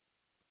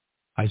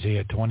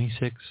 Isaiah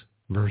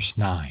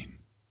 26:9.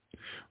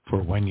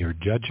 For when your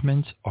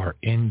judgments are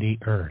in the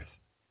earth,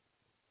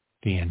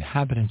 the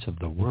inhabitants of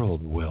the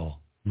world will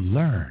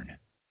learn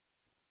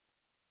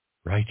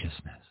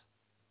righteousness.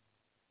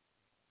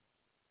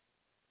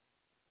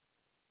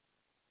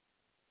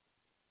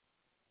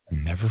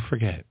 And never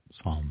forget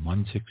Psalm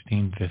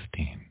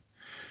 116:15.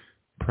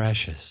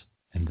 Precious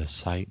in the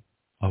sight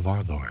of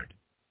our Lord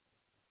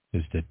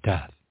is the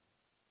death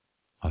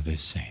of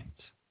his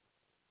saints.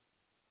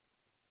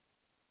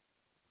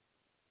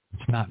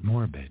 It's not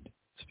morbid.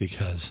 It's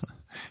because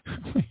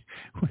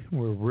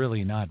we're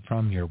really not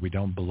from here. We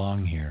don't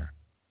belong here.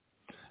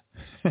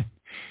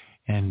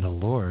 And the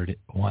Lord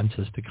wants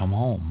us to come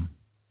home.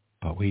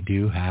 But we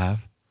do have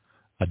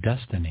a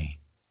destiny,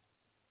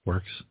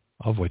 works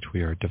of which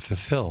we are to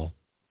fulfill,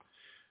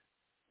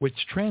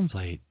 which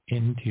translate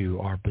into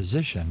our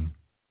position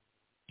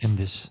in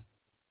this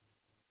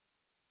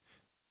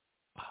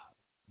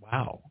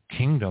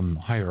kingdom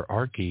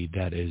hierarchy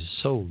that is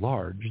so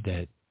large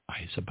that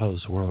I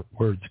suppose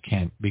words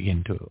can't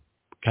begin to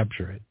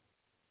capture it.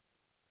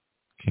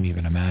 Can't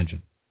even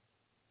imagine.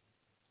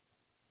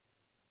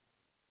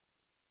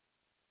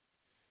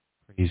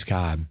 Praise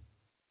God.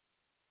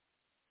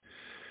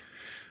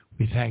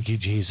 We thank you,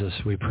 Jesus.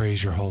 We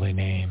praise your holy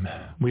name.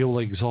 We will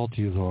exalt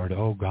you, Lord,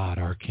 O God,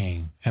 our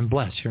King, and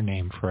bless your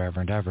name forever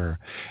and ever.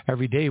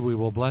 Every day we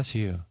will bless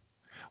you.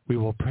 We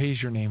will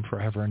praise your name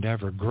forever and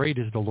ever. Great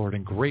is the Lord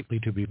and greatly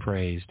to be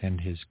praised, and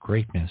his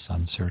greatness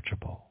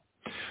unsearchable.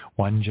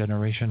 One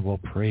generation will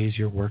praise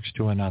your works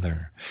to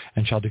another,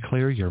 and shall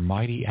declare your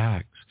mighty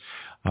acts.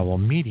 I will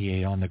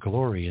meditate on the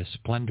glorious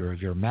splendor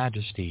of your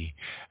majesty,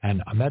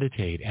 and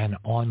meditate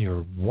on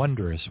your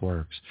wondrous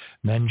works.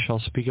 Men shall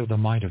speak of the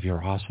might of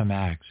your awesome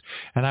acts,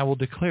 and I will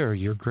declare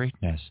your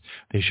greatness.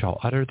 They shall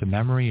utter the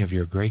memory of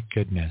your great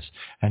goodness,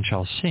 and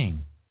shall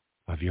sing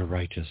of your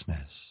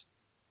righteousness.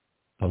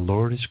 The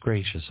Lord is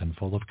gracious and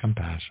full of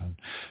compassion,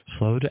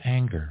 slow to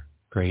anger,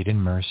 great in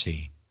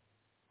mercy.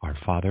 Our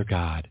Father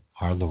God,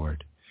 our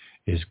Lord,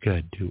 is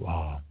good to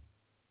all.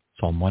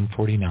 Psalm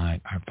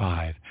 149,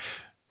 5,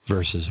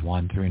 verses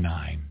 1 through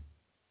 9.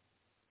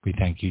 We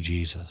thank you,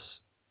 Jesus.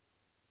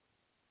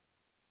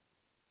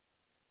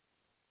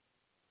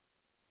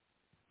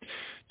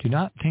 Do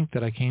not think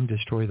that I came to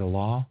destroy the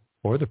law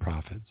or the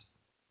prophets.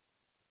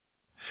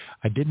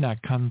 I did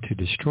not come to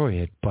destroy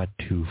it, but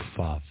to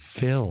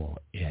fulfill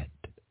it.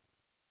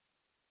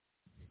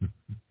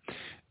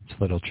 It's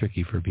a little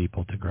tricky for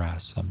people to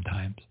grasp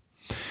sometimes.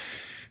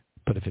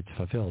 But if it's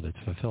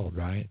fulfilled,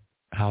 right?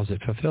 How is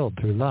it fulfilled?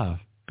 Through love,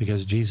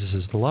 because Jesus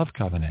is the love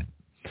covenant.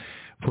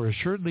 For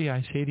assuredly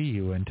I say to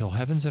you, until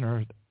heaven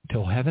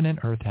and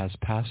earth has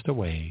passed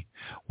away,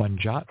 one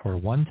jot or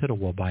one tittle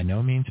will by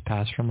no means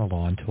pass from the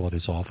law until it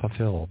is all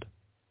fulfilled.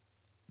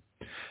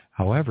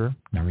 However,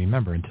 now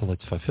remember, until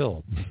it's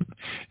fulfilled.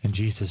 And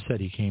Jesus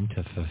said he came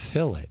to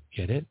fulfill it.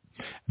 Get it?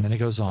 And then it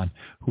goes on,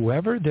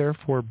 whoever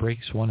therefore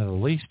breaks one of the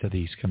least of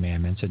these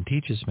commandments and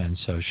teaches men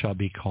so shall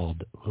be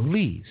called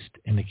least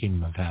in the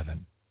kingdom of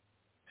heaven.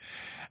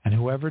 And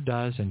whoever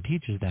does and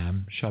teaches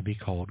them shall be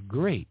called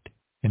great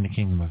in the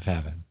kingdom of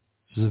heaven.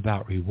 This is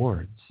about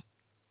rewards.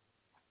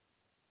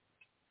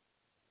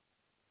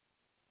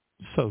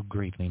 So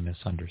greatly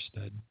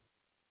misunderstood.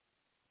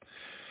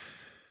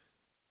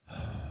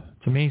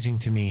 It's amazing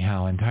to me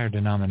how entire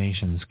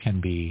denominations can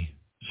be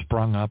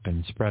sprung up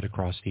and spread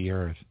across the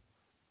earth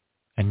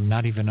and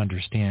not even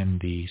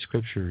understand the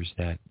scriptures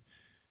that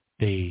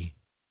they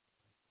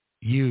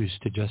use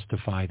to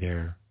justify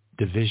their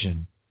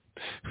division.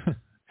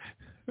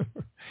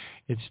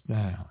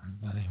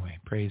 Anyway,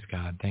 praise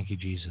God. Thank you,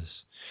 Jesus.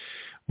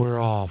 We're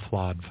all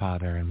flawed,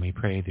 Father, and we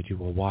pray that you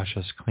will wash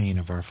us clean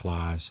of our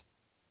flaws.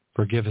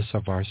 Forgive us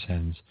of our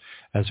sins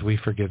as we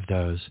forgive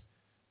those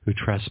who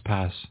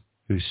trespass,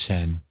 who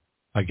sin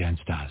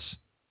against us.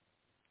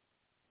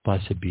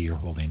 Blessed be your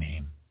holy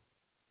name.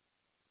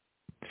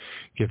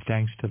 Give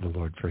thanks to the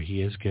Lord, for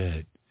he is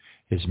good.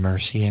 His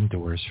mercy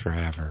endures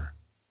forever.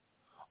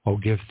 Oh,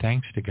 give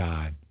thanks to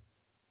God,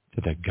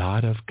 to the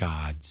God of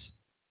gods.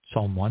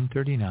 Psalm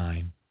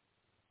 139,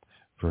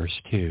 verse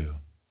 2.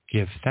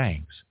 Give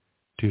thanks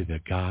to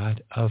the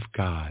God of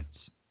gods.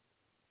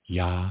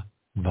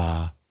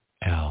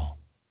 Yah-va-el.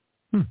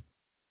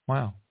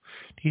 Wow.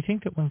 Do you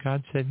think that when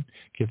God said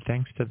give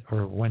thanks to,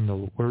 or when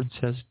the word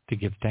says to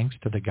give thanks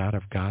to the God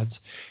of gods,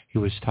 he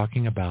was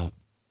talking about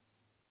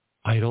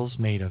idols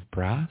made of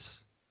brass?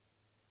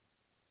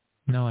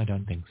 No, I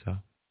don't think so.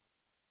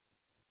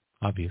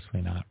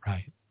 Obviously not,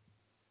 right?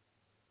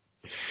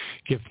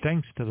 Give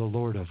thanks to the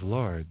Lord of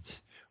lords,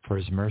 for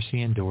his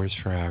mercy endures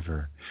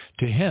forever.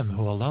 To him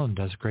who alone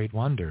does great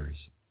wonders,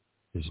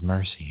 his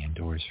mercy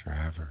endures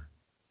forever.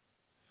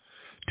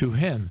 To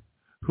him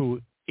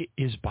who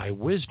is by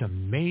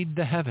wisdom made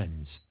the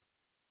heavens,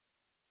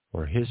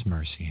 for his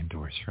mercy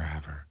endures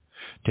forever.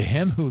 To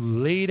him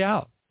who laid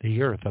out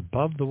the earth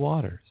above the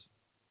waters,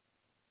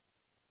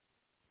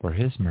 for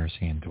his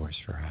mercy endures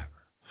forever.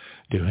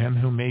 To him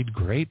who made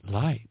great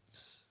lights.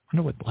 I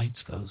wonder what lights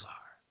those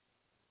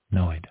are.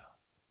 No, I don't.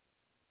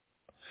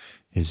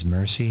 His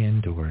mercy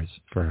endures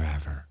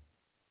forever.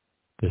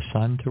 The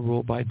sun to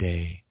rule by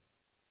day.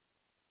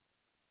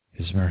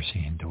 His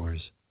mercy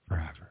endures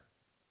forever.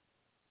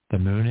 The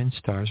moon and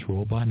stars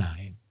rule by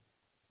night.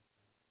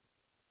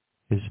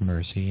 His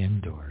mercy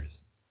endures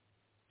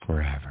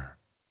forever.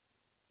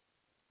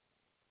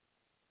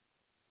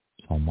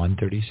 Psalm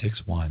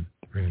 136, 1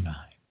 through 9.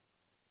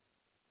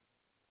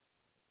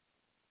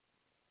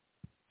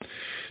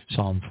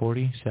 Psalm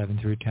 47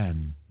 through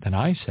 10. Then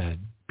I said,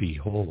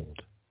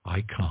 behold,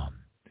 I come.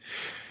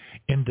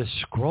 In the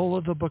scroll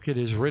of the book it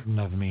is written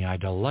of me, I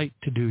delight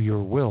to do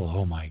your will,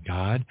 O my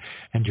God,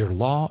 and your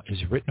law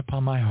is written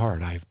upon my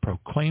heart. I have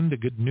proclaimed the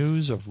good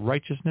news of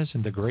righteousness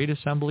in the great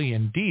assembly.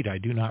 Indeed, I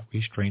do not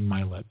restrain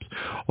my lips.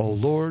 O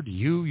Lord,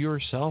 you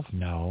yourself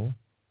know.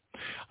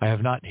 I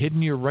have not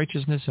hidden your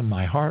righteousness in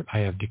my heart. I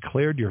have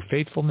declared your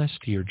faithfulness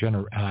to your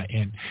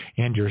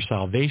and your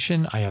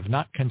salvation. I have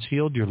not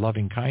concealed your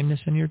loving kindness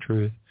and your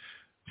truth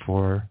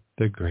for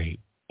the great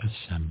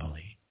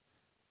assembly.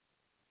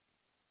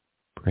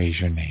 Praise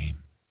your name.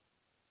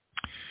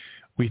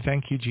 We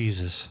thank you,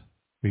 Jesus.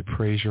 We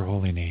praise your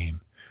holy name,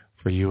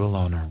 for you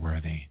alone are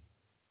worthy.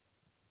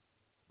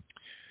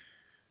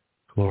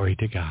 Glory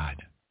to God.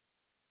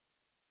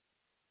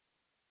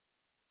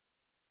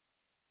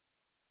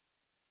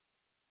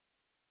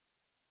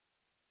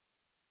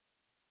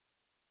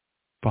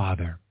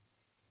 Father,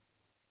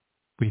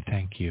 we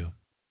thank you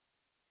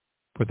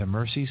for the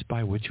mercies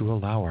by which you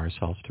allow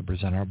ourselves to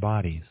present our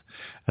bodies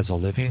as a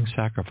living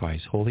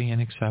sacrifice, holy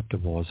and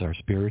acceptable as our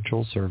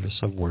spiritual service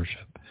of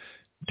worship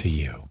to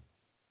you.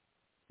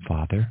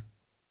 Father,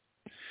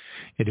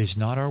 it is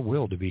not our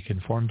will to be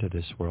conformed to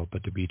this world,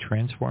 but to be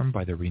transformed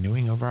by the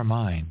renewing of our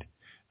mind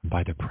and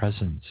by the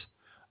presence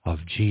of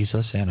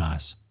Jesus in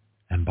us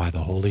and by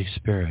the Holy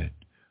Spirit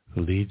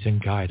who leads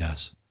and guides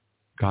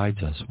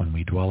us when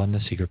we dwell in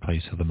the secret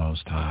place of the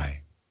Most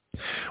High.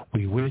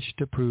 We wish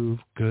to prove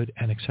good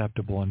and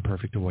acceptable and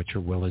perfect to what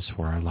your will is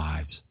for our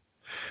lives.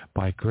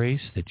 By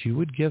grace that you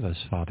would give us,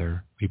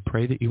 Father, we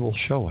pray that you will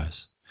show us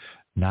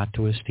not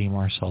to esteem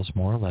ourselves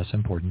more or less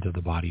important to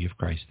the body of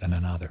Christ than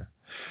another.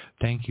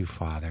 Thank you,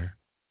 Father,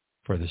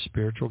 for the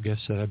spiritual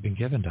gifts that have been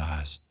given to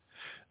us,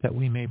 that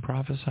we may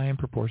prophesy in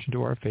proportion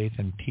to our faith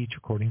and teach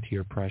according to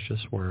your precious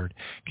word,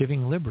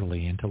 giving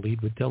liberally and to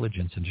lead with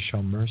diligence and to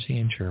show mercy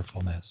and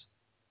cheerfulness.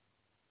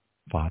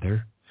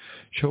 Father,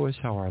 show us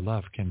how our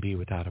love can be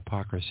without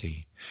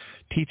hypocrisy.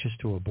 Teach us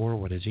to abhor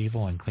what is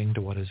evil and cling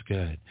to what is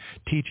good.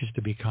 Teach us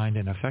to be kind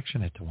and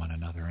affectionate to one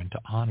another and to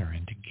honor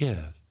and to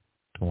give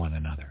to one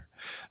another,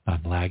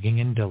 not lagging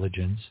in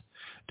diligence,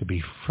 to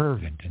be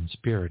fervent in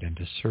spirit and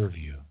to serve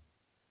you.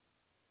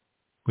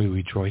 We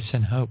rejoice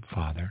in hope,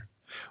 Father.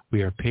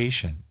 We are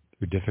patient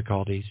through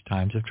difficulties,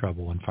 times of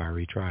trouble, and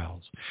fiery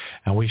trials,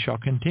 and we shall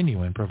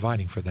continue in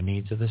providing for the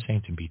needs of the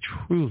saints and be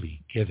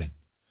truly given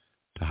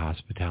to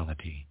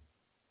hospitality.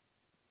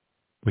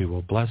 We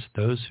will bless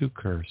those who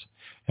curse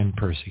and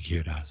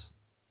persecute us.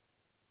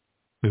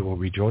 We will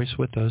rejoice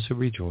with those who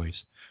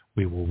rejoice.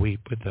 We will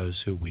weep with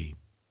those who weep.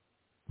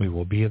 We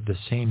will be of the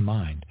same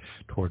mind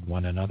toward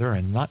one another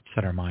and not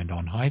set our mind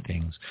on high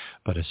things,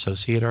 but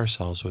associate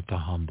ourselves with the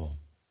humble.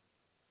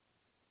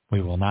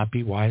 We will not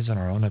be wise in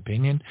our own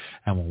opinion,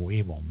 and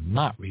we will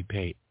not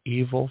repay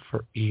evil,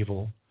 for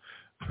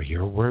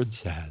your word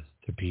says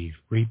to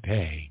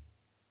repay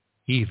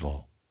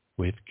evil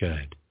with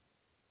good.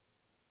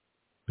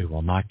 We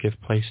will not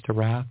give place to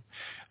wrath,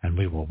 and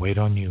we will wait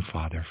on you,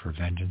 Father, for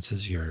vengeance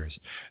is yours.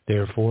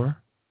 Therefore,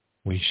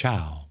 we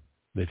shall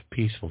live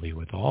peacefully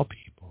with all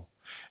people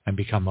and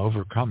become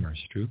overcomers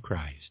through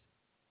Christ.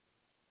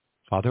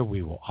 Father,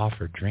 we will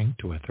offer drink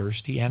to a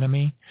thirsty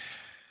enemy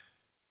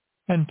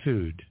and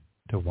food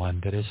to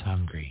one that is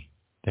hungry,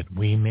 that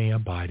we may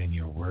abide in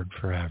your word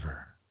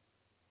forever.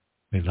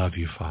 We love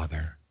you,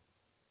 Father.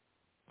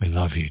 We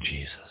love you,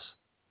 Jesus.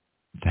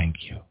 Thank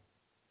you.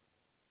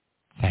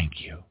 Thank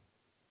you.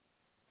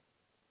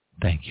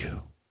 Thank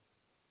you.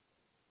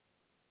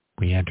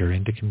 We enter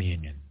into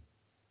communion.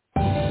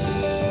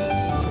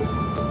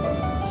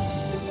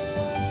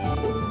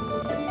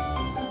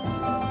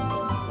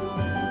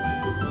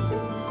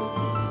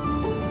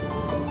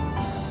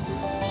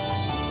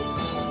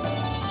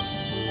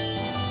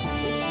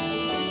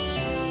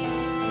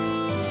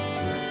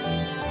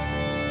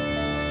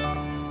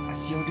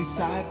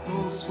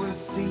 Disciples were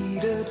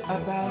seated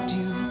about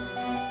you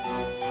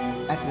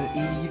at the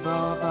eve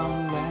of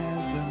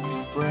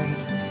unleavened bread.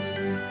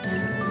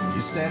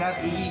 You said, I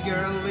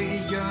eagerly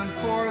yearn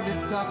for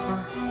this supper,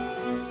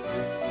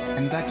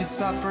 and that you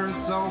suffer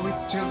so his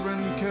children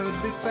could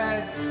be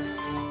fed.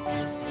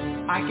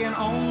 I can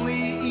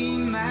only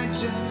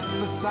imagine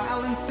the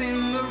silence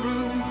in the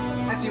room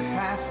as you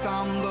passed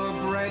on the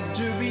bread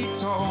to be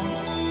torn.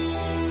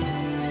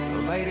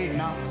 They did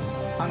not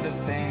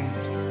understand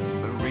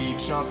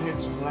reach of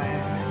his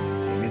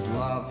plan. In his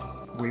love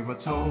we were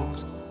told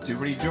to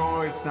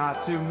rejoice,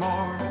 not to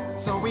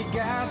mourn. So we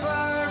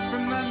gather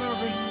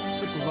remembering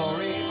the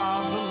glory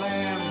of the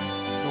Lamb,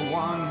 the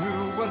one who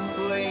was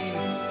slain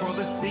for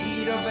the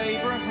seed of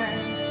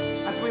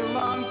Abraham. As we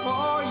long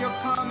for your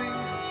coming,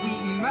 we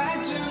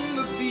imagine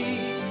the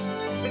feast,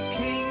 the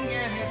King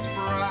and his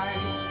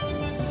bride.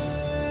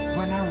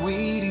 When our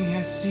waiting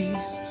has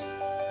ceased,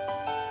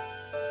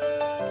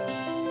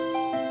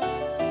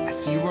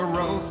 you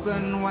arose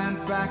and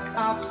went back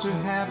up to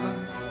heaven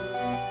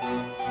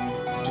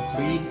to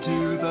plead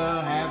to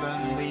the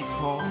heavenly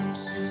courts.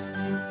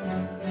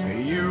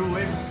 You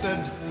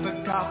lifted the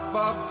cup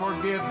of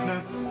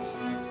forgiveness.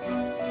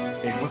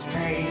 It was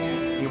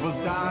paid, it was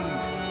done.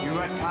 You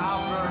had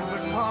covered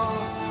the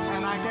cost,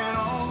 and I can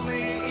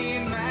only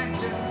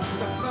imagine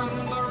the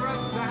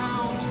thunderous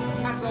sound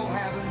as all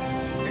heaven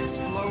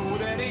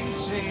exploded in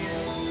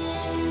cheers.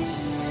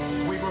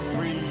 We were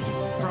freed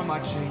from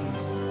our chains.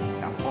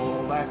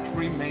 All that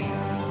remains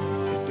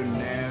is to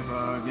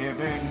never give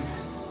in.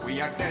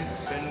 We are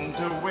destined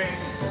to win.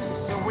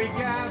 So we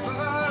gather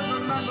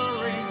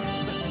remembering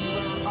the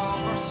healer of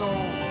our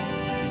soul,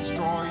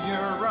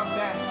 destroyer of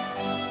death,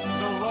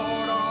 the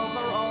Lord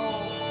over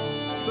all,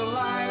 the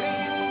light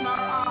in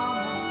our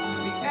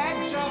armor, the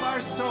edge of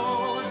our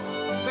sword,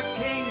 the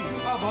King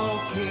of all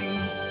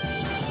kings,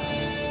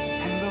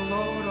 and the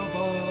Lord of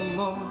all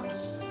lords.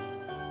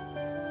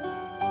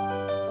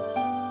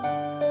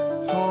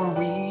 For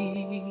we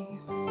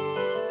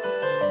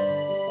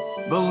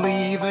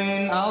believe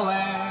in a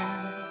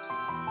land,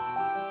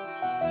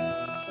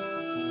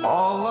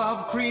 all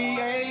of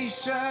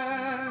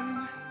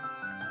creation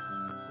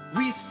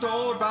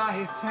restored by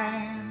his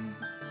hand.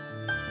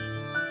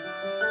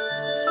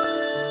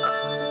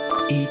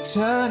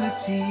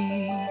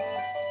 Eternity,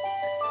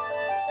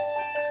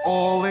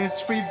 all is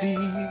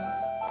revealed.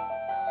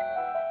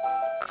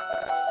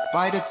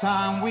 By the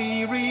time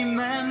we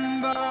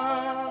remember,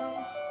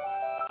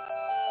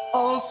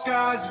 all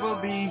scars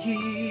will be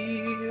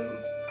healed.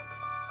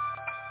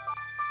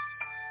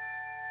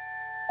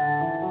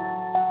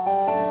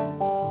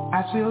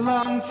 As we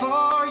long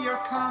for your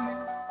coming,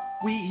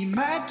 we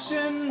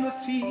imagine the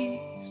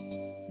feast,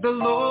 the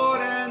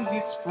Lord and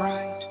his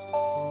bride,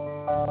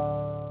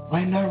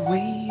 when our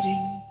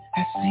waiting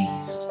has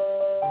ceased.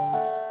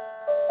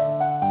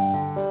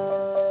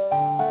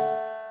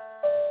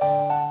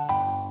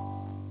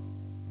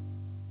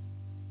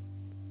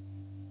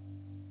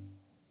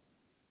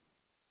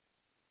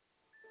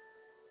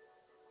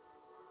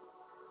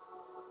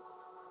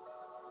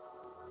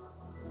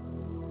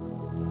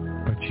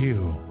 But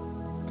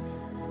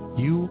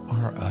you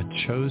are a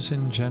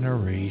chosen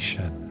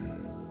generation,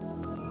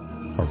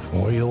 a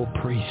royal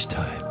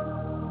priesthood,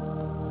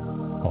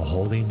 a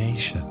holy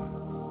nation,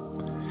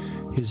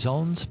 his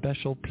own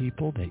special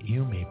people, that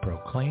you may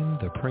proclaim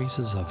the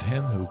praises of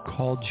him who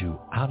called you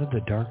out of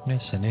the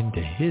darkness and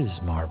into his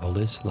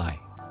marvelous light,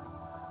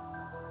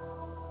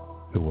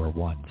 who were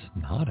once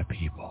not a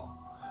people,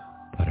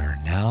 but are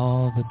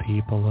now the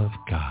people of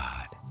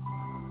God,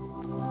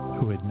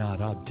 who had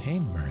not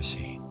obtained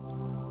mercy,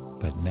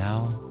 but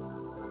now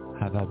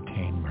have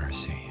obtained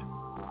mercy.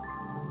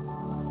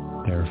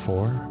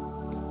 Therefore,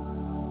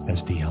 as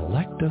the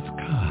elect of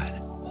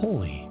God,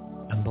 holy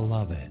and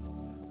beloved,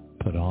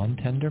 put on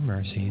tender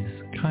mercies,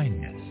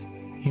 kindness,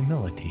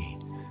 humility,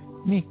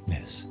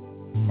 meekness,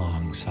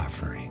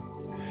 long-suffering,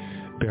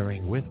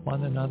 bearing with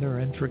one another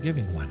and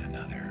forgiving one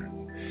another.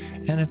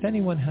 And if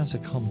anyone has a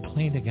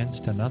complaint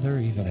against another,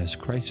 even as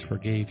Christ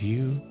forgave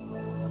you,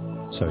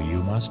 so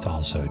you must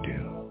also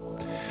do.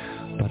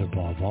 But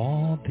above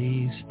all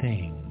these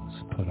things,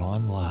 put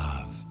on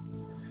love,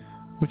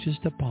 which is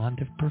the bond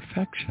of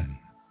perfection.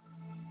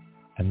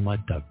 And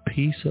let the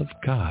peace of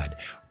God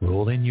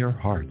rule in your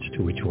hearts,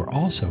 to which we're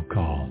also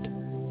called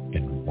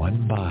in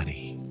one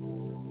body.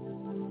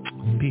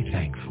 And be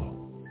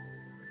thankful.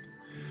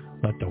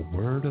 Let the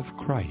word of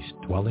Christ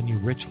dwell in you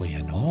richly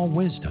in all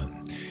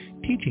wisdom,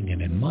 teaching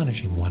and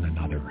admonishing one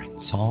another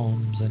in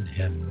psalms and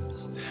hymns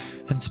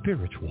and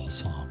spiritual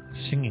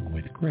songs, singing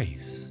with grace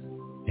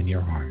in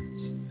your hearts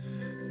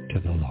to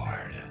the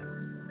Lord.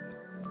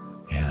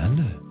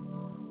 And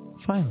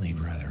finally,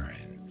 brethren,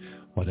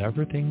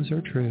 whatever things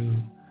are true,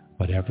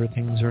 whatever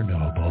things are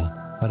noble,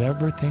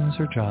 whatever things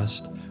are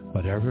just,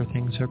 whatever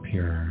things are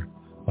pure,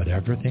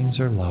 whatever things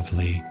are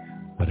lovely,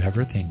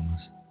 whatever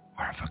things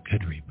are of a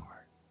good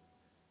report,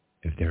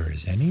 if there is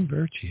any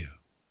virtue,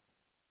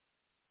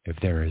 if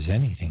there is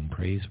anything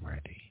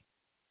praiseworthy,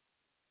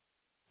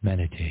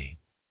 meditate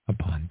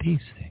upon these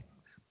things.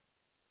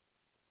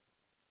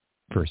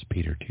 1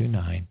 Peter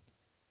 2:9,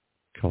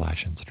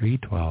 Colossians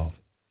 3:12,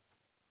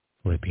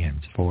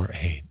 Philippians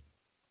 4:8.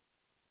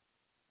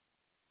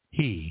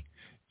 He,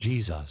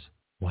 Jesus,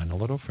 went a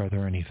little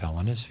further, and he fell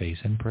on his face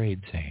and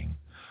prayed, saying,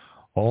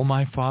 O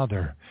my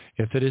Father,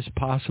 if it is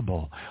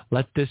possible,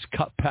 let this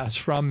cup pass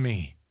from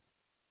me.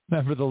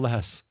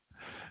 Nevertheless,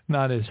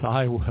 not as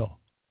I will,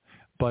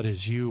 but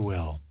as you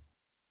will.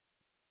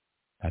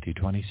 Matthew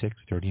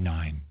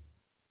 26:39.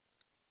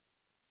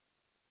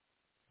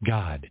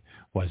 God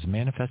was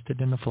manifested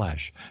in the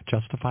flesh,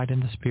 justified in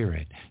the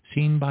Spirit,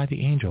 seen by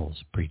the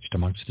angels, preached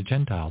amongst the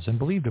Gentiles, and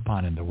believed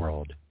upon in the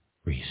world,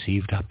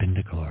 received up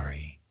into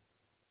glory.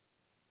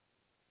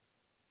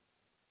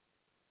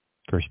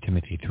 1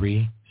 Timothy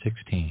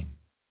 3:16.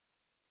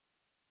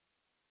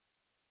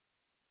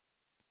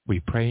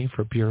 We pray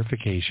for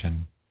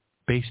purification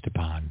based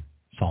upon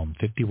Psalm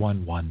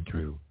 51:1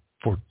 through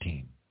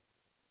 14.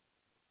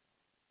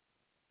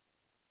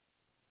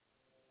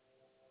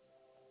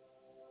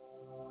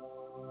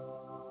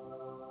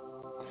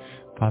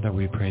 Father,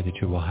 we pray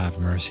that you will have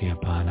mercy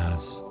upon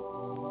us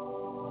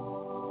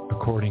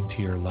according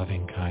to your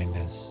loving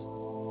kindness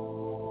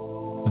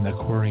and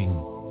according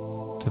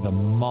to the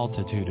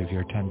multitude of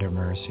your tender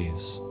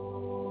mercies.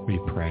 We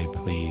pray,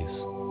 please,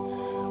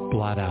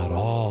 blot out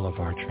all of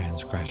our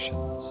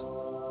transgressions.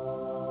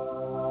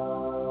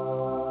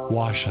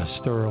 Wash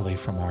us thoroughly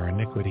from our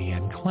iniquity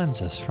and cleanse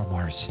us from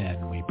our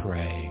sin, we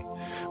pray,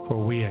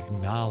 for we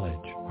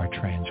acknowledge our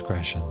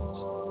transgressions,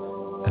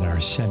 and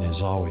our sin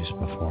is always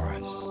before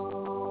us.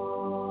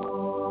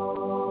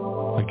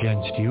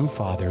 Against you,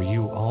 Father,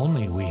 you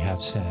only we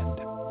have sinned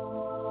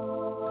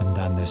and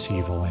done this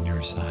evil in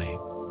your sight,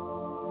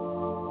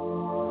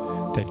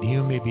 that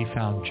you may be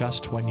found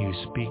just when you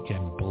speak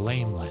and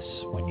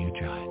blameless when you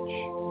judge.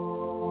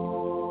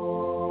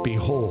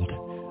 Behold,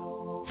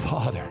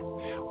 Father,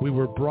 we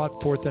were brought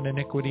forth in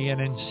iniquity,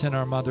 and in sin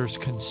our mothers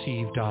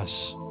conceived us.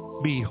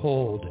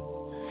 Behold,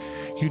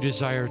 you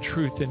desire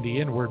truth in the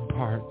inward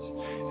part,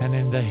 and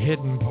in the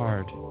hidden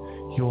part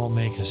you will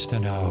make us to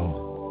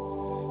know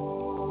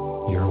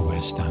your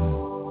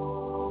wisdom.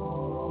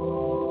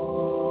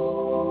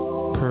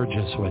 Purge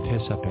us with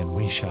hyssop, and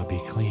we shall be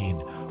clean.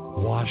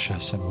 Wash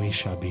us, and we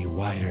shall be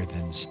whiter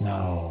than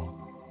snow.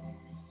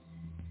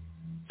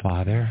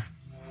 Father,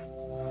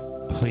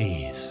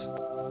 please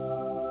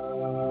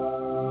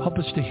help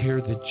us to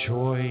hear the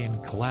joy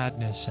and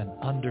gladness and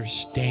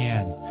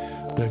understand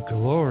the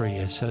glory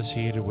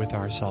associated with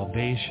our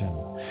salvation,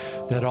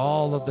 that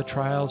all of the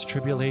trials,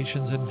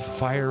 tribulations, and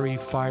fiery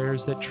fires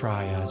that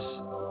try us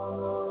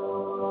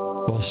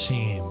will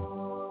seem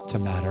to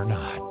matter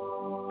not.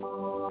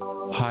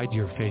 Hide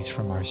your face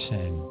from our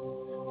sin.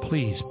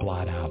 Please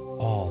blot out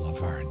all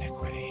of our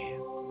iniquity.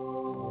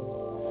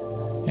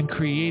 And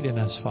create in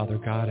us, Father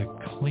God, a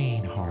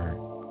clean heart.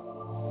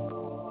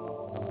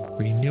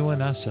 Renew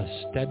in us a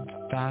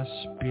steadfast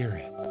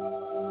spirit.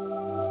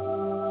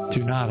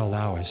 Do not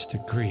allow us to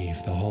grieve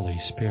the Holy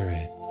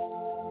Spirit.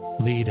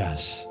 Lead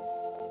us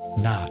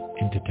not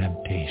into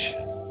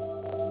temptation.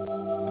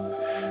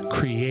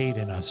 Create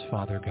in us,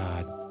 Father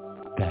God,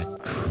 that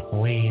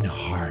clean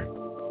heart.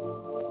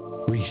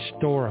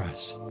 Restore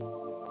us.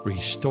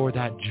 Restore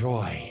that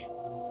joy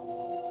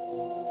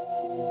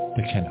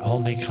that can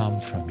only come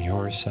from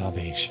your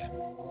salvation.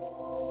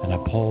 And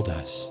uphold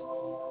us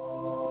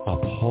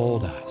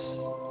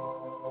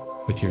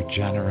with your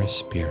generous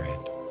spirit.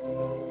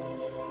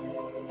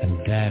 And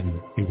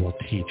then we will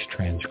teach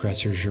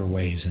transgressors your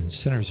ways, and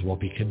sinners will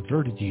be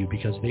converted to you,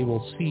 because they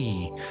will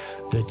see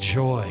the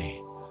joy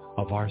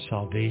of our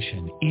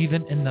salvation,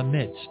 even in the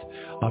midst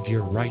of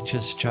your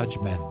righteous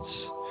judgments.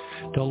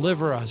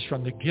 Deliver us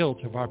from the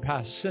guilt of our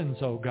past sins,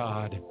 O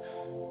God,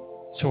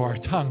 so our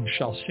tongue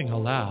shall sing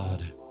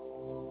aloud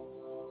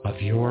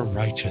of your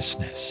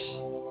righteousness.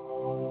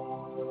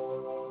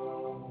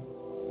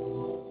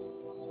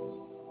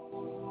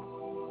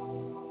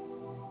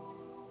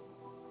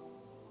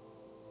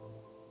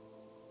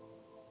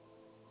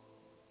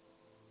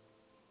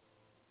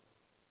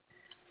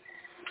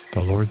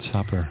 The Lord's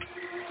Supper,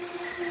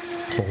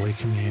 Holy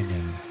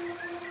Communion.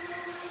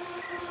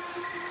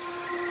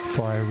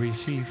 For I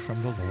received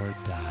from the Lord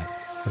that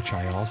which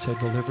I also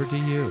delivered to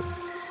you.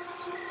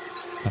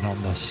 And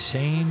on the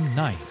same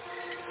night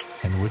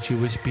in which he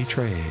was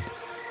betrayed,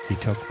 he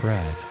took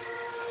bread.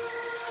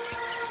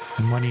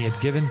 And when he had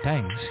given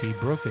thanks, he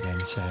broke it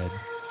and said,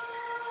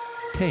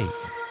 "Take,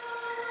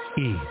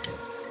 eat.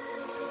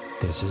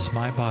 This is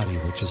my body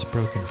which is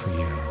broken for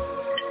you.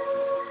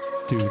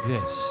 Do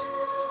this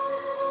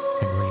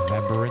in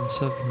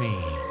remembrance of me."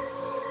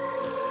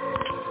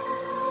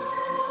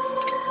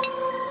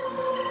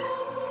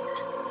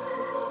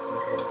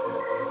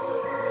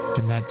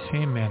 In that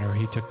same manner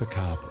he took the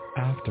cup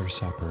after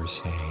supper,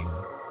 saying,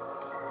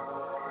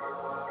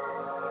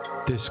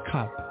 "This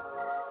cup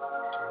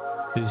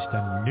is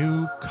the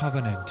new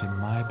covenant in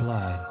my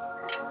blood.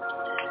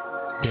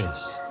 This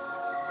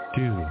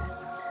do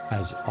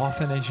as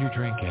often as you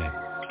drink it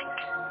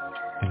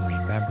in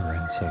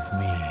remembrance of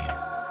me."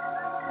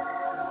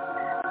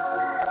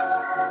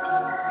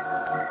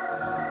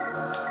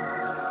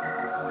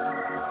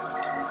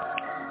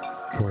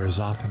 For as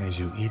often as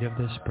you eat of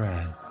this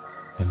bread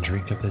and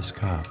drink of this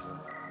cup,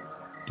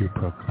 you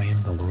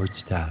proclaim the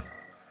Lord's death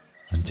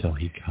until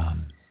he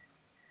comes.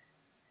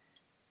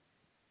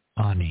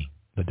 Ani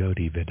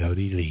Vidodi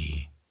Vidodi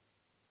Li.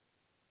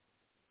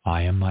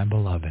 I am my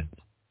beloved,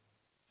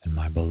 and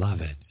my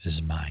beloved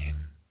is mine.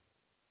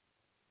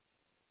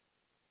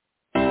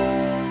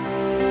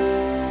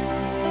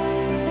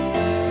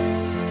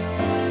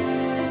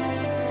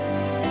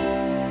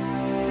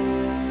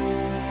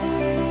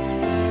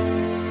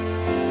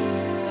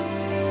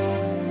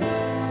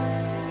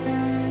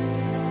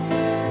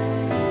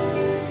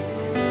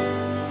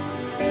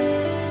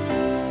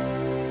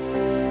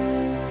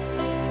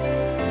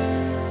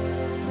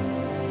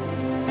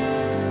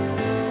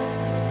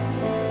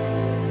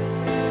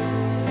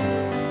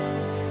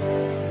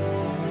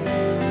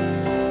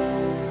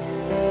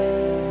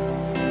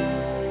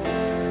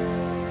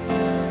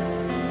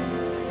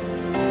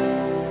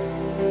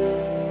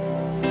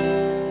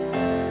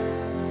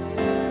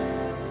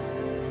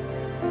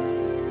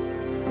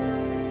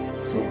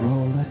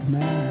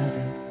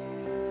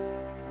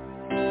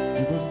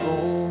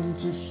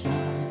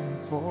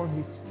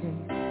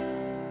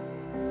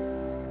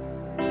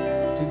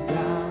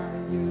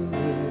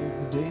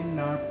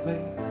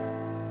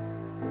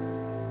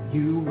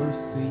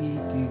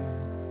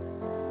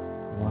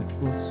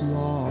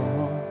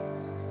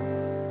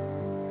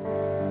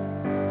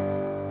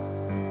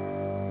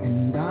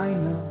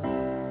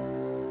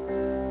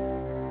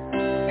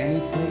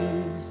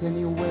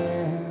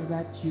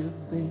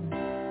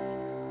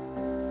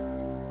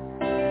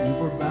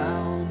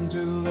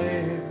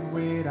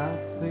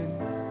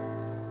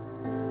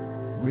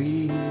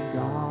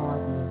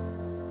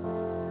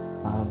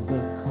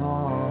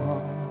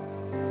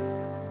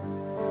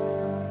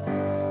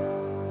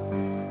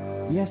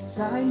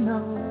 I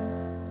know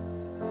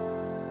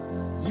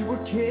you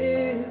were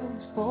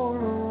killed for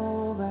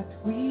all that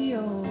we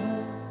owe,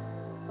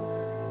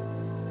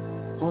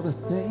 for the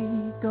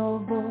sake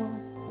of all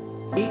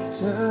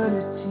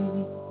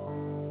eternity.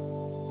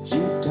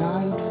 You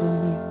died for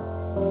me.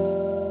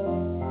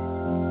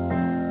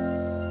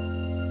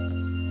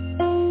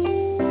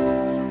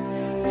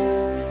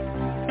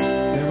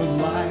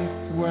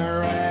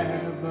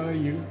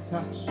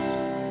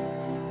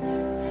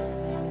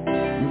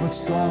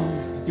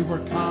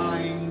 were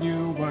kind,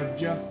 you were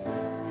just,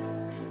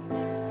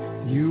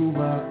 you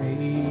were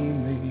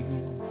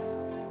aiming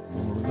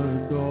for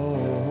the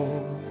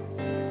goal.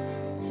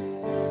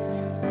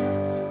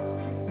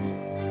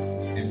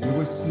 And you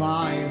were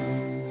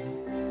smiling,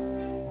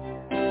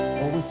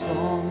 always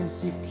strong and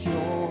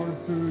secure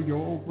through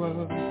your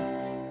words,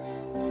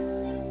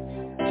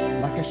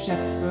 like a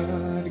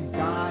shepherd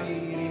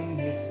guiding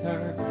his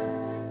herd,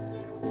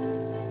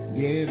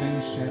 giving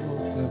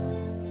shelter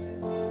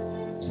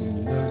to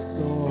the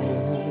soul.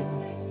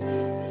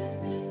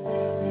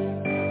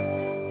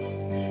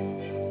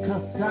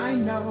 'Cause I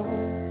know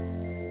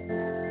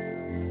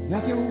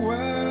that your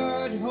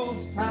word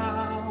holds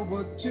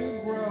power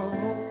to grow.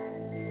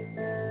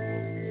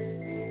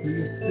 Through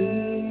your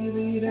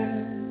spirit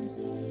and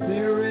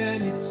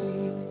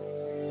serenity,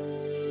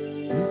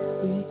 you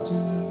speak to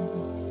me.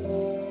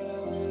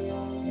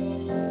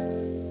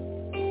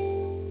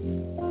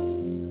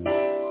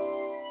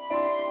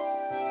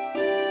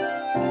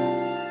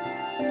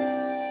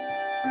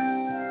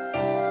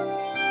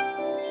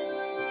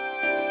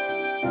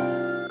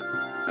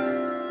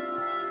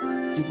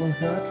 You were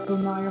hurt for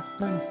my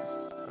offense,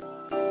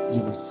 you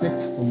were sick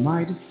for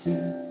my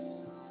disease,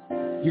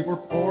 you were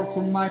poor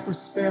for my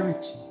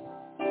prosperity,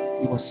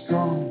 you are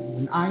strong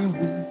when I am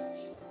weak.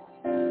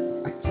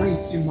 I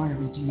praise you, my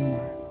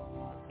Redeemer.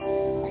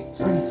 I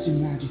praise you,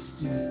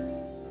 Majesty.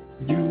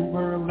 You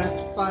were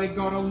left by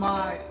God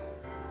Almighty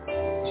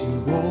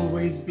to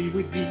always be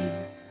with me.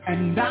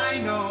 And I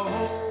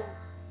know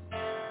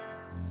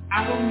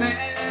I will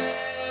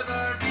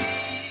never be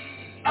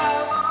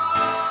alone.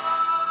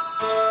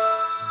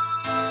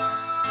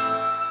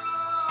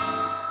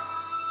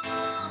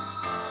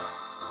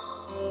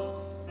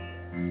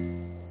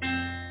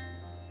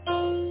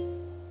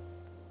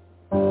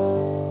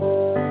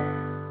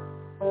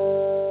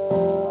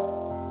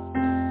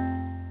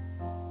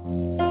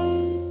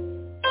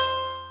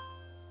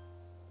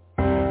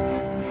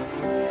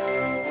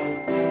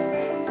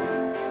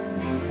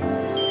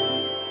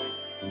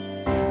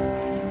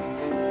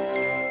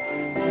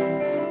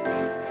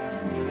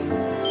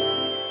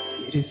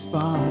 It is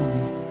fun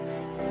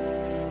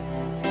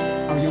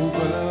how your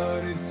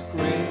word is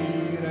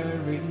greater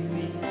in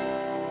me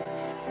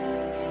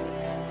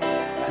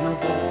and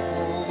of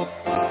all the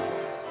power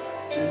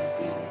to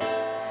be.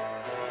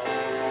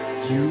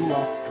 You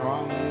are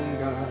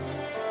stronger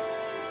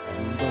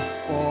than the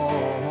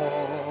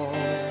fall.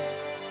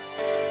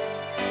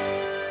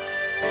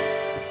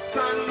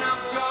 Son of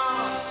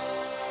God,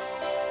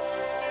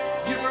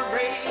 you were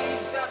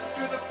raised up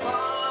to the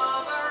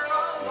Father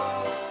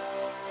alone.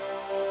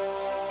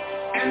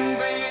 And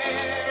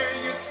there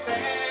you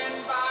stand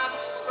by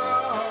the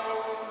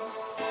throne,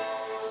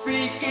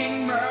 speaking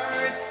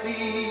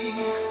mercy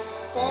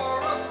for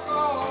us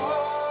all.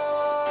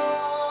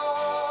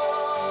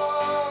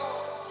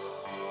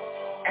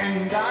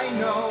 And I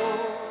know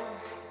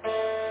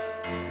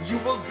you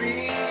will be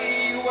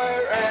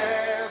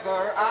wherever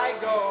I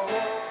go.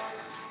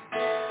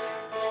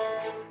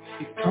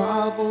 If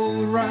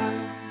trouble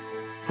rise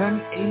and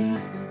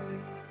easily,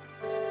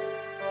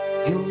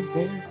 you're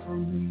there for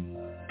me.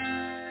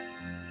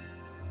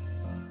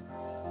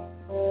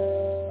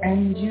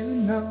 And you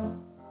know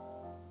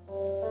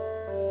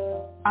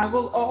I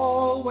will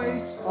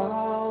always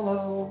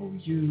follow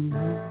you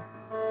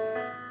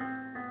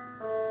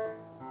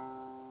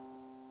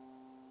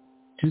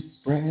to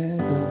spread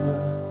the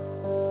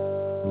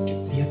word, to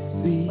be a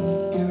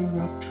seeker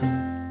of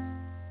truth.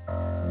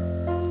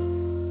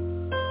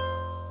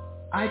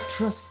 I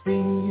trust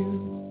in you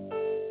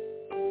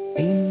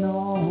in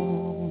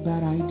all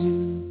that I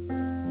do.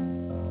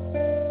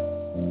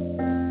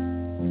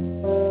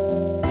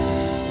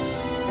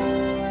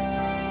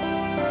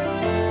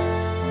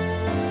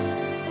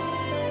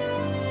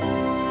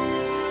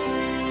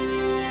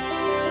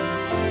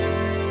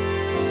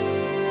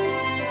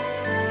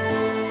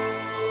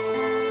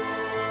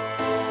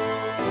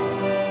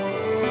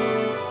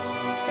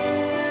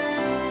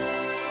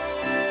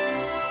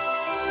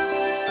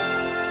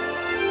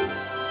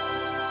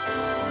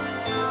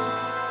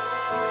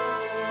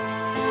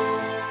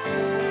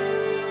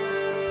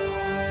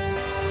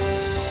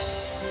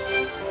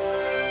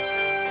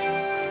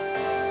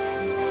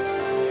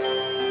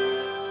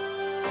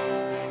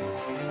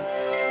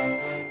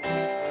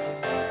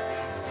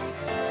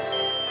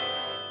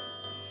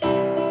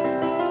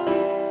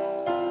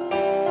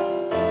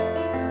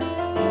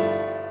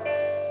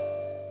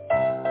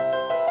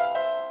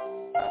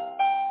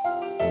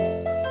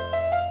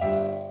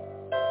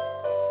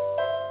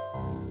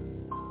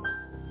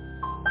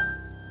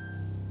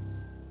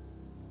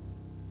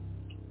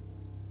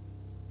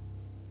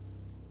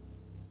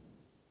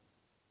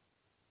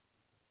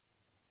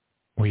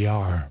 We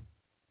are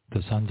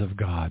the sons of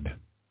God.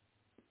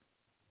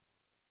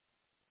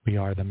 We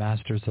are the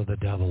masters of the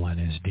devil and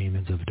his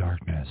demons of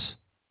darkness.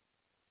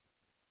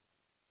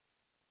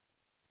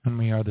 And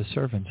we are the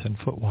servants and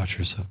foot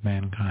washers of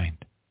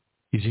mankind.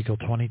 Ezekiel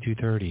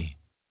 22:30.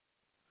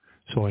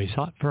 So I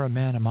sought for a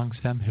man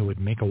amongst them who would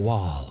make a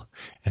wall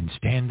and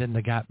stand in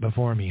the gap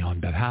before me on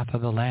behalf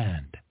of the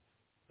land,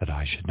 that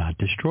I should not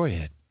destroy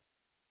it.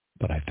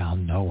 But I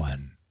found no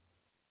one.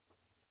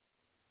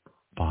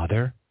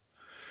 Father,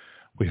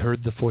 we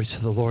heard the voice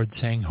of the Lord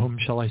saying, whom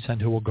shall I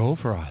send who will go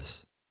for us?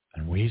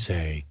 And we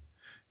say,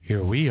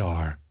 here we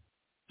are,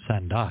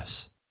 send us.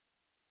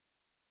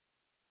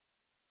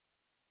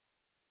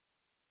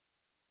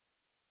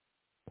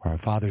 For our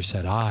father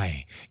said,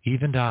 I,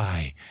 even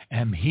I,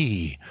 am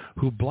he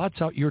who blots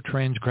out your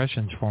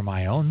transgressions for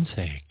my own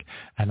sake,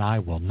 and I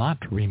will not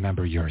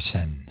remember your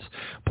sins.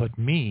 Put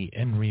me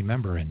in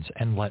remembrance,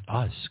 and let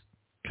us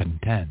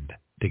contend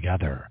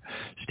together.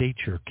 State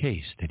your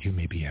case that you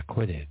may be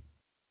acquitted.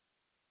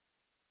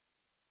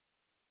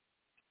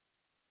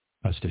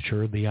 Most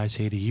assuredly I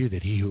say to you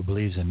that he who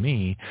believes in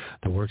me,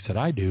 the works that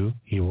I do,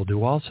 he will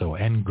do also,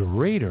 and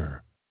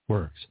greater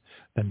works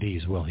than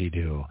these will he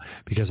do,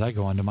 because I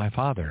go unto my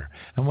Father.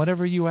 And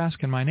whatever you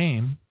ask in my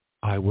name,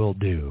 I will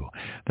do,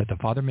 that the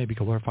Father may be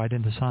glorified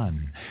in the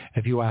Son.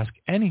 If you ask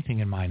anything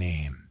in my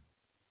name,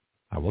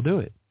 I will do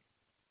it,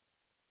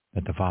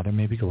 that the Father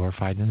may be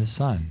glorified in the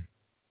Son.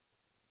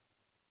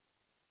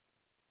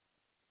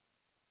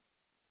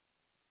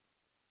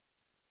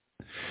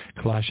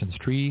 Colossians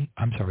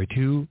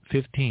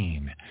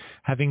 2:15.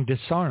 Having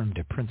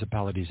disarmed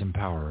principalities and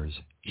powers,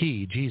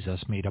 he, Jesus,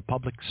 made a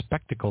public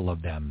spectacle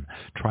of them,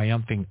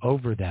 triumphing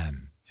over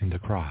them in the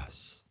cross.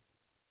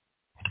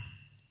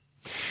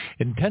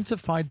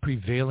 Intensified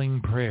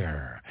prevailing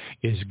prayer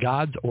is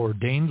God's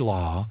ordained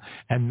law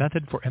and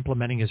method for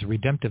implementing his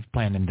redemptive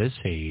plan in this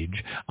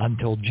age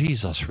until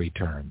Jesus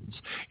returns.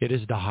 It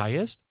is the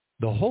highest,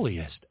 the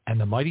holiest, and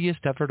the mightiest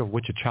effort of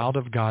which a child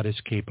of God is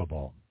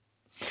capable.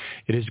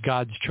 It is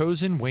God's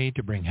chosen way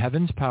to bring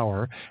heaven's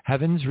power,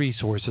 heaven's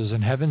resources,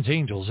 and heaven's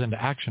angels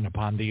into action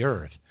upon the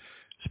earth.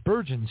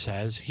 Spurgeon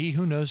says, he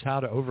who knows how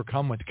to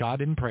overcome with God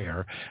in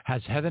prayer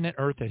has heaven and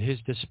earth at his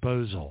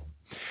disposal.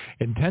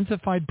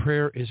 Intensified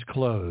prayer is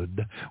clothed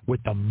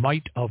with the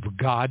might of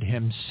God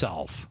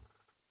himself.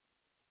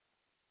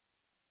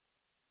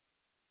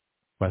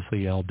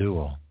 Wesley L.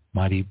 Duell,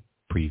 Mighty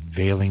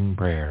Prevailing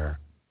Prayer,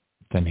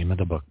 the name of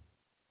the book.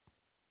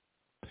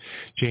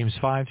 James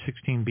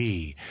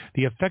 5:16b,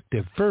 the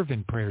effective,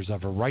 fervent prayers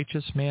of a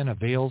righteous man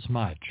avails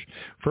much.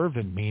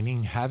 Fervent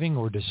meaning having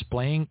or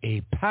displaying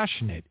a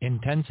passionate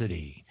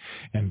intensity.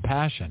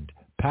 Impassioned,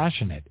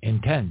 passionate,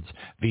 intense,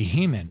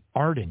 vehement,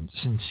 ardent,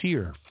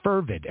 sincere,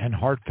 fervid, and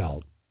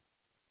heartfelt.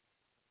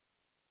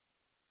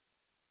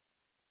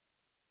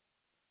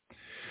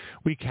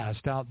 We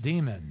cast out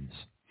demons.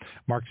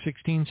 Mark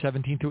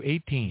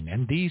 16:17-18,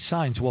 and these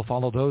signs will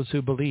follow those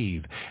who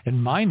believe.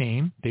 In my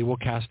name they will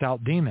cast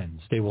out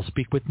demons. They will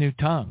speak with new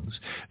tongues.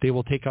 They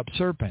will take up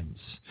serpents,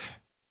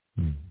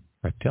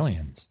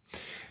 reptilians.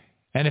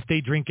 And if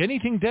they drink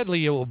anything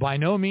deadly, it will by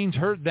no means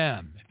hurt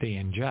them. If they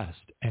ingest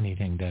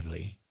anything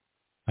deadly,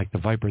 like the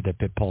viper that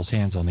bit Paul's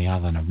hands on the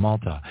island of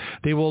Malta.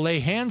 They will lay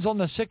hands on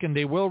the sick and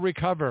they will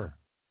recover.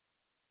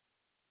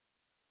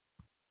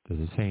 Does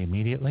it say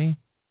immediately?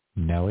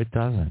 No, it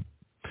doesn't.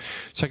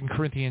 2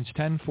 Corinthians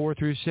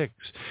 10:4-6,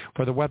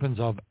 for the weapons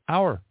of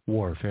our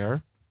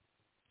warfare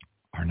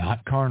are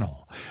not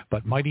carnal,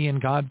 but mighty in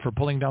God for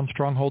pulling down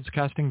strongholds,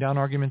 casting down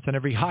arguments and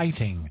every high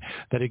thing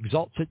that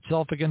exalts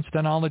itself against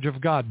the knowledge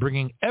of God,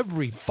 bringing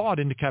every thought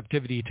into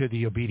captivity to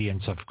the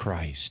obedience of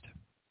Christ.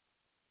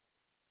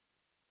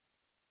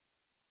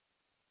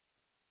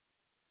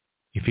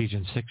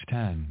 Ephesians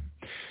 6:10,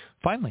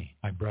 finally,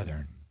 my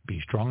brethren, be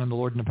strong in the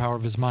Lord and the power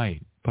of his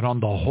might. Put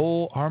on the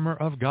whole armor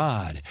of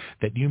God,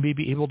 that you may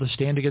be able to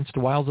stand against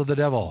the wiles of the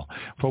devil.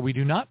 For we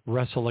do not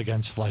wrestle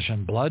against flesh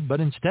and blood, but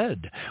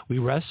instead we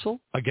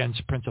wrestle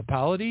against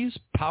principalities,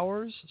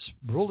 powers,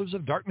 rulers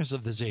of darkness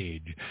of this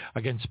age,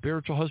 against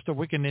spiritual hosts of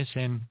wickedness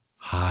in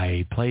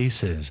high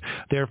places.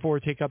 Therefore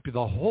take up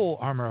the whole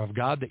armor of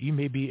God, that you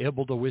may be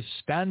able to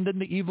withstand in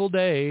the evil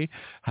day,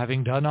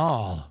 having done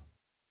all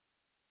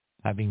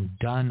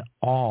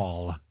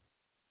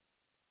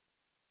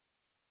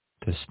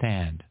to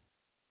stand.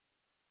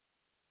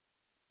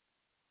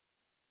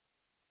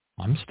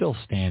 I'm still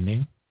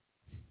standing.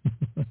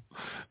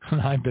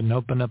 And I've been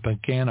opening up a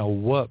can of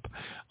whoop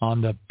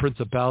on the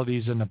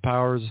principalities and the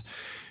powers,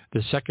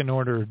 the second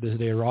order.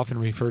 They are often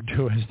referred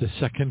to as the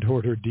second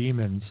order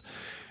demons.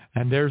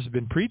 And there's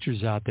been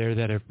preachers out there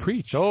that have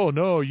preached, oh,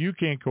 no, you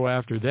can't go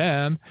after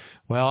them.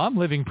 Well, I'm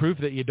living proof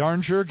that you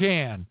darn sure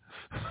can.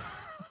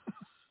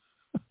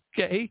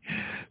 Okay,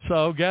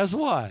 so guess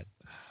what?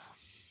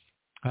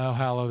 Oh,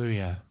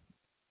 hallelujah.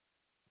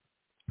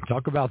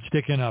 Talk about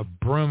sticking a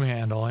broom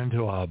handle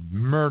into a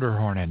murder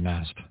hornet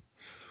nest.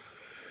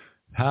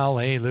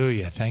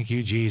 Hallelujah. Thank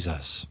you,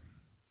 Jesus.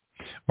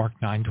 Mark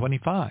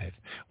 9:25.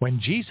 When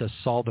Jesus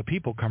saw the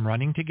people come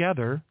running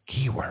together,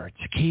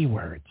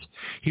 keywords,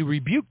 he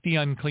rebuked the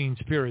unclean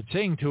spirit,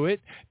 saying to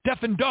it,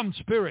 deaf and dumb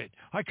spirit,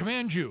 I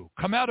command you,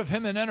 come out of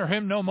him and enter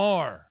him no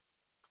more.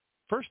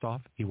 First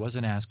off, he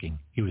wasn't asking.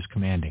 He was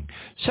commanding.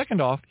 Second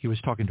off, he was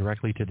talking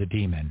directly to the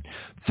demon.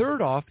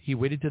 Third off, he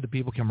waited till the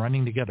people came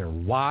running together.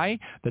 Why?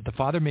 That the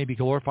Father may be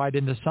glorified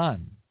in the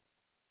Son.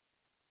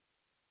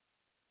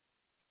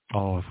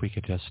 Oh, if we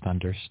could just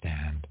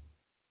understand.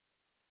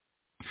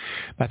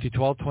 Matthew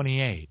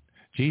 12:28.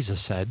 Jesus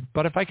said,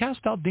 "But if I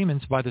cast out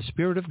demons by the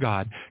Spirit of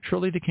God,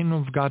 surely the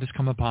kingdom of God has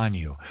come upon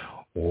you.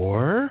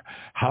 Or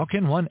how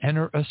can one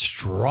enter a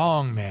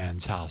strong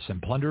man's house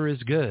and plunder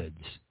his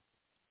goods,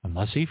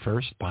 unless he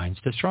first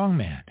binds the strong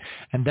man,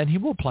 and then he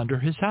will plunder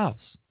his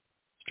house?"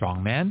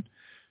 Strong man,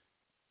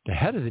 the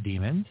head of the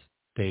demons,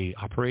 they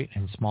operate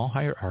in small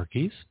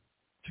hierarchies.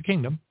 It's a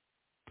kingdom.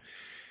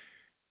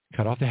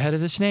 Cut off the head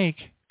of the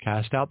snake,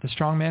 cast out the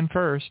strong man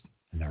first,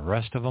 and the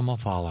rest of them will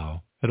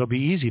follow. It'll be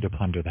easy to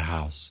plunder the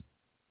house.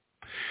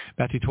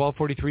 Matthew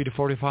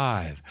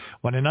 12:43-45.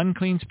 When an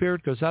unclean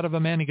spirit goes out of a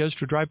man, he goes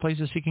to dry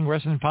places seeking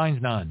rest and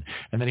finds none.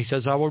 And then he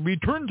says, "I will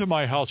return to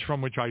my house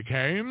from which I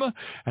came."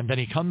 And then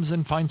he comes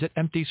and finds it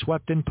empty,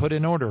 swept, and put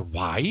in order.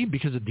 Why?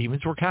 Because the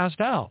demons were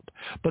cast out.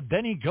 But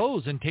then he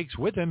goes and takes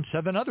with him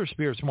 7 other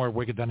spirits more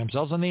wicked than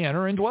himself, and they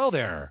enter and dwell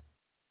there.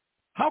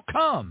 How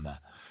come?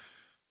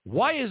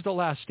 Why is the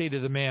last state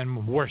of the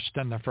man worse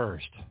than the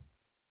first?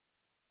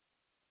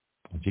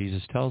 Well,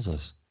 Jesus tells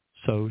us,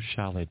 so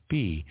shall it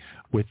be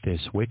with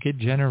this wicked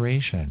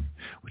generation,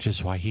 which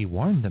is why he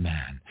warned the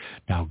man,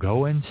 "Now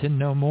go and sin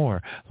no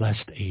more,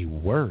 lest a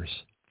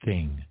worse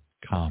thing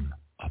come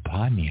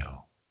upon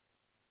you."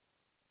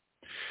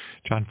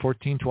 John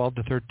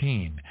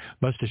 14:12-13.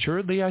 Most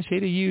assuredly I say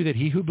to you that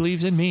he who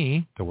believes in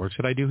me, the works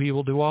that I do he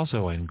will do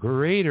also, and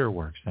greater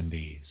works than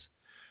these.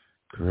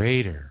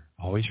 Greater.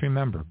 Always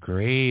remember,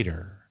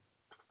 greater.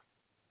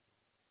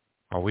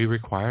 Are we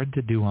required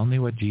to do only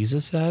what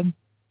Jesus said?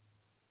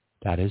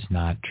 That is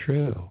not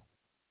true.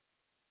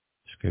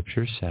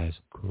 Scripture says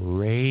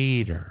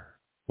greater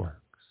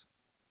works.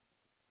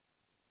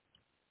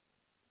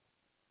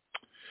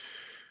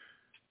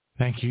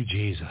 Thank you,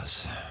 Jesus.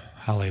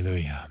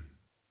 Hallelujah.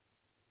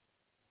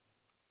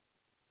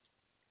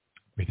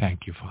 We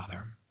thank you,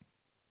 Father.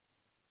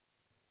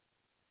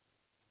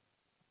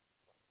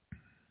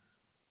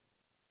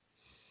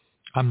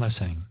 I'm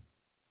listening.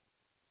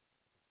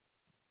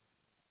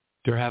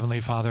 Dear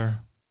Heavenly Father,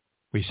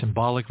 we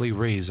symbolically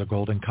raise a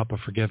golden cup of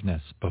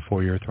forgiveness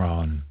before your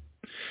throne.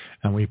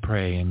 And we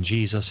pray in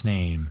Jesus'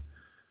 name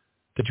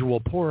that you will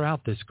pour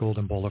out this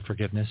golden bowl of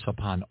forgiveness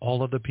upon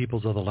all of the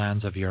peoples of the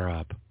lands of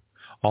Europe,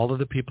 all of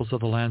the peoples of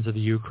the lands of the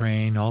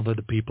Ukraine, all of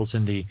the peoples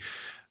in the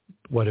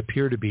what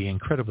appear to be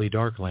incredibly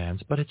dark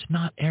lands. But it's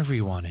not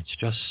everyone. It's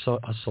just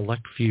a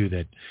select few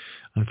that,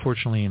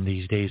 unfortunately, in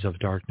these days of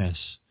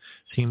darkness,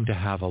 seem to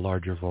have a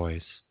larger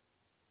voice.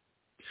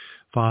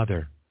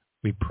 Father,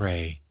 we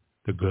pray,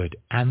 the good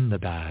and the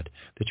bad,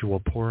 that you will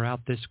pour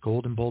out this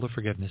golden bowl of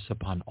forgiveness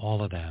upon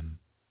all of them.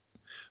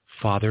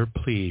 Father,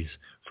 please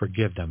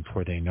forgive them,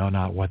 for they know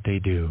not what they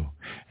do.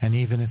 And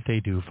even if they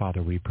do,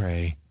 Father, we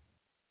pray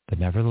that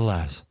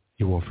nevertheless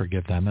you will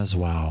forgive them as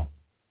well.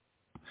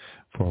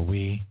 For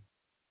we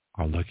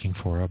are looking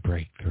for a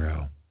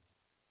breakthrough.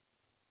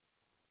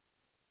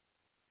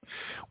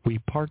 We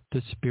part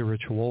the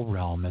spiritual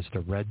realm as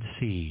the Red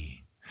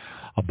Sea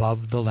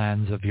above the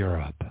lands of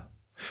Europe,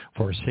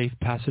 for a safe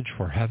passage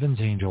for heaven's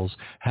angels,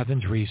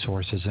 heaven's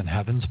resources, and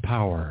heaven's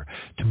power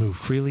to move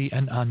freely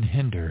and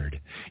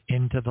unhindered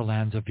into the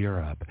lands of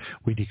Europe.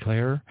 We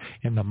declare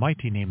in the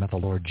mighty name of the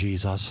Lord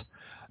Jesus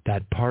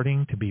that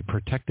parting to be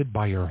protected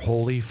by your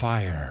holy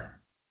fire.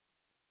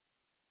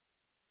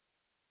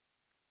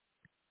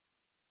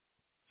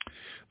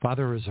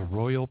 Father, as a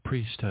royal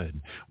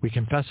priesthood, we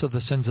confess of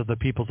the sins of the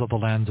peoples of the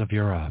lands of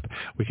Europe.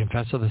 We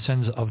confess of the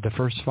sins of the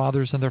first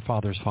fathers and their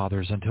fathers'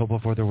 fathers until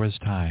before there was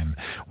time.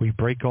 We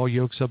break all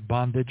yokes of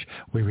bondage.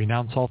 We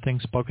renounce all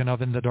things spoken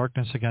of in the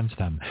darkness against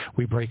them.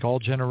 We break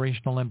all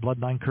generational and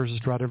bloodline curses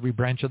throughout every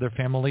branch of their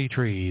family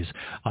trees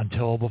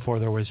until before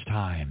there was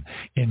time.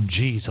 In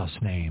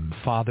Jesus' name,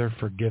 Father,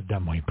 forgive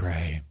them, we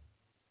pray.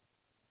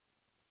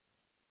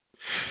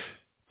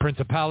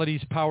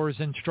 Principalities, powers,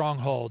 and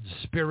strongholds,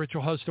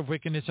 spiritual hosts of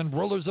wickedness, and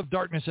rulers of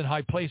darkness in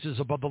high places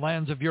above the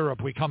lands of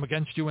Europe, we come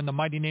against you in the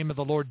mighty name of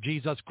the Lord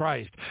Jesus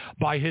Christ.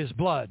 By his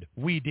blood,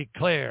 we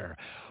declare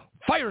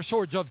fire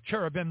swords of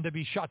cherubim to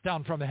be shot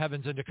down from the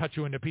heavens and to cut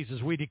you into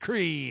pieces. We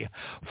decree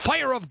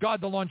fire of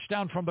God to launch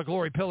down from the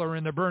glory pillar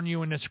and to burn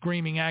you in a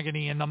screaming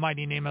agony in the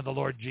mighty name of the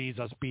Lord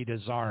Jesus. Be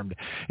disarmed.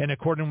 In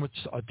accordance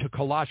to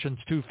Colossians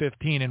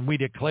 2:15, and we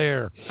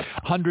declare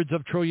hundreds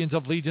of trillions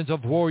of legions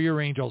of warrior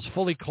angels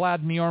fully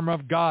clad in the armor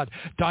of God,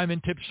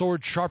 diamond-tipped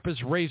swords sharp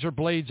as razor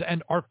blades,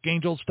 and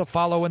archangels to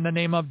follow in the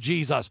name of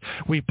Jesus.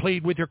 We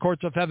plead with your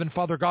courts of heaven,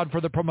 Father God,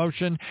 for the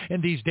promotion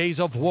in these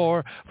days of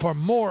war, for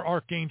more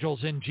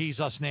archangels in Jesus'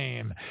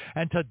 name,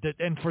 and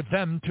for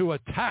them to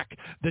attack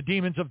the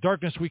demons of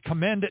darkness. We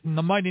command it in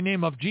the mighty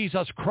name of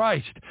Jesus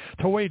Christ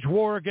to wage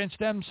war against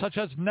them such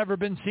as never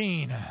been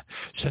seen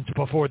since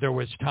before there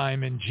was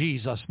time, in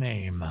Jesus'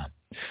 name.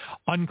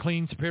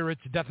 Unclean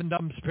spirits, deaf and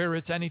dumb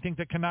spirits, anything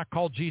that cannot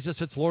call Jesus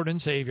its Lord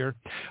and Savior,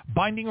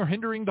 binding or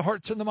hindering the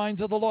hearts and the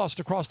minds of the lost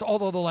across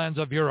all of the lands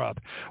of Europe.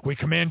 We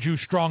command you,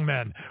 strong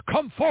men,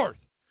 come forth.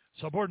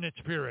 Subordinate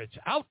spirits,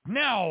 out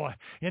now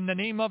in the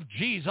name of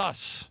Jesus.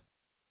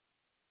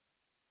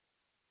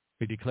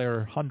 We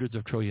declare hundreds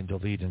of trillions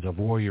of legions of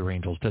warrior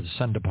angels to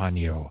descend upon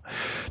you,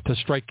 to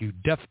strike you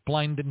deaf,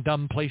 blind, and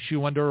dumb, place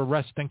you under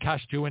arrest, and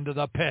cast you into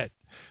the pit.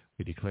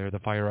 We declare the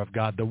fire of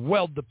God to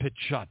weld the pit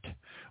shut.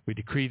 We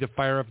decree the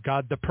fire of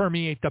God to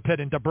permeate the pit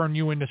and to burn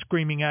you into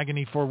screaming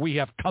agony, for we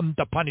have come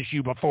to punish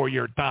you before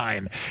your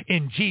time.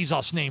 In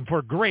Jesus' name,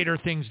 for greater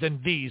things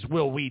than these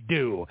will we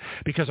do,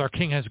 because our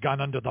King has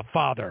gone unto the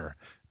Father.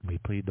 We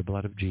plead the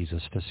blood of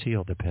Jesus to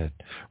seal the pit,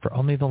 for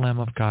only the Lamb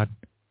of God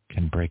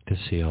can break the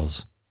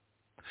seals.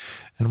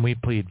 And we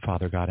plead,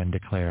 Father God, and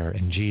declare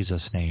in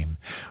Jesus' name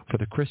for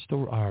the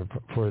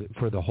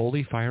for the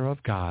holy fire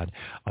of God,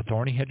 a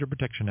thorny hedge of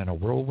protection and a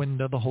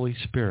whirlwind of the Holy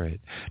Spirit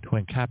to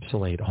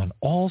encapsulate on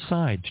all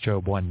sides,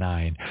 Job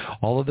 1:9,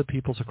 all of the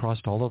peoples across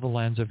all of the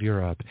lands of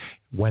Europe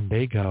when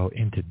they go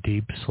into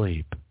deep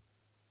sleep.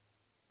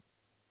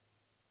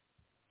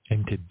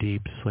 Into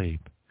deep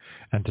sleep.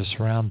 And to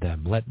surround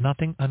them. Let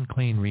nothing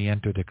unclean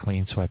re-enter the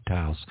clean swept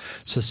house.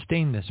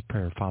 Sustain this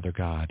prayer, Father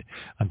God,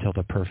 until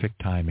the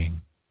perfect timing.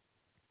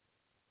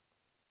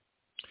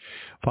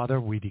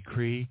 Father, we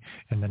decree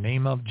in the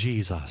name of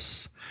Jesus,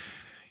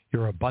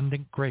 your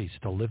abundant grace,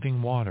 the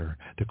living water,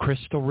 the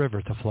crystal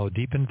river to flow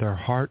deep into their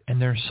heart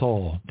and their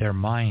soul, their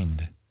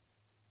mind,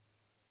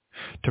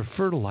 to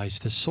fertilize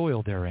the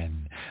soil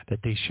therein,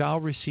 that they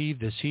shall receive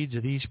the seeds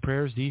of these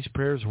prayers. These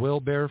prayers will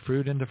bear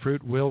fruit, and the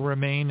fruit will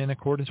remain in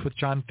accordance with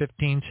John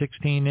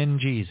 15:16 in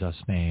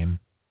Jesus' name.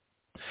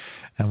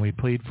 And we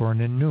plead for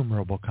an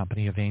innumerable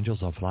company of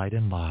angels of light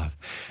and love,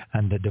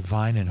 and the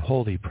divine and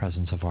holy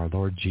presence of our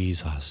Lord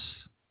Jesus,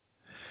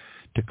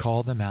 to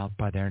call them out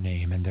by their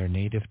name in their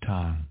native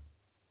tongue,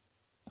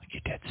 like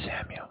you did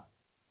Samuel.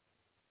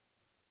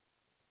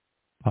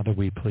 Father,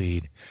 we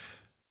plead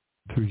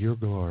through your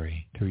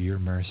glory, through your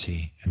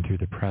mercy, and through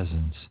the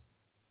presence,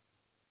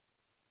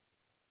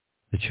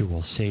 that you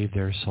will save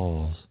their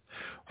souls.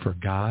 For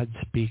God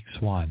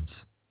speaks once,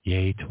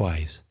 yea,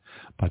 twice,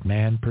 but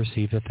man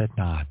perceiveth it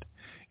not.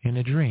 In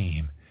a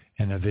dream,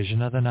 in a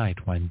vision of the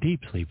night, when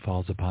deep sleep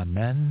falls upon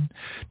men,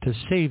 to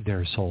save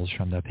their souls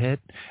from the pit,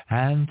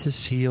 and to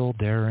seal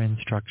their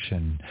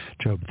instruction.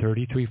 Job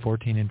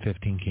 33:14 and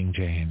 15, King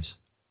James.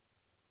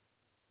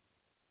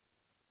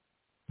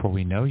 For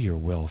we know your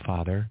will,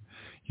 Father.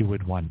 You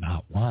would want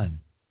not one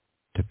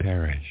to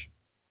perish.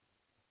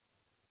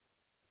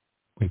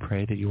 We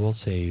pray that you will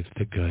save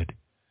the good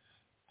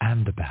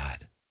and the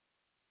bad.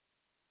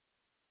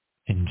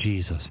 In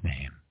Jesus'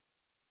 name.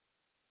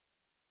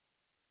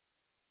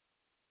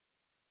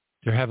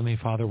 Dear Heavenly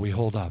Father, we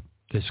hold up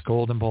this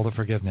golden bowl of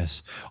forgiveness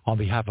on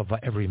behalf of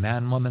every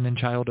man, woman, and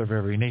child of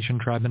every nation,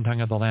 tribe, and tongue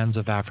of the lands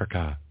of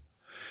Africa.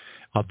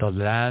 Of the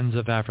lands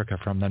of Africa,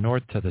 from the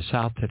north to the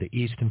south to the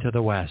east and to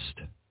the west,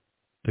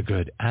 the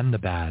good and the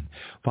bad.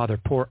 Father,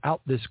 pour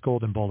out this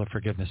golden bowl of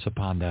forgiveness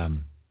upon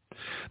them,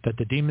 that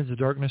the demons of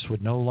darkness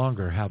would no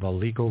longer have a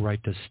legal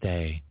right to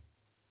stay.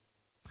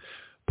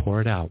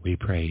 Pour it out, we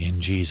pray,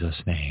 in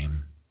Jesus'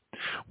 name.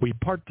 We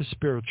part the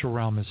spiritual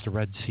realm as the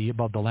Red Sea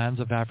above the lands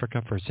of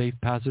Africa for safe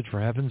passage for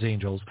heaven's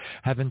angels,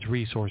 heaven's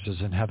resources,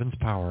 and heaven's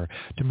power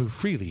to move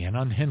freely and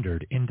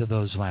unhindered into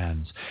those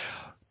lands.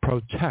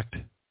 Protect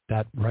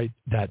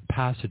that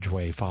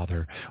passageway,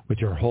 Father, with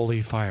your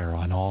holy fire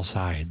on all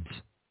sides.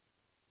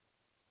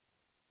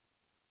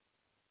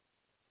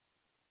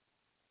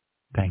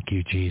 Thank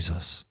you,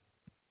 Jesus.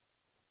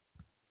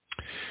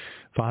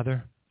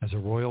 Father, as a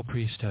royal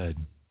priesthood,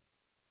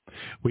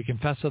 we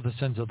confess of the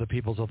sins of the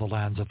peoples of the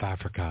lands of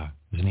Africa,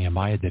 as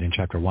Nehemiah did in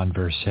chapter 1,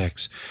 verse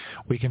 6.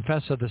 We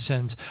confess of the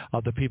sins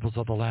of the peoples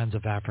of the lands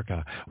of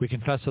Africa. We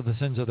confess of the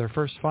sins of their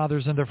first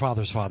fathers and their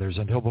fathers' fathers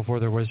until before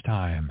there was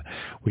time.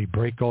 We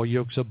break all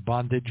yokes of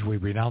bondage. We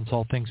renounce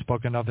all things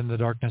spoken of in the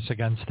darkness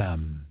against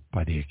them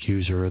by the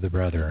accuser of the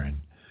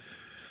brethren.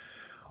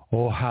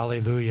 Oh,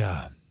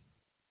 hallelujah.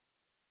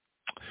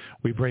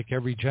 We break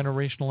every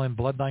generational and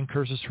bloodline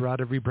curses throughout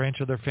every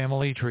branch of their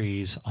family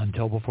trees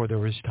until before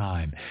there is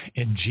time.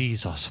 In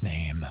Jesus'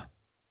 name.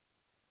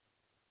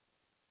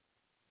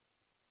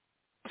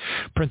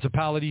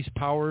 Principalities,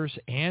 powers,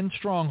 and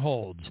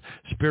strongholds,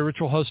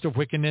 spiritual host of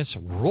wickedness,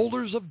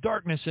 rulers of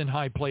darkness in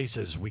high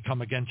places, we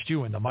come against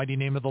you in the mighty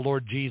name of the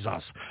Lord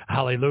Jesus.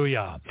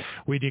 Hallelujah.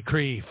 We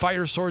decree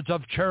fire swords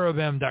of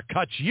cherubim that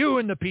cut you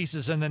into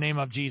pieces in the name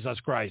of Jesus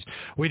Christ.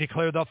 We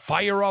declare the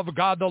fire of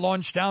God to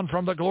launch down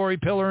from the glory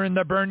pillar and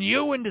to burn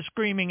you into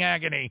screaming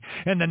agony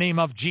in the name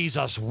of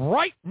Jesus.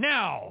 Right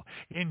now,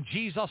 in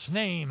Jesus'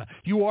 name,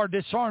 you are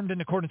disarmed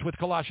in accordance with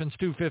Colossians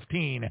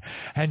 2:15,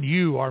 and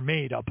you are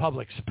made a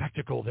public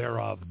spectacle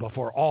thereof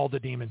before all the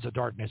demons of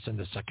darkness in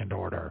the second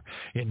order.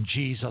 In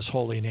Jesus'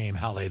 holy name,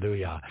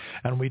 hallelujah.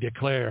 And we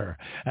declare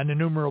an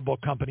innumerable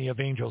company of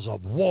angels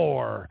of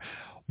war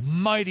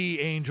mighty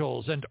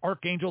angels and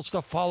archangels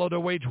to follow to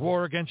wage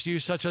war against you,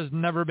 such as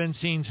never been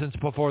seen since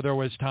before there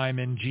was time,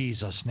 in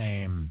Jesus'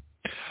 name.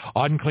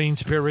 Unclean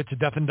spirits,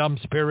 deaf and dumb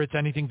spirits,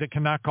 anything that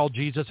cannot call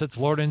Jesus its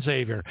Lord and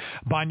Savior,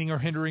 binding or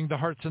hindering the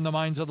hearts and the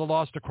minds of the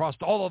lost across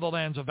all of the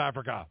lands of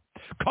Africa.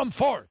 Come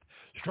forth,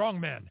 strong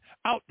men,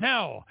 out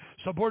now.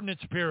 Subordinate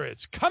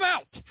spirits, come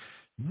out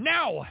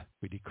now.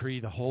 We decree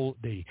the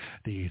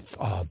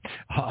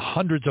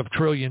hundreds of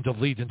trillions of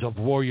legions of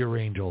warrior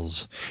angels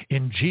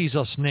in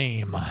Jesus'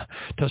 name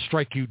to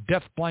strike you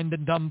deaf, blind,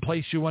 and dumb,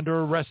 place you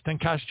under arrest, and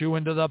cast you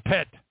into the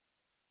pit.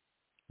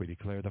 We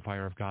declare the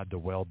fire of God to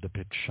weld the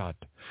pit shut.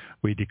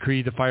 We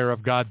decree the fire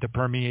of God to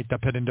permeate the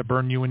pit and to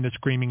burn you into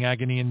screaming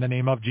agony in the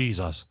name of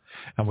Jesus.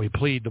 And we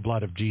plead the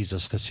blood of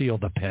Jesus to seal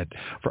the pit,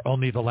 for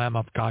only the Lamb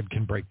of God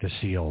can break the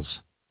seals.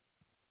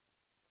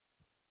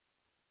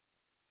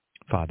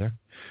 Father,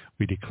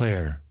 we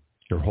declare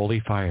your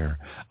holy fire,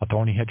 a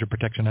thorny hedge of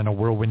protection and a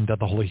whirlwind of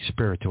the Holy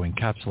Spirit to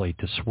encapsulate,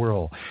 to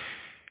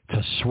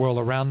swirl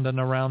around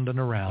and around and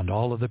around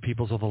all of the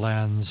peoples of the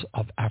lands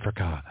of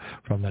Africa,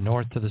 from the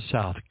north to the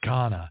south,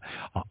 Ghana,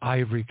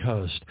 Ivory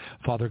Coast,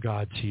 Father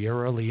God,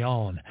 Sierra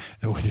Leone.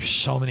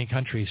 There's so many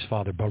countries,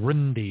 Father,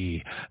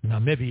 Burundi,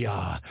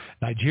 Namibia,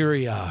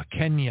 Nigeria,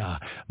 Kenya,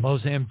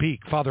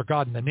 Mozambique. Father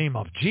God, in the name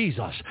of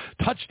Jesus,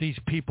 touch these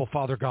people,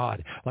 Father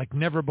God, like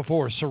never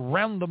before.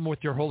 Surround them with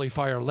your holy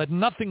fire. Let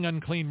nothing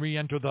unclean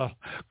re-enter the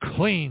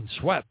clean,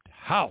 swept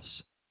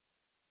house.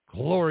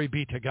 Glory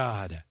be to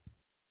God.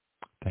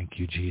 Thank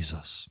you,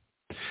 Jesus.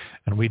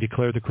 And we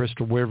declare the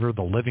crystal river,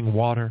 the living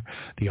water,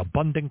 the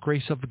abundant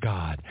grace of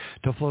God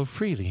to flow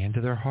freely into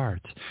their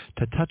hearts,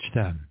 to touch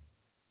them,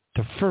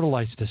 to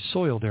fertilize the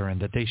soil therein,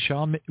 that they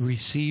shall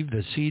receive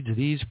the seeds of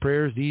these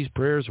prayers. These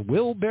prayers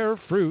will bear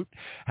fruit,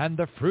 and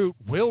the fruit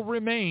will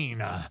remain.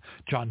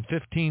 John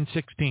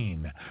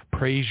 15:16.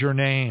 Praise your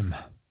name.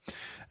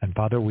 And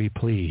Father, we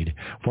plead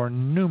for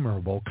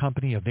innumerable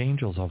company of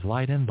angels of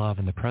light and love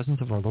in the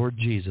presence of our Lord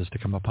Jesus to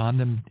come upon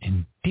them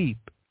in deep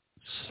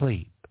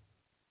sleep.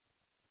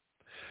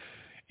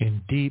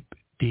 In deep,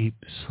 deep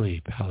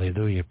sleep.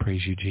 Hallelujah.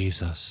 Praise you,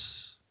 Jesus.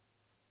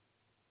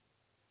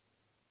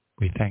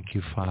 We thank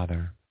you,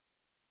 Father,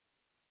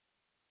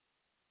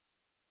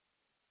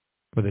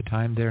 for the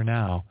time there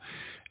now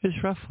is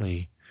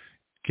roughly,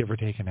 give or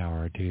take an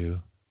hour or two,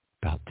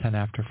 about 10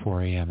 after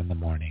 4 a.m. in the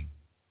morning.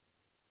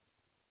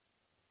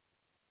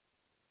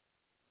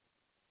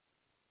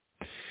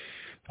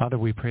 Father,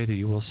 we pray that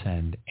you will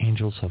send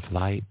angels of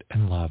light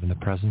and love in the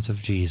presence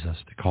of Jesus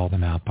to call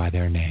them out by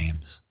their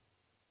names.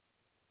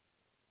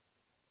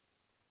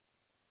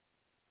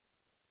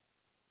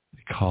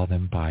 To call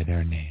them by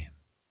their name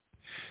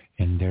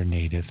in their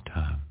native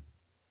tongue.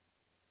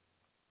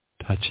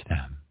 Touch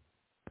them.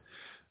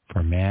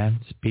 For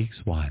man speaks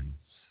once,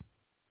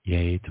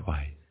 yea,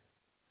 twice.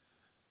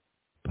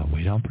 But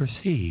we don't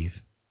perceive.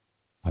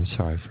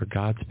 For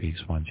God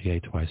speaks once,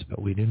 yea, twice,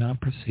 but we do not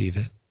perceive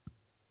it.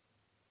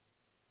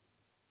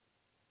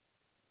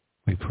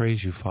 We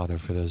praise you, Father,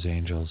 for those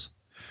angels.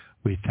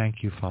 We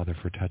thank you, Father,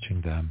 for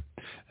touching them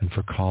and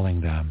for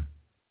calling them.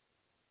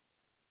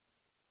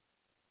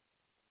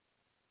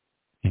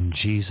 In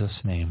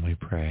Jesus' name we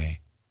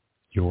pray,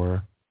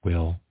 your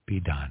will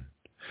be done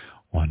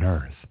on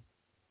earth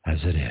as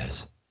it is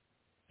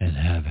in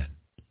heaven.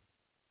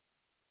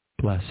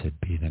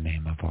 Blessed be the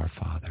name of our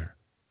Father,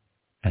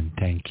 and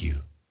thank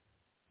you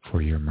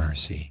for your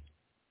mercy.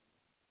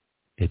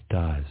 It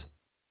does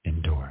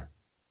endure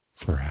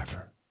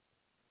forever.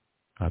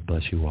 God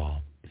bless you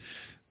all.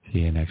 See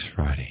you next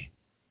Friday,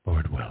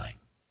 Lord willing.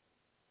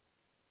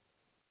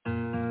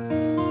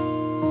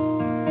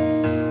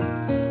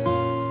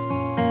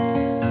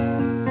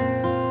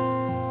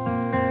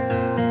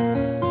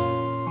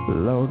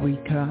 Lord, we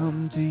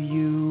come to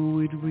you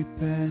with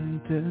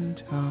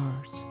repentant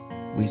hearts.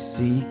 We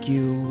seek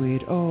you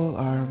with all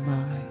our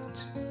might.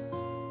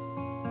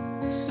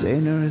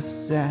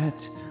 Sinners at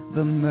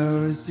the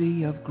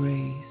mercy of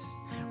grace,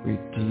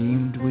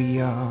 redeemed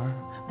we are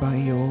by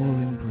your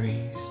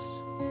embrace.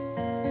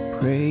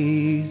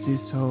 Praise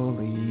his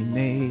holy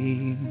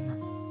name.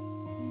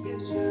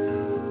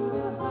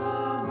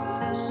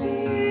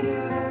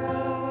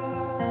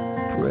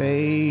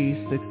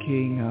 Praise the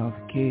King of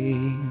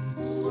Kings.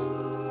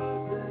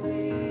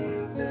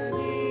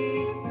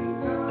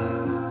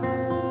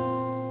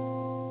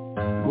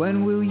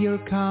 When will your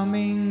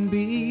coming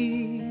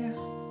be?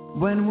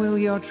 When will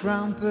your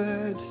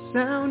trumpet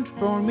sound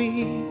for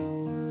me?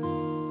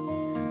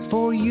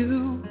 For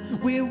you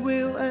we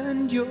will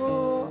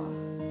endure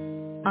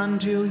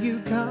until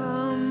you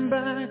come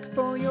back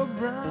for your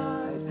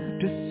bride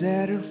to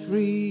set her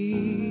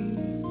free.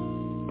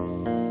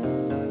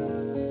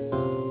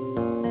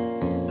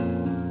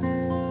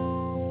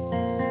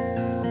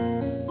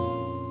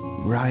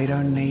 Write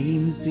our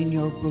names in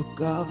your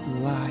book of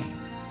life.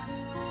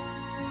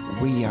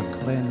 We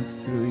are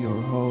cleansed through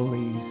your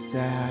holy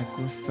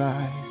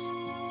sacrifice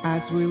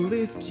as we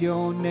lift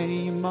your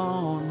name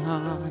on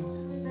high.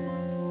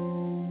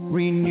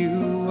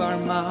 Renew our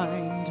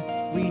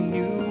mind,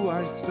 renew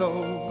our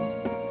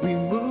soul,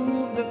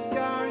 remove the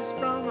scars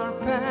from our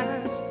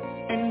past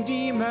and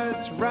deem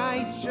us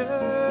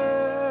righteous.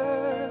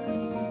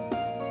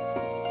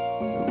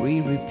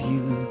 We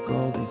rebuke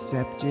all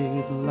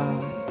deceptive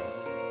lies.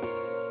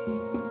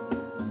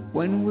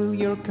 When will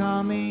your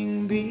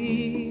coming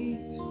be?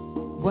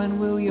 When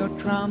will your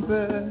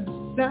trumpet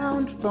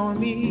sound for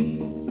me?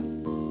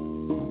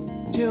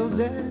 Till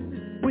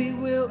then we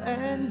will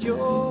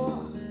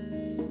endure.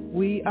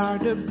 We are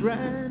the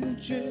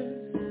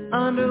branches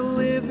on the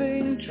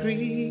living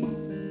tree.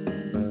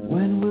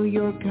 When will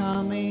your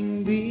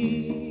coming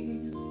be?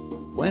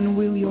 When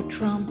will your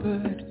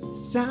trumpet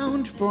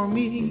sound for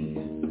me?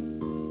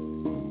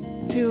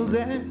 Till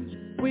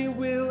then we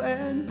will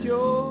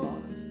endure,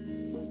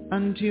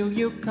 until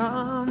you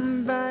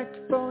come back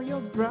for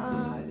your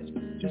bride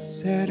to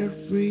set her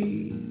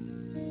free.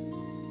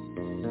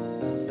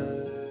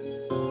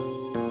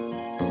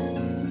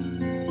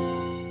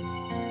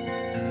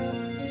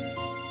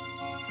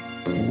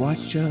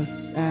 Watch us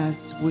as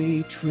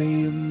we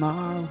trim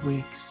our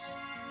wicks.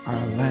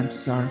 Our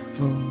lamps are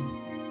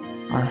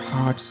full, our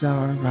hearts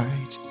are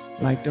right.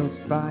 Like those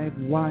 5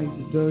 wise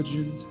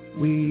virgins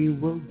we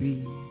will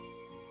be.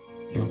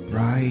 Your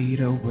bride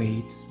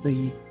awaits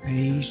thee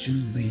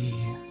patiently.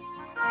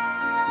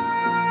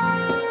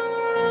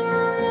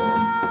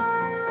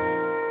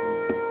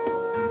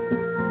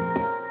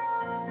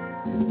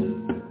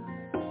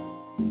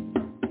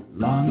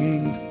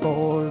 Longing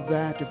for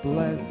that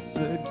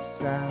blessed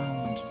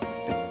sound,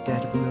 the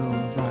dead will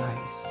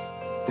rise,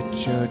 the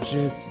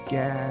churches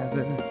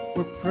gather.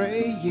 We're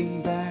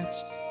praying that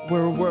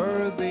we're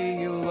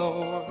worthy,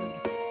 Lord,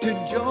 to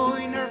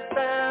join our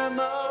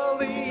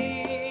family.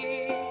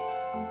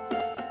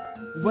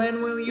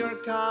 When will your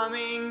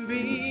coming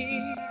be?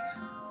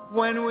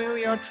 When will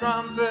your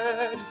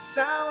trumpet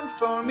sound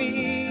for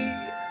me?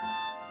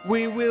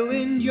 We will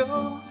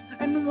endure,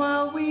 and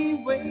while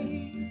we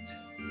wait,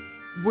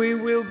 we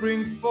will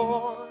bring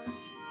forth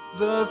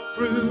the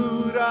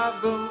fruit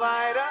of the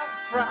light of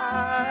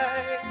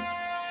Christ.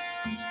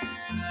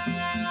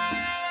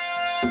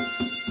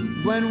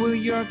 When will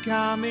your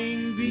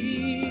coming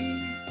be?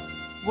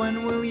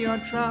 When will your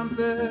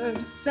trumpet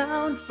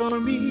sound for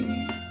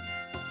me?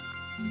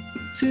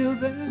 Till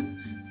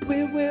then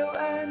we will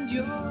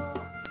endure,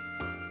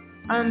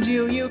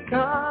 until you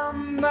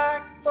come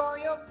back for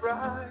your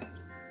bride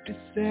to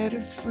set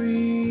her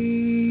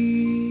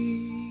free.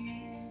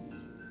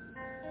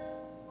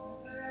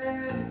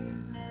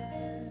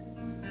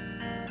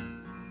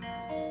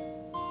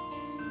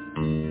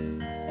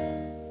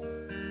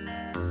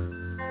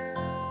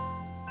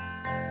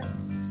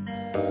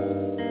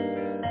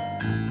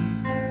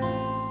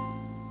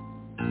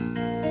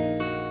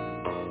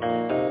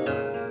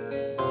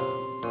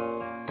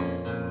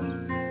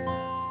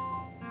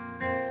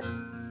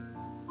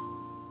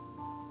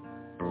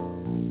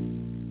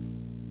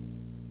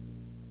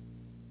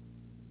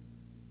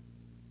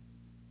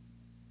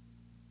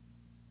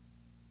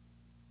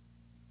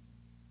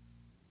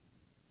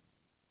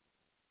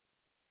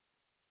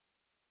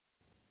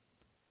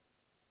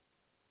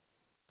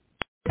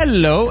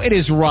 Hello, it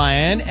is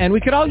Ryan, and we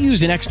could all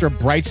use an extra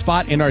bright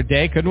spot in our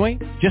day, couldn't we?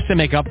 Just to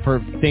make up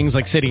for things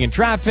like sitting in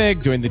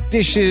traffic, doing the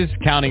dishes,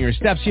 counting your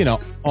steps, you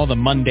know, all the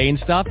mundane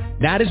stuff.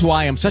 That is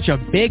why I'm such a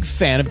big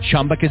fan of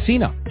Chumba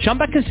Casino.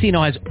 Chumba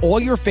Casino has all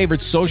your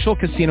favorite social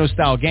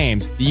casino-style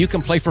games that you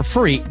can play for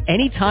free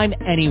anytime,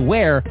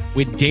 anywhere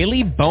with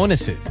daily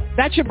bonuses.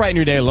 That should brighten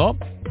your day a little.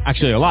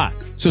 Actually, a lot.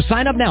 So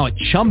sign up now at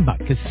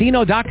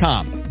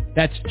ChumbaCasino.com.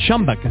 That's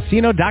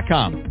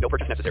ChumbaCasino.com. No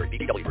purchase necessary.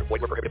 VGW Group.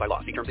 Void where prohibited by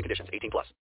law. See terms and conditions. 18+.